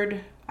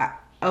heard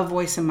a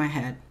voice in my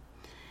head.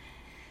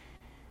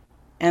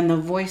 And the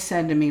voice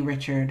said to me,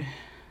 Richard,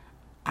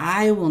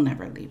 I will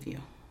never leave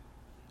you.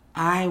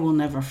 I will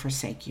never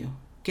forsake you.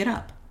 Get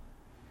up.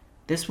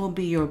 This will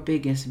be your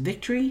biggest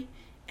victory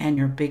and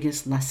your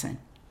biggest lesson.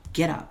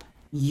 Get up.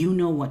 You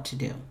know what to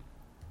do.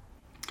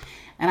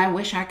 And I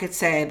wish I could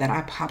say that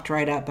I popped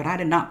right up, but I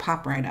did not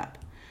pop right up.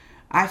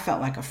 I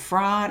felt like a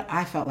fraud.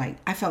 I felt like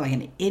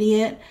an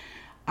idiot.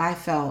 I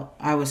felt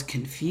I was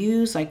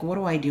confused. Like, what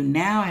do I do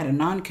now? I had a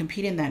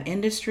non-compete in that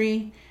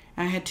industry.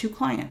 And I had two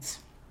clients.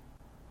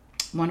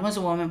 One was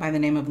a woman by the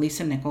name of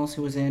Lisa Nichols,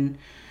 I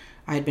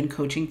had been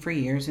coaching for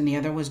years, and the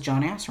other was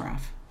John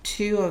Assaraf,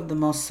 two of the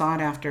most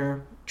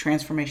sought-after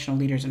transformational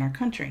leaders in our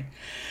country.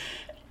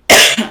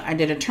 I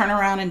did a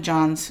turnaround in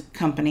John's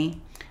company,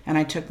 and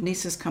I took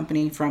Lisa's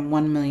company from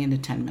 1 million to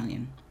 10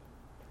 million.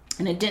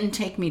 And it didn't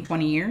take me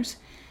 20 years,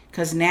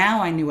 because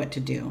now I knew what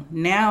to do.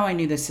 Now I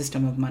knew the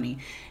system of money.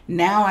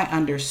 Now I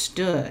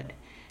understood,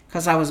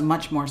 because I was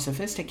much more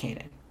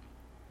sophisticated.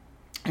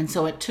 And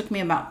so it took me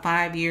about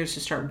 5 years to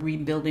start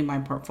rebuilding my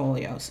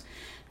portfolios,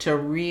 to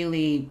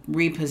really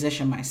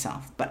reposition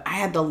myself. But I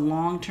had the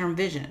long-term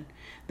vision.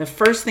 The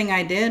first thing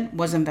I did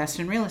was invest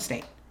in real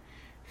estate.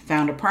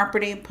 Found a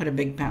property, put a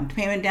big down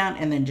payment down,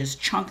 and then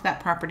just chunked that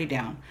property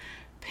down.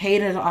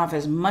 Paid it off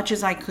as much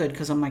as I could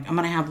because I'm like, I'm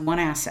going to have one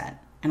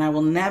asset, and I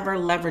will never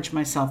leverage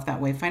myself that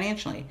way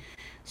financially.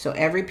 So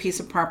every piece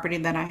of property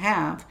that I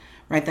have,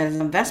 right, that is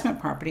an investment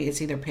property,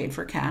 is either paid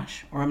for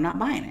cash or I'm not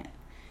buying it.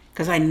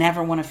 Because I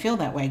never want to feel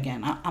that way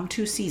again. I'm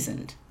too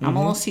seasoned. I'm a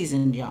little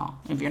seasoned, y'all.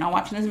 If you're not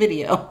watching this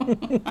video,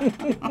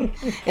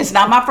 it's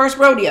not my first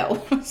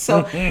rodeo.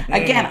 So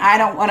again, I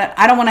don't want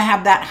to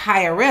have that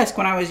higher risk.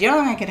 When I was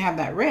young, I could have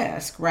that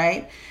risk,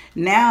 right?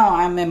 Now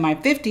I'm in my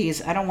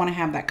 50s. I don't want to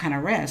have that kind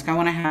of risk. I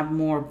want to have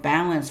more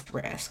balanced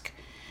risk.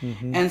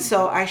 And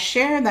so I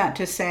share that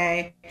to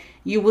say,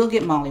 you will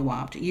get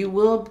mollywopped. You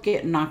will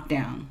get knocked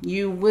down.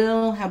 You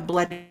will have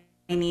bloody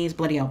knees,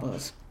 bloody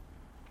elbows.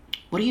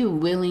 What are you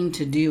willing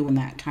to do when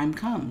that time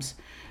comes?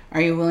 Are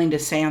you willing to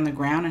stay on the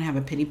ground and have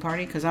a pity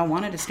party? Because I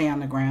wanted to stay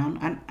on the ground.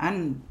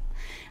 I'm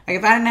like,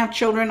 if I didn't have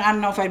children, I don't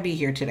know if I'd be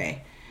here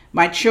today.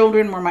 My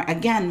children were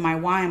my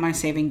why am I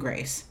saving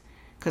grace?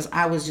 Because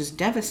I was just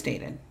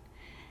devastated.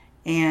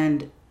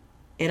 And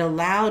it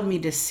allowed me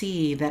to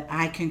see that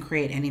I can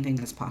create anything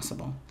that's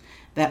possible.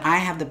 That I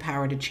have the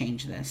power to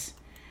change this.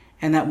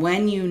 And that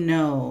when you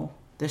know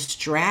the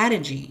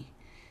strategy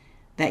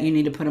that you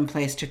need to put in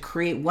place to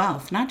create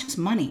wealth, not just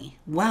money,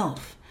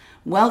 wealth.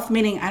 Wealth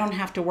meaning I don't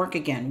have to work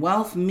again.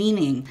 Wealth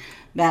meaning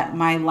that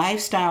my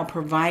lifestyle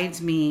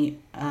provides me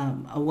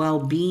a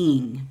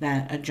well-being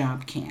that a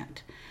job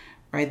can't,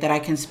 right? That I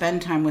can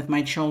spend time with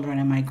my children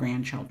and my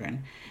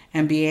grandchildren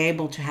and be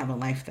able to have a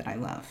life that I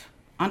love.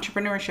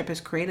 Entrepreneurship has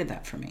created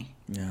that for me.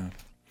 Yeah.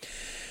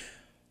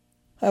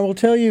 I will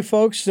tell you,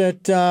 folks,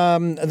 that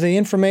the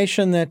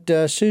information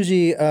that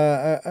Susie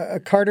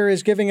Carter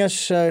is giving us,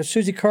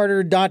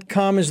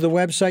 SusieCarter.com is the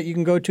website you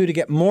can go to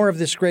get more of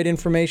this great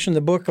information.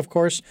 The book, of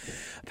course,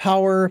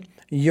 Power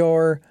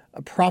Your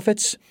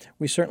Profits.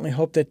 We certainly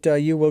hope that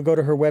you will go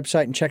to her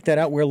website and check that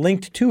out. We're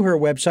linked to her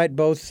website,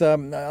 both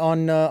on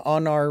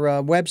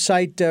our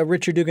website,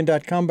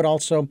 richarddugan.com, but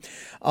also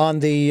on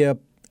the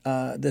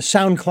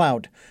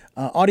SoundCloud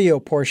audio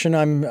portion.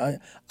 I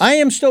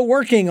am still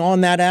working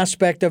on that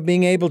aspect of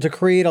being able to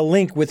create a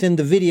link within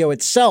the video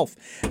itself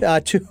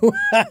to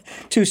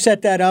to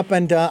set that up,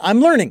 and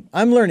I'm learning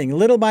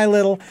little by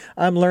little.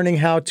 I'm learning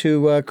how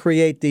to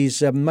create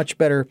these much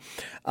better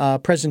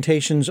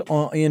presentations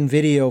in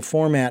video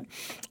format.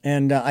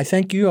 And I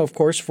thank you, of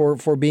course,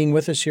 for being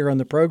with us here on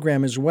the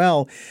program as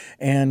well,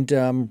 and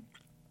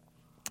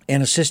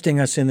assisting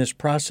us in this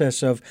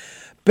process of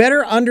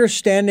better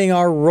understanding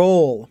our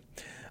role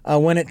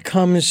when it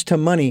comes to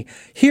money.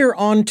 Here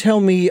on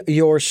Tell Me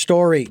Your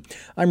Story.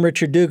 I'm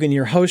Richard Dugan,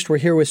 your host. We're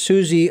here with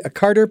Susie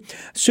Carter,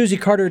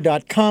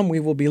 susiecarter.com.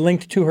 We will be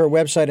linked to her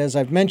website, as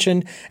I've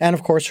mentioned, and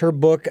of course her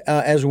book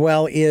as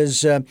well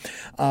is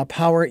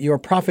Power Your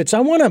Profits. I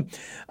want to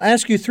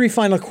ask you three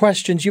final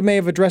questions. You may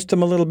have addressed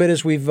them a little bit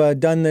as we've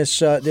done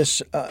this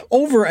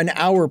over an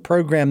hour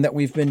program that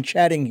we've been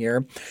chatting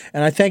here,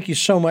 and I thank you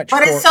so much.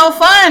 But it's so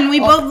fun. We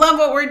both love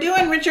what we're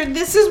doing, Richard.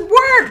 This is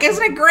work,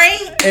 isn't it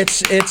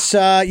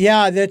great?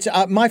 Yeah, that's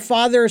my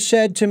father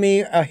said to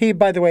me, he,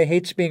 by the way,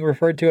 hates being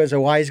referred to as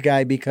a wise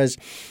guy because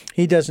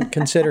he doesn't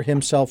consider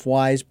himself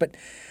wise, but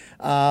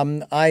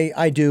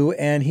I do.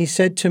 And he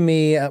said to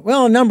me, a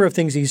number of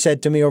things he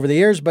said to me over the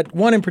years, but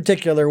one in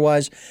particular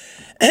was,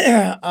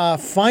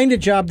 find a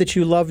job that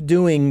you love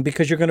doing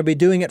because you're going to be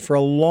doing it for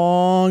a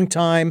long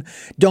time.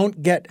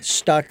 Don't get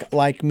stuck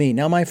like me.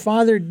 Now, my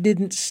father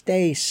didn't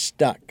stay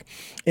stuck.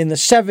 In the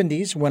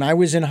 70s, when I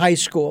was in high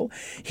school,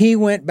 he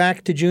went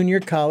back to junior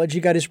college.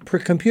 He got his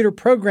computer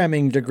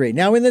programming degree.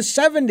 Now, in the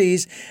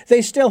 70s,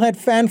 they still had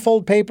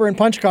fanfold paper and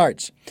punch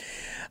cards.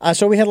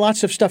 So we had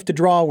lots of stuff to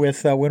draw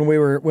with when we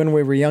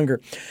were younger.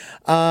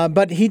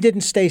 But he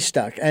didn't stay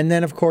stuck. And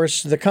then, of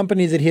course, the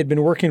company that he had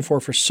been working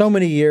for so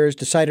many years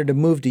decided to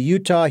move to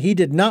Utah. He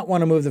did not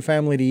want to move the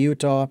family to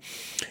Utah.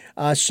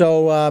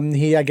 So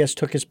he, I guess,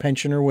 took his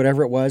pension or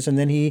whatever it was, and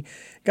then he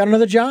got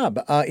another job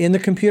in the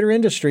computer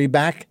industry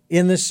back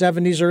in the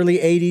 70s, early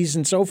 80s,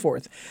 and so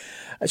forth.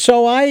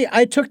 So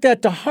I took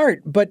that to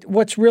heart. But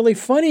what's really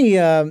funny,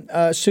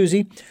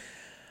 Susie,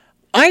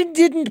 I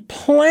didn't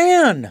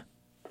plan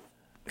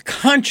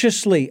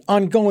consciously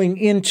on going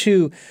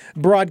into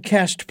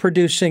broadcast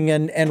producing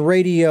and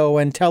radio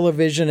and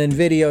television and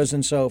videos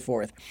and so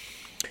forth.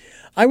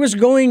 I was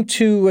going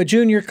to a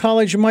junior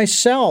college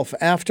myself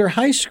after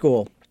high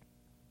school.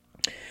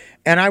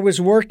 And I was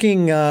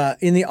working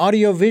in the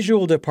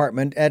audiovisual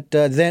department at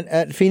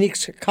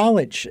Phoenix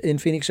College in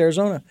Phoenix,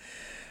 Arizona.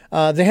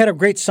 They had a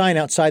great sign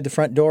outside the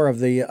front door of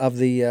the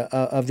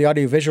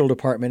audiovisual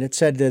department. It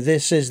said,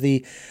 "This is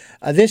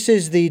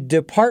the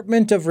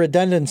Department of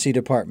Redundancy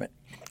Department."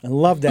 I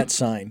love that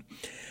sign.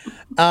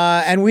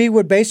 And we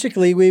would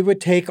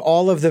take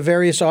all of the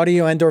various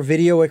audio and or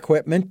video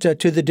equipment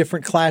to the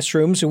different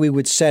classrooms, and we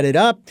would set it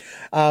up.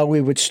 We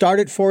would start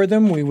it for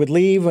them. We would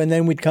leave, and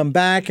then we'd come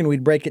back and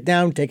we'd break it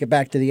down, take it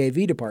back to the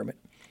AV department.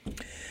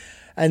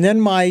 And then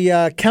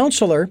my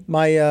counselor,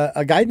 my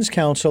guidance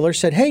counselor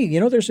said, "Hey,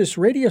 there's this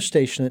radio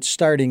station that's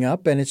starting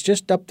up, and it's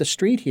just up the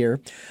street here.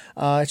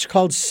 It's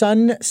called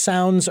Sun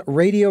Sounds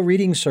Radio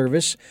Reading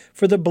Service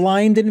for the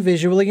Blind and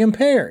Visually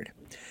Impaired."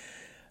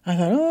 I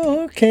thought,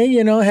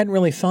 okay, I hadn't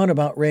really thought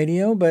about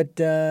radio,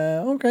 but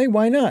okay,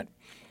 why not?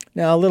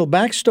 Now, a little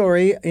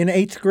backstory. In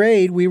 8th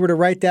grade, we were to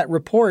write that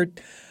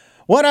report,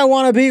 what I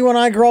want to be when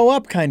I grow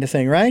up kind of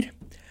thing, right?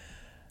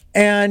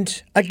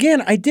 And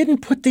again, I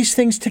didn't put these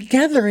things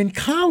together in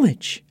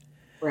college.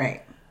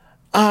 Right.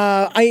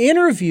 I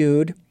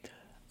interviewed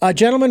a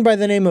gentleman by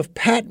the name of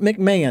Pat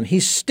McMahon.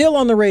 He's still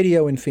on the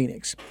radio in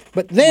Phoenix,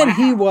 but then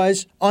he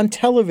was on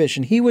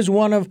television. He was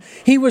one of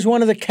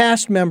the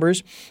cast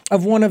members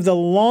of one of the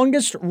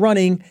longest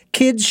running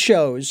kids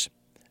shows,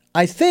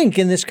 I think,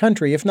 in this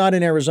country, if not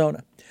in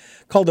Arizona,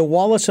 called the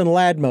Wallace and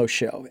Ladmo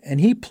Show.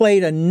 And he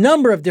played a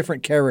number of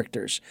different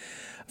characters,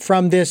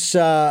 from this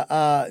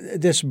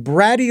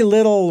bratty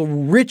little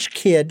rich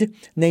kid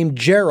named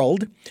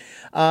Gerald,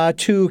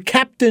 to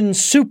Captain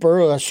Super,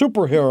 a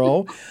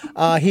superhero.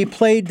 He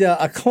played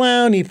a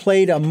clown. He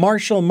played a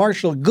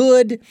Marshall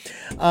Good,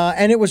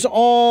 and it was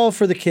all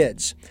for the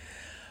kids.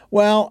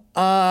 Well,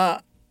 I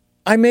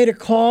made a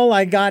call.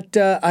 I got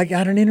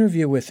an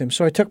interview with him.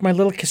 So I took my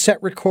little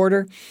cassette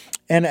recorder,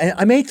 and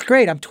I'm 8th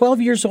grade. I'm 12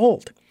 years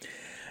old,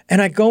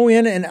 and I go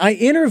in and I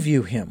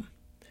interview him.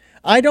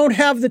 I don't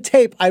have the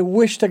tape. I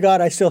wish to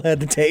God I still had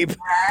the tape.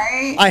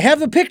 Right. I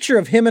have a picture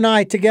of him and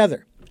I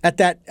together at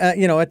that,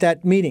 at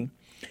that meeting.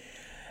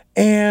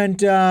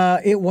 And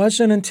it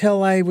wasn't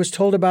until I was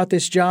told about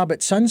this job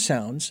at Sun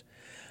Sounds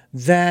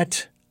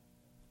that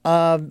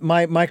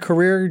my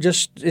career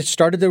it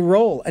started to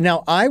roll. And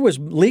now I was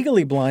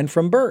legally blind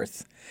from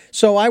birth.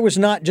 So I was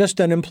not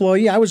just an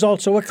employee. I was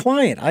also a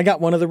client. I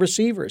got one of the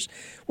receivers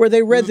where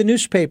they read the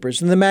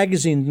newspapers and the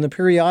magazines and the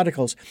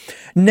periodicals.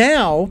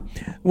 Now,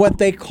 what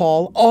they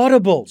call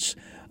audibles.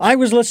 I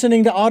was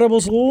listening to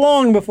audibles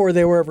long before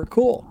they were ever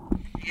cool.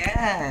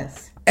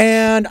 Yes.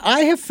 And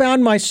I have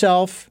found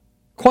myself,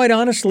 quite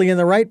honestly, in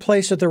the right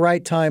place at the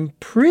right time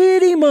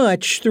pretty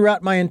much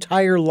throughout my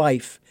entire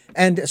life,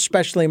 and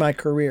especially my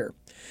career.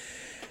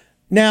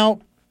 Now,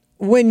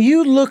 when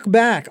you look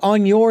back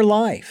on your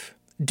life,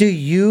 do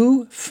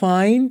you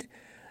find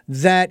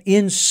that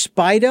in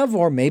spite of,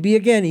 or maybe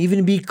again,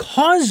 even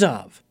because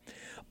of,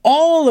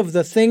 all of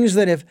the things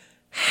that have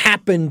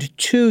happened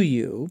to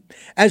you,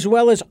 as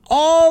well as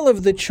all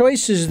of the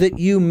choices that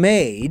you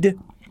made,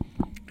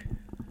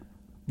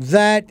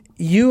 that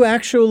you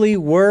actually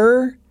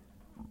were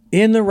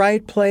in the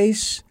right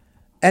place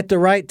at the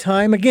right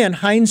time? Again,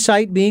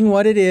 hindsight being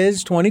what it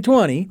is,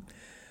 2020.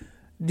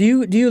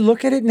 Do you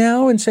look at it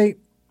now and say,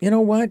 you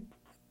know what?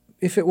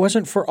 If it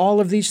wasn't for all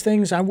of these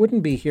things, I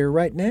wouldn't be here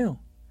right now.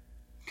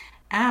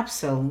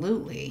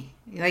 Absolutely.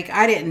 Like,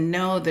 I didn't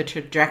know the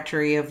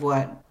trajectory of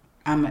what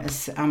I'm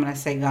gonna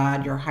say,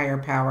 God, your higher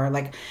power.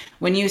 Like,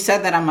 when you said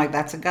that, I'm like,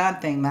 that's a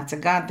God thing. That's a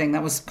God thing.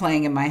 That was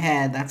playing in my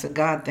head. That's a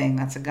God thing.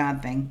 That's a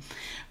God thing.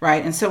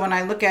 Right. And so when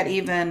I look at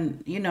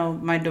even,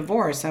 my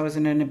divorce, I was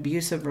in an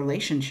abusive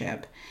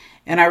relationship.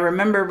 And I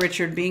remember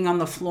Richard being on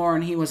the floor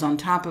and he was on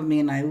top of me,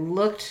 and I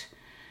looked,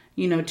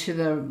 to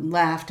the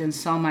left and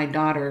saw my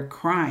daughter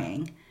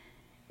crying.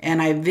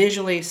 And I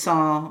visually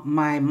saw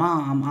my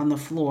mom on the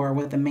floor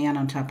with a man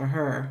on top of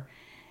her.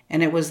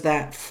 And it was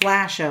that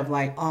flash of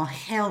like, oh,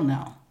 hell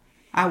no.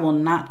 I will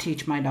not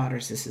teach my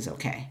daughters this is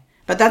okay.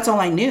 But that's all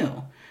I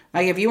knew.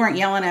 Like, if you weren't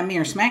yelling at me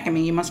or smacking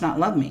me, you must not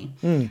love me.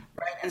 Right.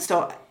 And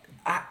so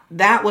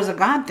that was a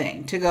God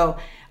thing to go.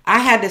 I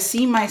had to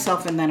see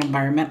myself in that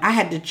environment. I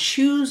had to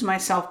choose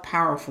myself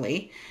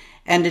powerfully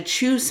and to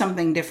choose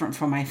something different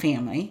for my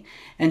family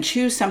and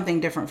choose something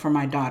different for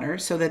my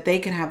daughters so that they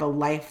could have a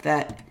life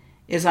that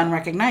is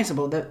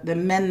unrecognizable, the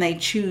men they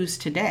choose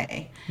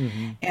today.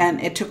 Mm-hmm.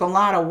 And it took a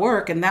lot of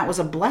work, and that was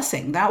a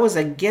blessing. That was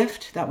a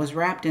gift that was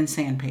wrapped in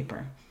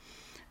sandpaper.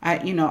 I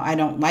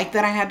don't like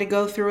that I had to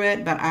go through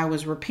it, but I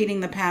was repeating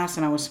the past,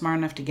 and I was smart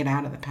enough to get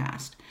out of the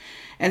past.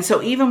 And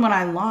so even when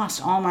I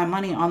lost all my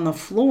money on the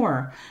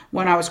floor,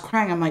 when I was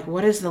crying, I'm like,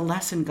 what is the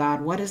lesson, God?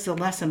 What is the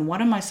lesson?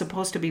 What am I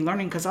supposed to be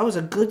learning? Because I was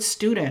a good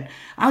student.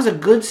 I was a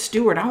good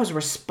steward. I was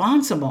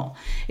responsible.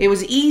 It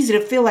was easy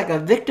to feel like a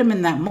victim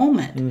in that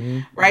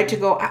moment, right? To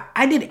go,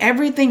 I did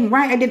everything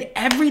right. I did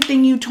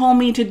everything you told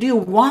me to do.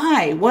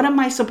 Why? What am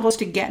I supposed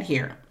to get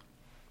here?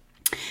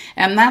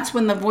 And that's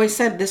when the voice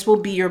said, this will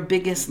be your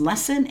biggest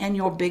lesson and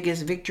your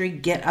biggest victory.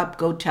 Get up,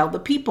 go tell the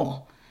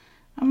people.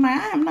 I'm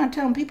like, I'm not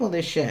telling people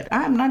this shit.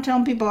 I'm not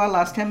telling people I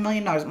lost $10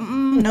 million.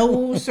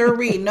 No,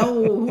 sirree.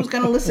 No, who's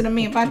going to listen to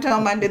me if I tell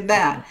them I did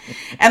that?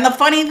 And the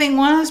funny thing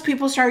was,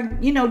 people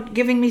started,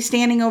 giving me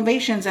standing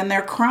ovations, and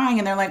they're crying,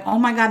 and they're like, oh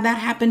my God, that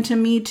happened to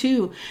me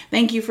too.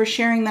 Thank you for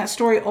sharing that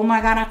story. Oh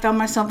my God, I found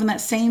myself in that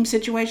same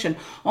situation.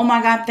 Oh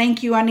my God,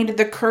 thank you. I needed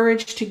the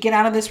courage to get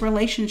out of this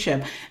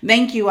relationship.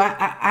 Thank you.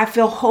 I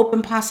feel hope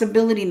and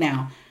possibility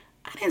now.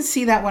 I didn't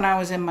see that when I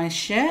was in my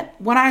shit.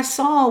 What I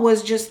saw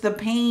was just the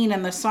pain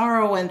and the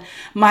sorrow and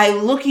my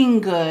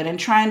looking good and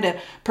trying to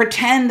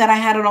pretend that I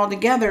had it all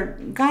together.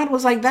 God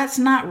was like, that's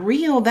not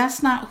real.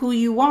 That's not who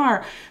you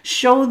are.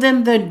 Show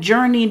them the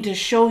journey to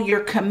show your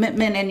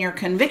commitment and your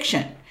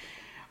conviction.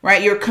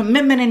 Right? Your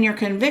commitment and your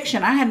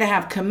conviction. I had to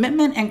have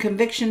commitment and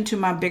conviction to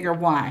my bigger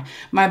why.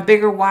 My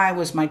bigger why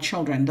was my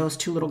children, those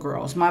two little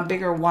girls. My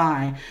bigger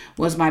why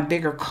was my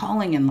bigger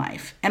calling in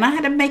life. And I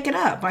had to make it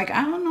up. Like,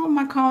 I don't know what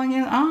my calling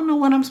is. I don't know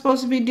what I'm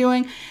supposed to be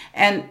doing.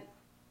 And,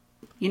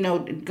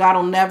 God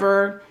will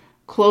never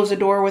close a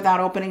door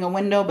without opening a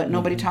window, but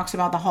nobody talks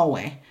about the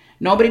hallway.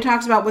 Nobody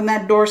talks about when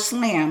that door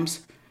slams,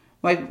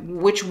 like,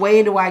 which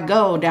way do I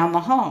go down the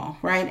hall,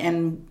 right?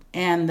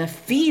 And the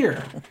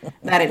fear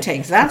that it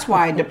takes. That's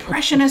why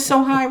depression is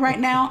so high right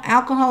now.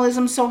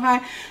 Alcoholism is so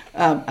high.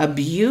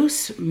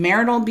 Abuse,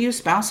 marital abuse,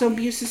 spousal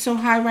abuse is so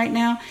high right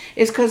now.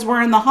 It's because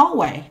we're in the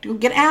hallway.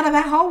 Get out of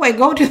that hallway.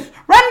 Run to the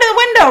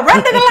window.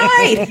 Run to the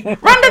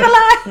light. Run to the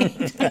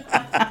light.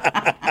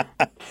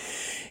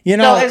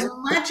 So as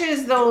much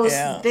as those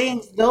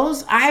things,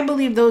 I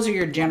believe those are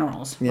your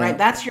generals, right?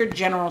 That's your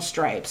general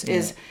stripes.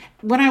 Is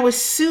when I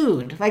was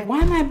sued, like, why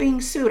am I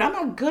being sued?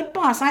 I'm a good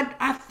boss.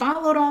 I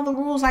followed all the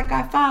rules like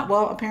I thought.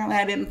 Well, apparently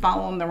I didn't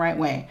follow them the right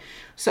way.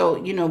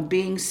 So,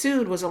 being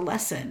sued was a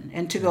lesson.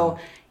 And to go,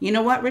 you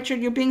know what,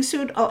 Richard, you're being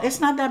sued. Oh, it's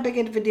not that big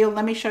of a deal.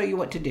 Let me show you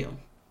what to do.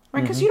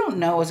 Right? Because you don't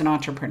know as an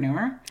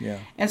entrepreneur. Yeah.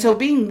 And so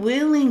being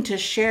willing to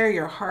share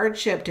your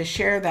hardship, to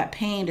share that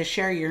pain, to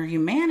share your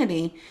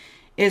humanity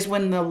is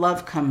when the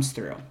love comes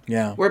through.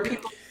 Yeah. Where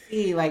people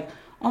see like,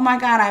 oh my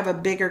God, I have a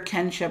bigger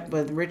kinship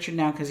with Richard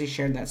now because he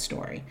shared that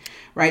story,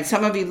 right?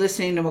 Some of you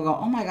listening will go,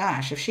 oh my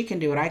gosh, if she can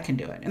do it, I can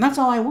do it. And that's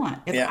all I want.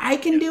 If I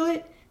can do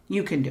it,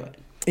 you can do it.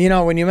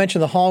 When you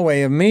mentioned the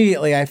hallway,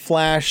 immediately I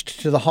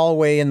flashed to the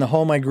hallway in the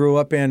home I grew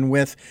up in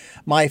with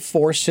my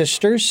 4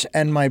 sisters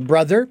and my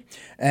brother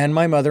and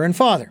my mother and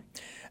father.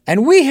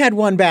 And we had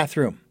one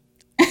bathroom.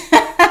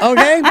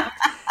 Okay?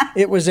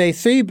 It was a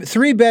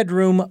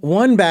 3-bedroom,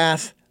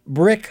 1-bath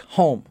brick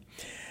home.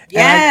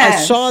 And I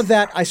Yes. saw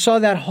that. I saw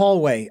that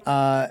hallway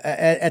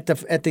at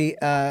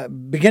the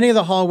beginning of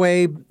the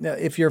hallway.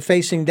 If you're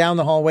facing down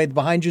the hallway,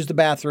 behind you is the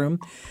bathroom.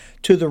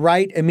 To the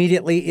right,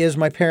 immediately is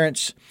my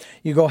parents.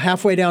 You go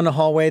halfway down the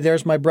hallway.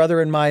 There's my brother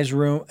and my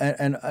room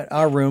and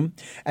our room.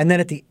 And then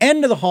at the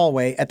end of the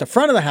hallway, at the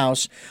front of the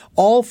house,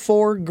 all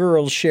 4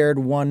 girls shared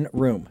one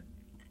room.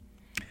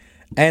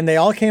 And they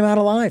all came out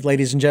alive,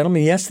 ladies and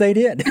gentlemen. Yes, they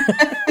did.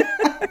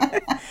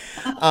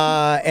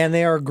 And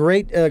they are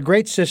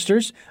great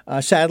sisters.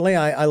 Sadly,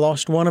 I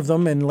lost one of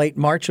them in late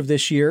March of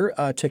this year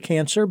to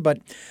cancer. But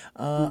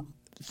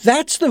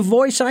that's the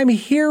voice I'm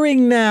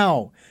hearing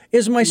now,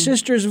 is my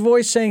sister's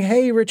voice saying,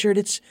 "Hey, Richard,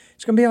 it's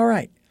going to be all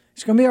right.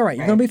 It's going to be all right.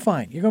 You're going to be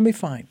fine. You're going to be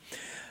fine."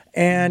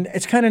 And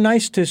it's kind of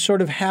nice to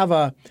sort of have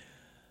a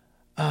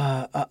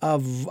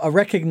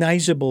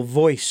recognizable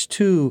voice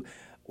to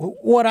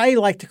what I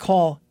like to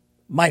call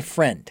my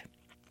friend,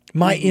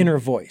 my inner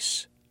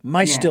voice,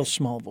 my still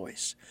small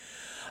voice.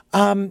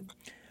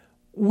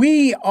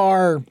 We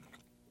are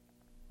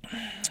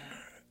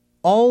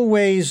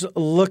always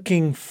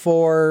looking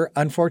for,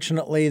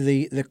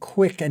 unfortunately, the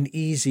quick and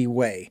easy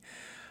way.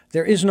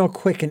 There is no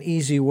quick and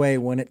easy way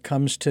when it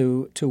comes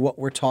to what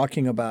we're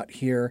talking about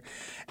here.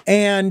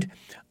 And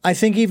I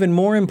think even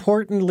more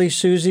importantly,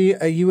 Susie,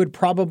 you would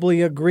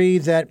probably agree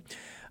that,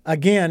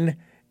 again,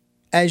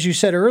 as you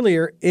said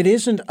earlier, it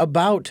isn't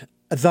about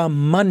the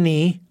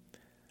money,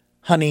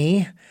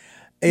 honey.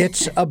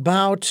 It's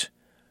about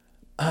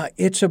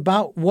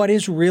what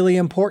is really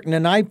important.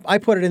 And I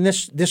put it in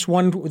this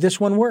one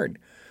word.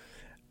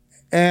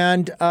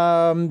 And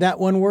that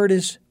one word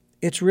is,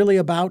 it's really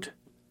about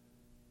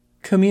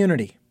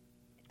community.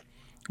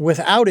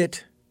 Without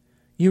it,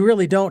 you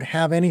really don't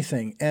have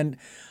anything. And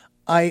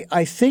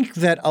I think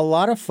that a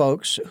lot of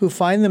folks who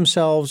find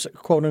themselves,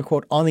 quote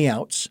unquote, on the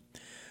outs.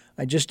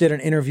 I just did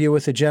an interview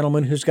with a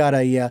gentleman who's got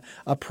a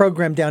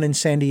program down in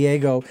San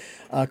Diego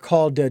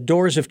called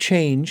Doors of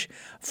Change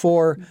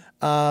for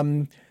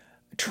I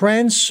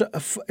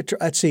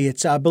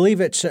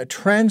believe it's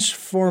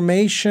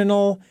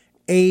transformational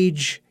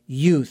age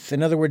youth.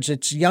 In other words,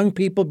 it's young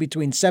people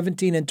between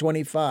 17 and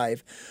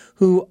 25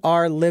 who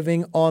are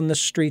living on the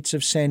streets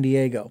of San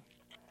Diego.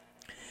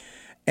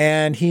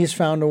 And he's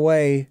found a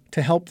way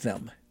to help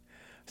them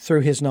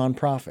through his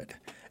nonprofit.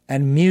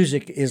 And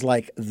music is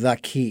like the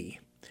key.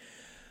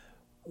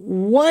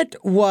 What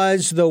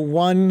was the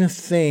one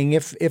thing,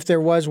 if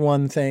there was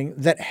one thing,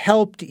 that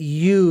helped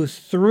you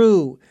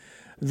through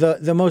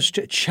the most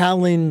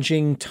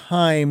challenging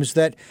times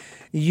that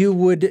you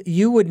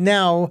would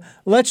now,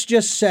 let's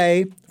just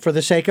say, for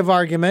the sake of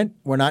argument,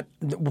 we're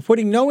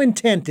putting no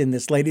intent in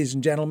this, ladies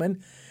and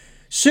gentlemen.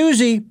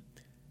 Susie,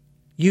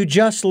 you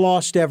just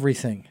lost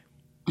everything.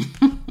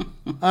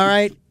 All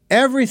right?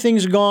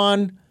 Everything's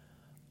gone.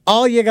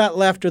 All you got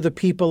left are the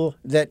people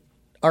that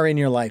are in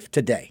your life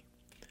today.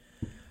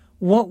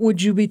 What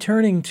would you be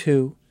turning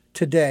to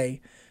today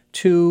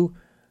to,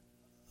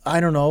 I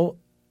don't know,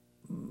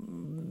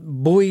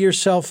 buoy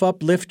yourself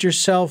up, lift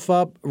yourself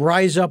up,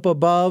 rise up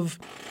above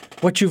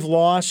what you've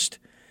lost,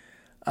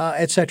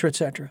 et cetera, et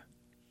cetera?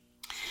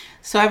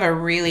 So I have a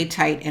really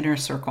tight inner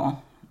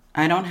circle.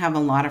 I don't have a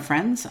lot of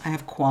friends. I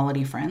have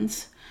quality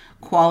friends,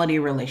 quality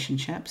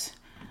relationships.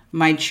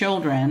 My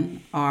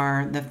children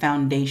are the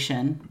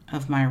foundation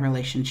of my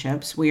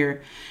relationships.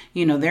 They're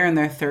in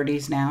their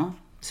 30s now.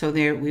 So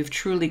we've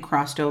truly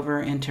crossed over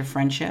into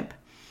friendship.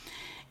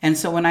 And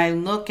so when I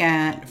look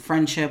at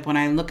friendship, when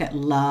I look at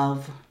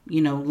love,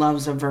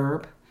 love's a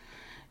verb.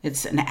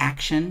 It's an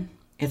action.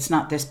 It's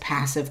not this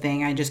passive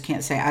thing. I just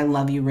can't say, "I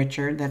love you,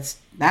 Richard."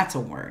 That's a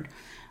word.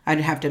 I'd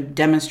have to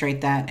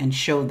demonstrate that and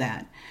show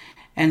that.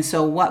 And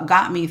so what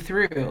got me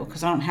through,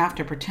 because I don't have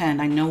to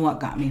pretend, I know what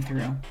got me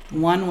through.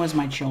 One was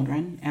my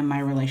children and my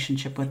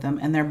relationship with them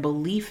and their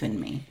belief in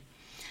me.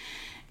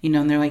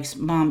 And they're like,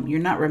 "Mom, you're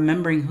not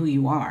remembering who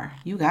you are.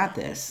 You got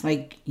this.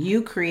 Like,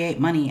 you create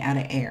money out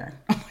of air."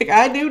 I'm like,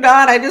 "I do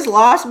not. I just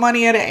lost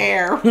money out of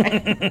air."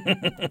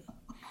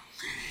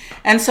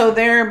 And so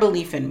their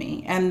belief in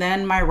me. And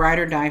then my ride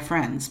or die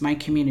friends, my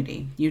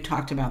community. You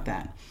talked about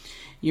that.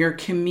 Your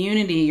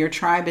community, your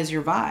tribe is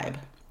your vibe.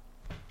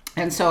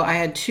 And so I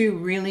had 2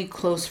 really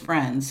close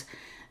friends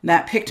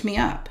that picked me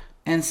up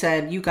and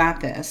said, "You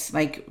got this.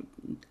 Like,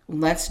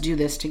 let's do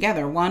this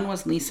together." One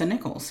was Lisa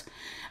Nichols.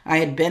 I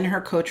had been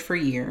her coach for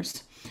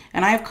years.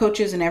 And I have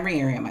coaches in every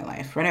area of my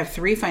life, right? I have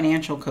 3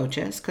 financial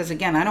coaches because,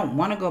 again, I don't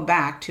want to go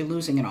back to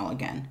losing it all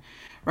again,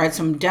 right?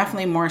 So I'm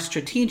definitely more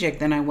strategic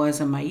than I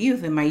was in my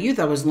youth. In my youth,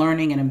 I was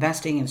learning and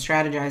investing and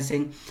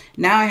strategizing.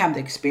 Now I have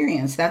the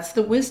experience. That's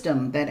the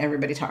wisdom that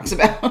everybody talks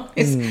about.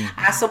 I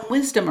have some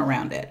wisdom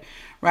around it,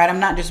 right? I'm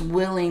not just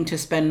willing to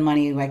spend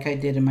money like I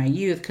did in my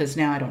youth because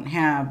now I don't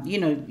have,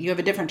 you have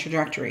a different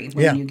trajectory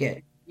when you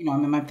get,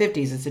 I'm in my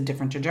 50s. It's a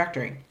different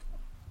trajectory.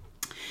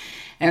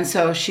 And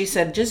so she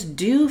said, "Just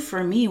do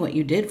for me what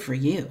you did for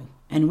you,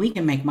 and we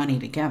can make money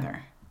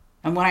together."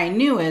 And what I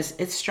knew is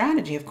it's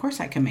strategy. Of course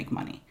I can make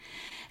money.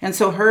 And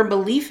so her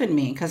belief in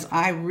me, because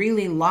I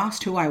really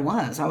lost who I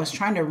was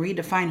trying to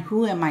redefine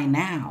who am I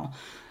now?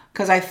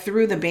 because I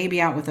threw the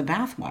baby out with the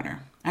bathwater.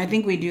 I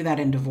think we do that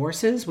in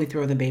divorces. We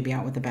throw the baby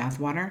out with the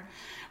bathwater,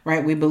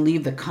 right? We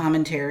believe the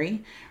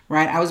commentary,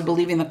 right? I was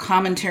believing the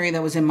commentary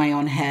that was in my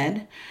own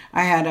head.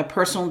 I had a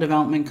personal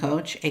development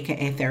coach,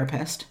 aka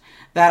therapist,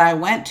 that I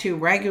went to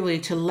regularly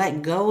to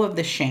let go of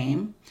the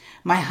shame.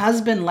 My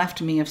husband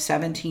left me of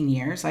 17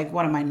 years. Like,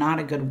 what, am I not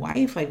a good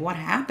wife? Like, what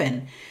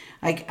happened?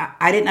 Like,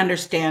 I didn't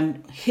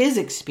understand his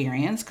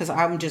experience because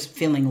I'm just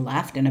feeling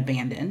left and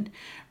abandoned,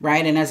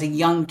 right? And as a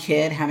young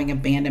kid having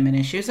abandonment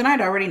issues, and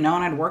I'd already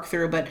known, I'd worked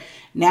through, but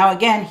now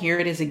again, here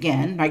it is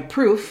again, like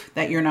proof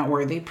that you're not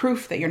worthy,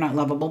 proof that you're not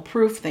lovable,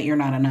 proof that you're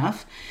not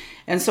enough.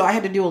 And so I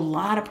had to do a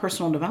lot of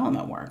personal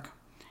development work.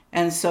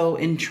 And so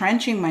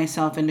entrenching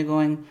myself into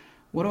going,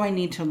 what do I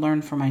need to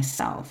learn for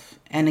myself?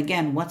 And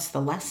again, what's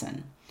the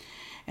lesson?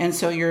 And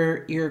so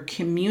your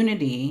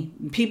community,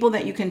 people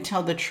that you can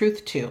tell the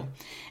truth to,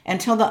 and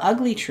tell the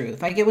ugly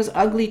truth. Like, it was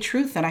ugly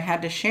truth that I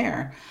had to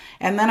share.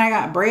 And then I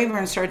got braver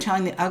and started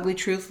telling the ugly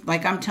truth.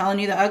 Like, I'm telling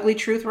you the ugly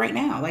truth right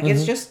now. Like,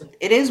 it's just,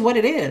 it is what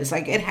it is.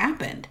 Like, it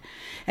happened.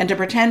 And to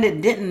pretend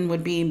it didn't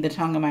would be the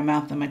tongue of my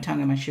mouth and my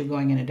tongue in my shoe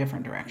going in a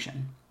different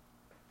direction.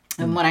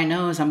 And what I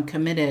know is I'm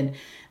committed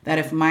that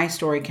if my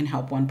story can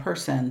help one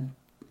person,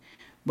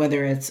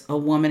 whether it's a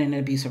woman in an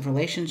abusive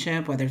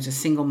relationship, whether it's a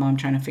single mom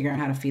trying to figure out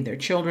how to feed their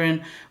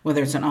children,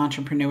 whether it's an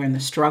entrepreneur in the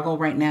struggle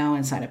right now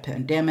inside a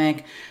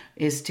pandemic,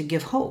 is to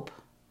give hope.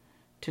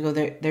 To go,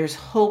 there's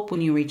hope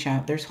when you reach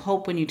out. There's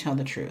hope when you tell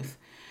the truth,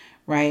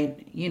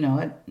 right? You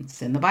know,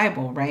 it's in the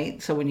Bible,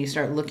 right? So when you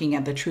start looking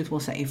at the truth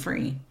will set you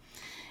free.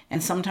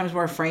 And sometimes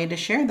we're afraid to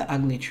share the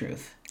ugly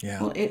truth.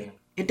 Yeah. Well,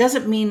 it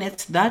doesn't mean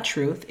it's the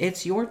truth.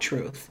 It's your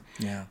truth,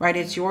 Yeah. right?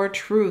 It's your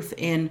truth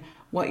in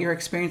what you're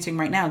experiencing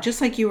right now.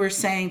 Just like you were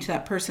saying to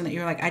that person that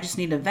you're like, I just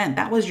need to vent.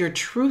 That was your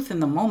truth in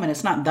the moment.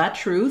 It's not the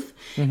truth.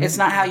 It's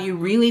not how you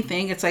really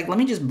think. It's like, let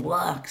me just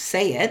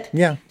say it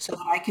so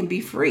that I can be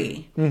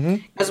free.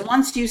 Because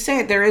once you say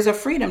it, there is a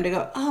freedom to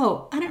go,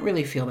 oh, I didn't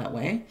really feel that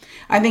way.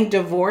 I think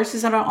divorce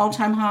is at an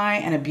all-time high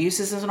and abuse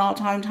is at an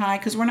all-time high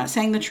because we're not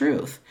saying the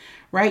truth,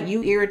 right?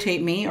 You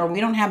irritate me, or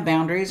we don't have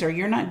boundaries, or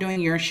you're not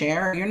doing your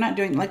share, or you're not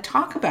doing, like,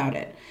 talk about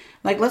it.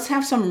 Like, let's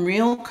have some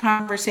real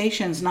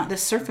conversations, not the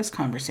surface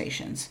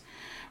conversations,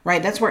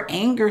 right? That's where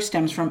anger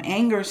stems from.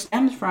 Anger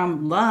stems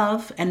from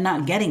love and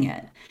not getting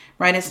it,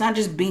 right? It's not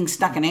just being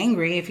stuck and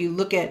angry. If you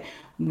look at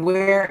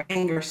where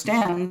anger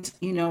stems,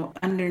 you know,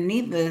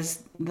 underneath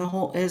this, the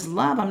whole is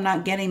love. I'm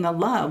not getting the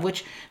love,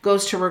 which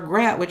goes to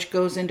regret, which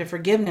goes into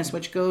forgiveness,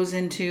 which goes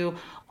into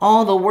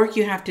all the work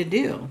you have to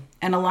do.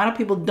 And a lot of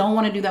people don't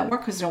want to do that work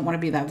because they don't want to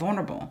be that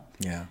vulnerable.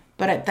 Yeah.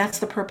 But that's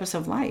the purpose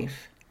of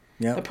life.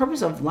 Yep. The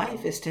purpose of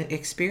life is to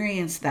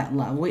experience that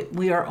love.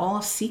 We are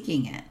all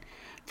seeking it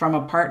from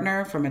a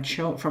partner, from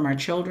our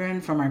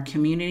children, from our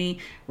community.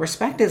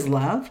 Respect is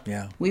love.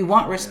 Yeah. We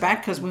want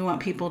respect because we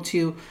want people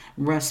to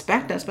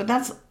respect us, but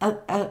that's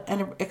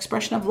an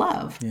expression of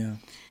love. Yeah.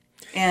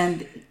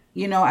 And,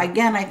 you know,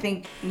 again, I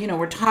think, you know,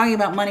 we're talking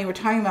about money, we're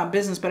talking about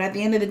business, but at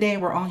the end of the day,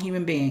 we're all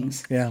human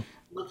beings. Yeah.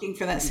 Looking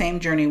for that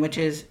same journey, which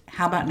is,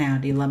 how about now?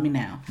 Do you love me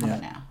now? How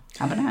about now?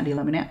 How about now? Do you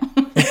love me now?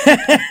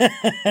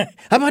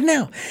 How about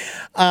now?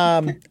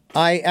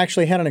 I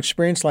actually had an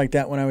experience like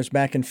that when I was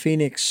back in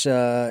Phoenix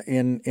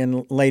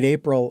in late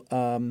April,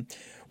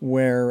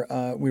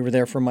 where we were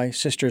there for my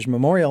sister's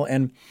memorial,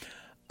 and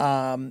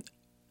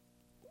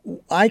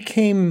I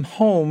came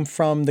home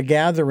from the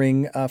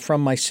gathering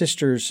from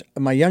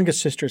my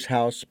youngest sister's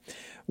house,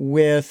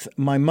 with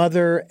my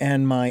mother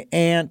and my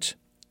aunt.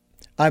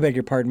 I beg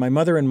your pardon, my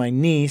mother and my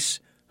niece,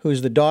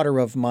 who's the daughter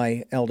of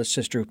my eldest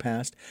sister who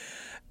passed.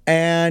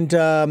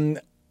 And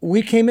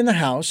we came in the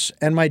house,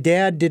 and my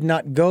dad did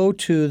not go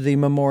to the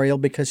memorial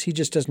because he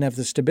just doesn't have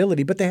the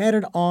stability, but they had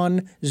it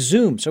on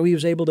Zoom, so he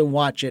was able to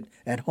watch it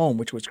at home,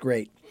 which was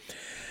great.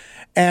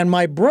 And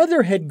my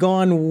brother had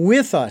gone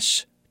with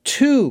us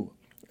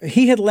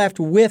he had left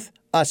with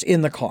us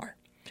in the car.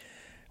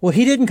 Well,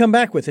 he didn't come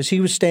back with us. He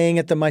was staying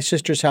at my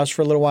sister's house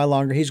for a little while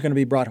longer. He's going to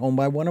be brought home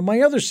by one of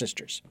my other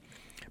sisters.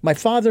 My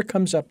father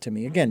comes up to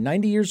me, again,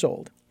 90 years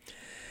old.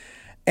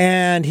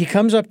 And he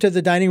comes up to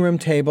the dining room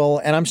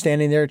table, and I'm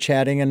standing there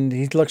chatting, and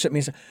he looks at me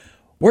and says,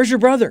 "Where's your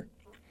brother?"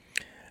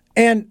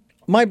 And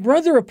my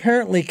brother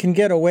apparently can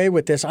get away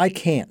with this. I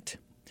can't.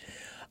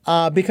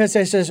 Because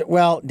I says,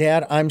 "Well,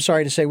 Dad, I'm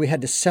sorry to say we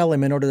had to sell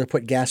him in order to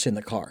put gas in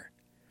the car."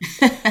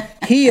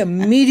 He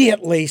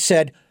immediately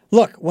said,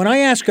 "Look, when I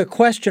ask a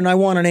question, I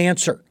want an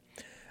answer."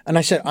 And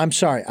I said, "I'm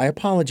sorry. I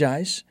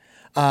apologize.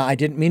 I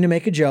didn't mean to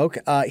make a joke.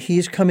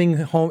 He's coming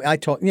home." I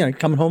told,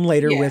 coming home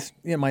later with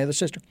my other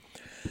sister.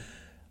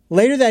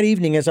 Later that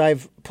evening, as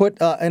I've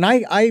put, and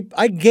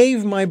I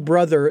gave my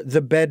brother the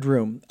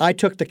bedroom. I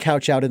took the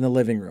couch out in the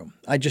living room.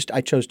 I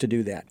chose to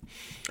do that.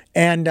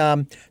 And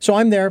so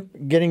I'm there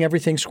getting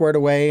everything squared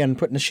away and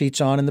putting the sheets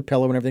on and the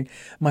pillow and everything.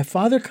 My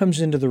father comes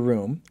into the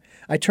room.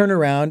 I turn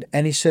around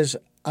and he says,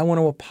 "I want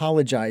to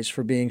apologize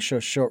for being so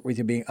short with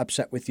you, being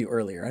upset with you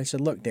earlier." I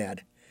said, "Look,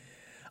 Dad,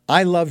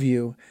 I love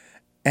you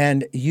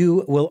and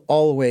you will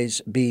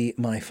always be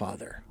my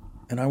father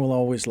and I will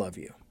always love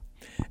you."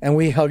 and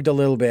we hugged a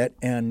little bit,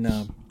 and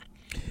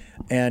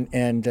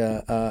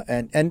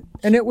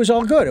it was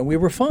all good, and we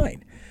were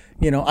fine.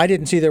 I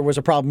didn't see there was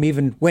a problem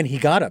even when he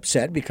got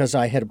upset because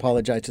I had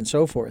apologized and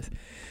so forth.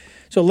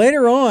 So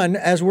later on,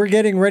 as we're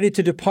getting ready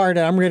to depart,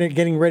 I'm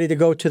getting ready to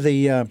go to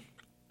the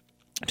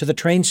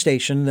train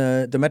station,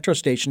 the metro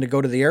station, to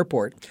go to the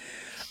airport.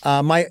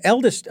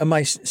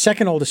 My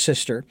second oldest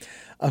sister,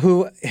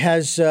 who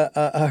has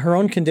her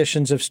own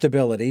conditions of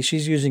stability,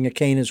 she's using a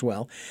cane as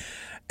well.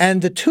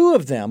 And the two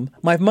of them,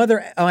 my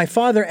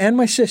father, and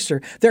my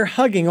sister, they're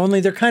hugging, only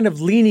they're kind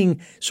of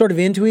leaning sort of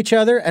into each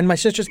other. And my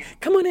sister's,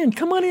 come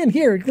on in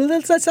here.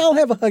 Let's all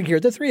have a hug here,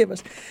 the three of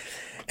us.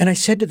 And I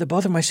said to the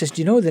both of them, I says,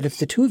 do you know that if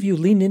the two of you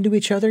leaned into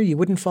each other, you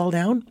wouldn't fall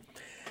down?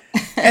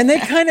 And they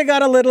kind of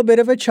got a little bit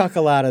of a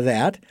chuckle out of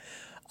that.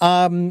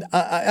 I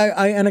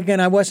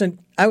was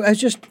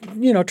just,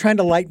 trying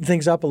to lighten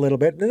things up a little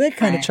bit. And they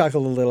kind of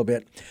chuckled a little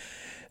bit.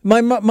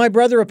 My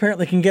brother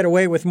apparently can get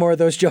away with more of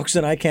those jokes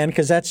than I can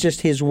because that's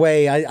just his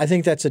way. I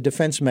think that's a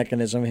defense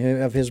mechanism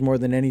of his more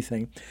than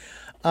anything.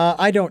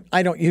 I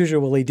don't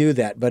usually do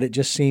that, but it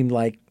just seemed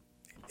like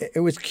it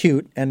was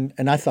cute, and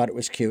I thought it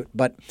was cute.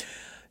 But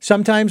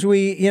sometimes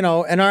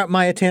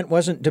my intent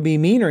wasn't to be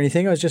mean or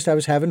anything. I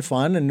was having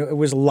fun, and it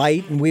was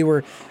light, and we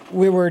were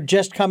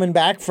just coming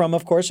back from,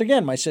 of course,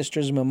 again, my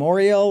sister's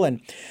memorial, and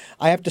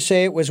I have to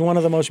say it was one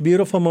of the most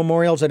beautiful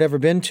memorials I'd ever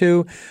been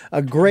to.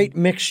 A great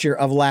mixture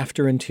of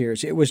laughter and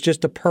tears. It was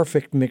just a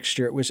perfect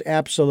mixture. It was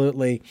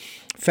absolutely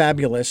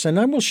fabulous, and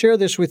I will share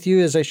this with you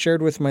as I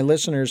shared with my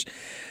listeners.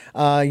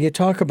 You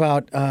talk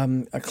about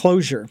a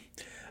closure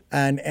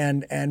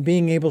and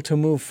being able to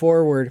move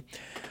forward.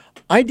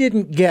 I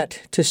didn't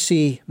get to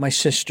see my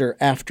sister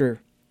after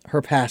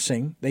her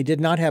passing. They did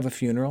not have a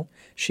funeral.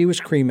 She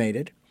was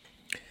cremated.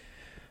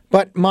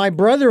 But my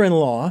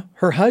brother-in-law,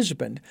 her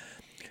husband,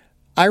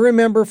 I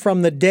remember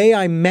from the day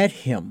I met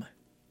him,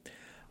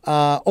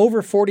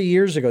 over 40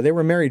 years ago. They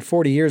were married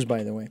 40 years,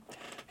 by the way.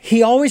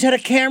 He always had a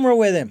camera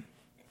with him.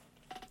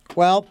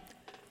 Well,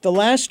 the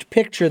last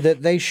picture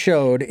that they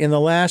showed in the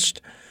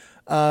last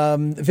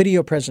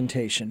video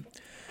presentation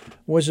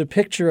was a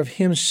picture of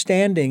him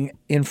standing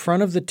in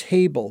front of the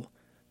table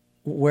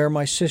where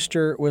my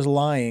sister was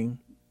lying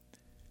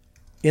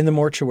in the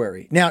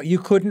mortuary. Now, you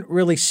couldn't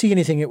really see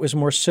anything. It was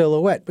more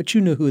silhouette, but you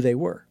knew who they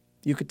were.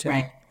 You could tell.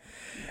 Right.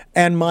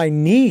 And my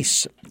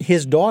niece,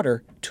 his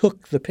daughter,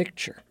 took the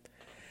picture.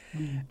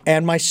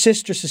 And my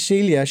sister,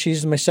 Cecilia,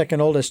 she's my second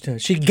oldest,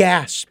 she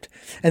gasped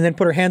and then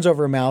put her hands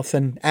over her mouth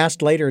and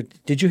asked later,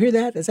 did you hear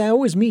that? Is that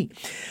always me?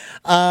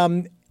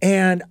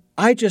 And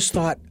I just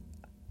thought,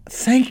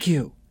 thank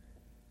you.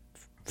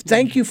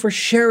 Thank you for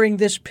sharing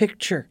this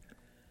picture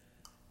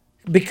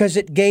because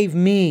it gave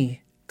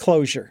me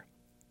closure.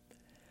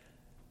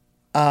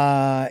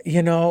 It's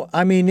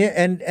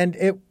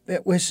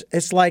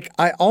like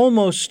I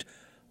almost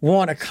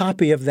want a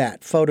copy of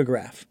that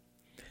photograph.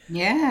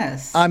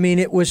 Yes. I mean,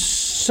 it was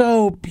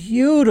so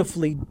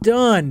beautifully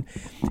done.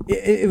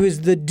 It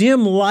was the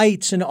dim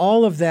lights and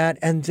all of that.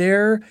 And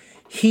there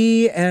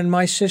he and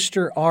my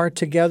sister are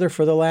together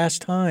for the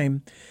last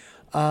time.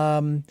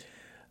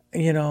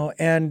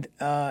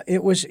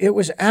 It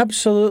was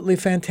absolutely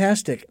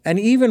fantastic. And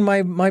even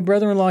my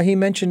brother-in-law, he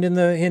mentioned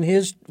in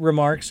his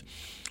remarks,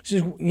 he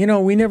says,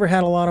 we never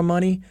had a lot of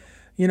money,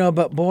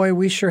 but boy,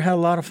 we sure had a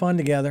lot of fun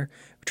together.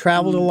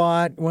 Traveled a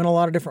lot, went a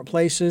lot of different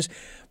places,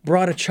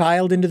 brought a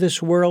child into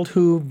this world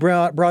who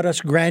brought us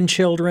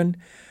grandchildren,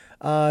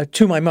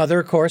 to my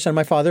mother, of course, and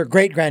my father,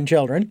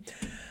 great-grandchildren.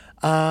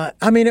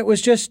 It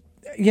was just,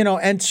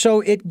 and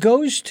so it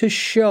goes to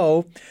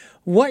show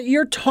what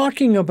you're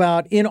talking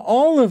about in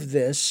all of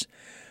this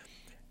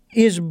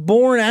is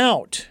borne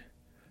out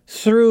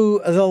through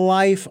the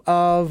life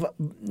of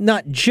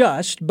not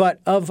just,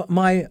 but of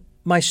my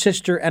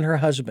sister and her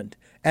husband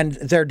and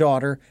their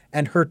daughter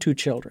and her two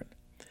children.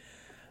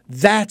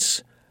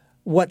 That's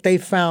what they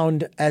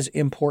found as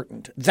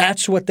important.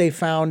 That's what they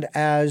found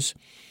as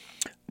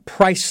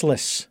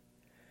priceless,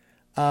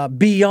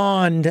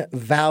 beyond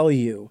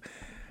value.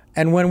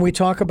 And when we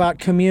talk about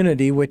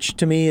community, which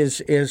to me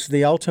is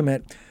the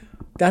ultimate,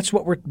 that's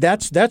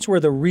where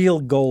the real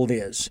gold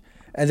is.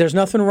 And there's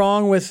nothing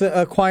wrong with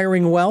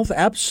acquiring wealth,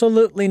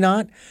 absolutely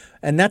not.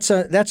 And that's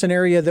an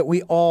area that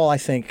we all, I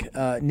think,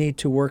 need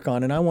to work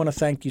on. And I want to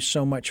thank you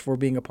so much for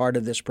being a part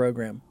of this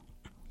program.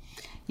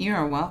 You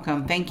are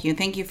welcome. Thank you.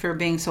 Thank you for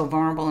being so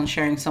vulnerable and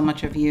sharing so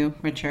much of you,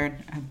 Richard.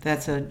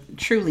 That's a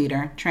true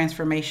leader,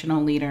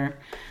 transformational leader.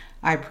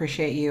 I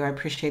appreciate you. I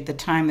appreciate the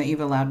time that you've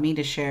allowed me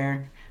to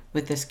share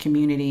with this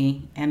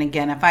community. And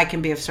again, if I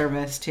can be of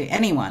service to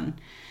anyone,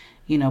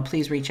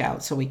 please reach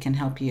out so we can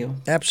help you.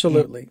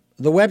 Absolutely.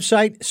 The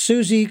website,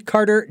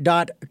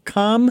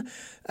 SusieCarter.com,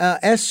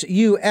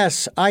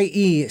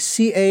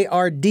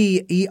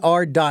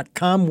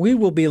 SusieCarder.com. We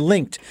will be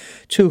linked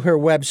to her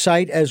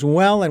website as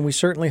well, and we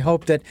certainly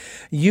hope that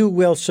you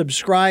will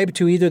subscribe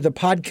to either the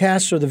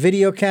podcast or the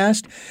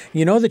videocast.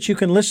 You know that you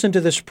can listen to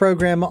this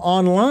program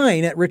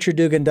online at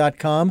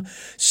richarddugan.com,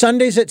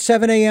 Sundays at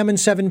 7 a.m. and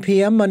 7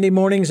 p.m., Monday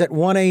mornings at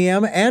 1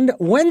 a.m., and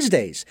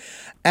Wednesdays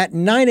at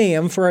 9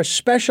 a.m. for a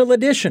special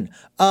edition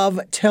of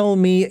Tell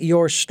Me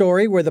Your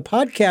Story, where the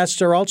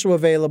podcasts are also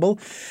available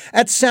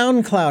at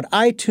SoundCloud,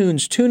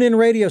 iTunes, TuneIn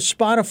Radio,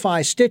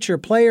 Spotify, Stitcher,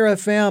 Player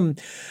FM,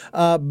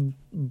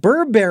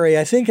 Burberry,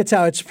 I think it's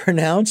how it's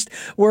pronounced.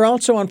 We're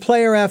also on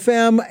Player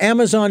FM,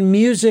 Amazon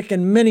Music,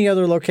 and many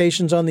other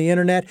locations on the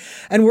internet.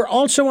 And we're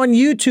also on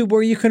YouTube,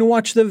 where you can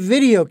watch the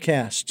video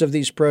casts of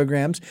these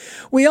programs.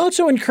 We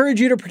also encourage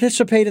you to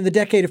participate in the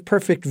Decade of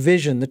Perfect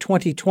Vision, the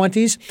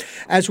 2020s,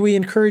 as we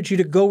encourage you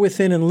to go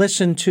within and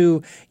listen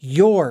to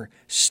your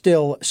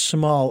still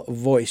small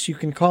voice. You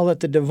can call it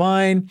the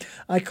divine.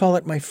 I call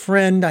it my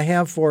friend. I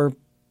have for,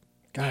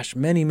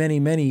 many, many,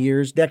 many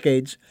years,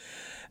 decades.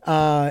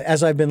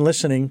 As I've been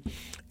listening.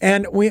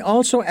 And we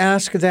also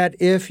ask that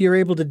if you're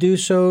able to do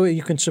so,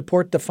 you can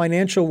support the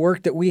financial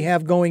work that we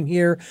have going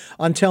here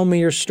on Tell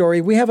Me Your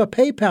Story. We have a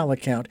PayPal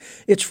account.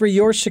 It's for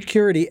your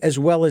security as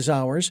well as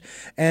ours.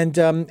 And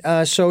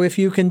so if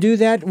you can do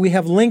that, we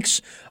have links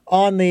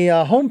on the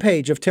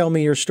homepage of Tell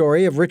Me Your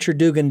Story of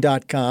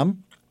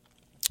richarddugan.com.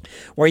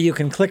 where you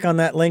can click on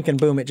that link and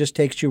boom, it just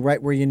takes you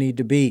right where you need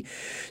to be.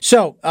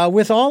 So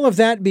with all of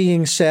that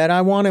being said,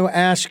 I want to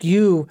ask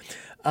you,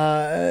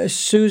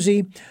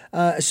 Susie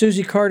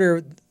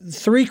Carter,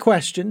 3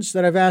 questions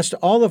that I've asked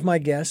all of my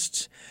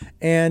guests,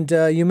 and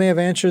you may have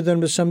answered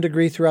them to some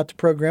degree throughout the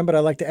program, but I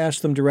like to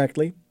ask them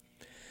directly.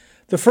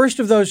 The first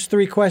of those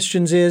 3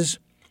 questions is,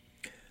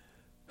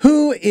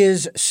 who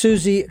is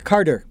Susie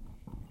Carter?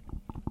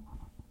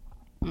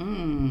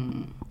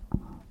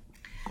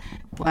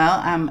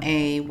 Well, I'm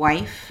a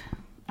wife,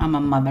 I'm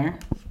a mother,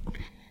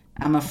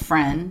 I'm a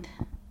friend,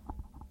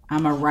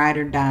 I'm a ride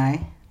or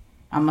die,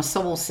 I'm a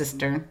soul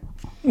sister,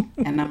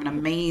 and I'm an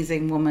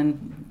amazing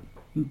woman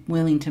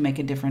willing to make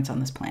a difference on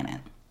this planet.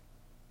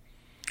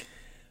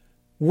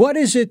 What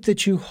is it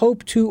that you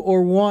hope to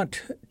or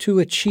want to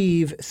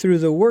achieve through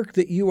the work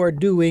that you are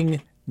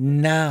doing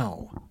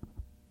now?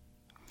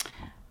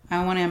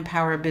 I want to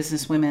empower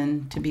business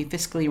women to be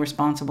fiscally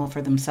responsible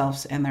for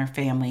themselves and their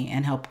family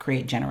and help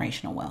create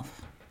generational wealth.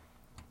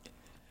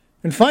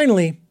 And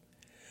finally,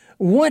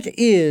 what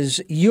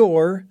is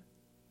your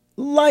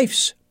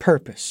life's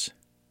purpose?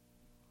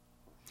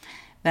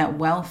 That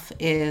wealth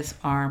is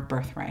our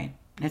birthright.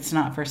 It's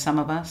not for some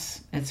of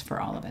us, it's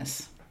for all of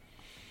us.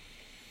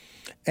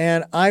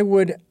 And I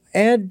would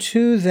add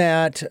to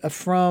that,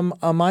 from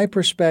my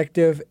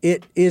perspective,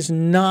 it is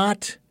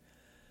not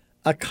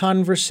a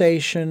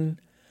conversation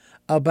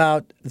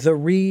about the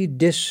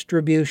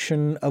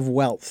redistribution of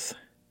wealth.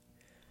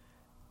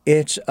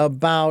 It's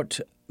about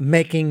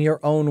making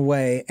your own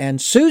way.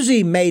 And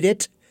Susie made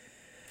it,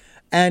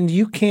 and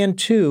you can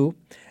too.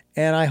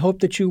 And I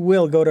hope that you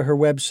will go to her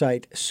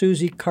website,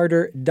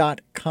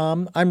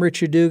 SusieCarter.com. I'm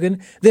Richard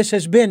Dugan. This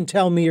has been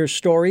Tell Me Your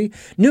Story.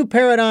 New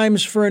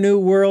paradigms for a new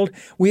world.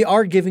 We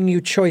are giving you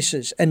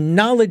choices and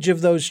knowledge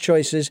of those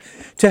choices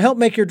to help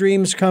make your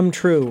dreams come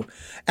true.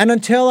 And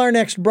until our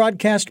next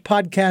broadcast,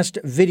 podcast,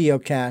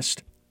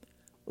 videocast,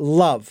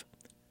 love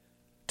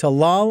to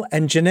Lal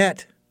and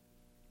Jeanette.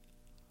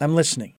 I'm listening.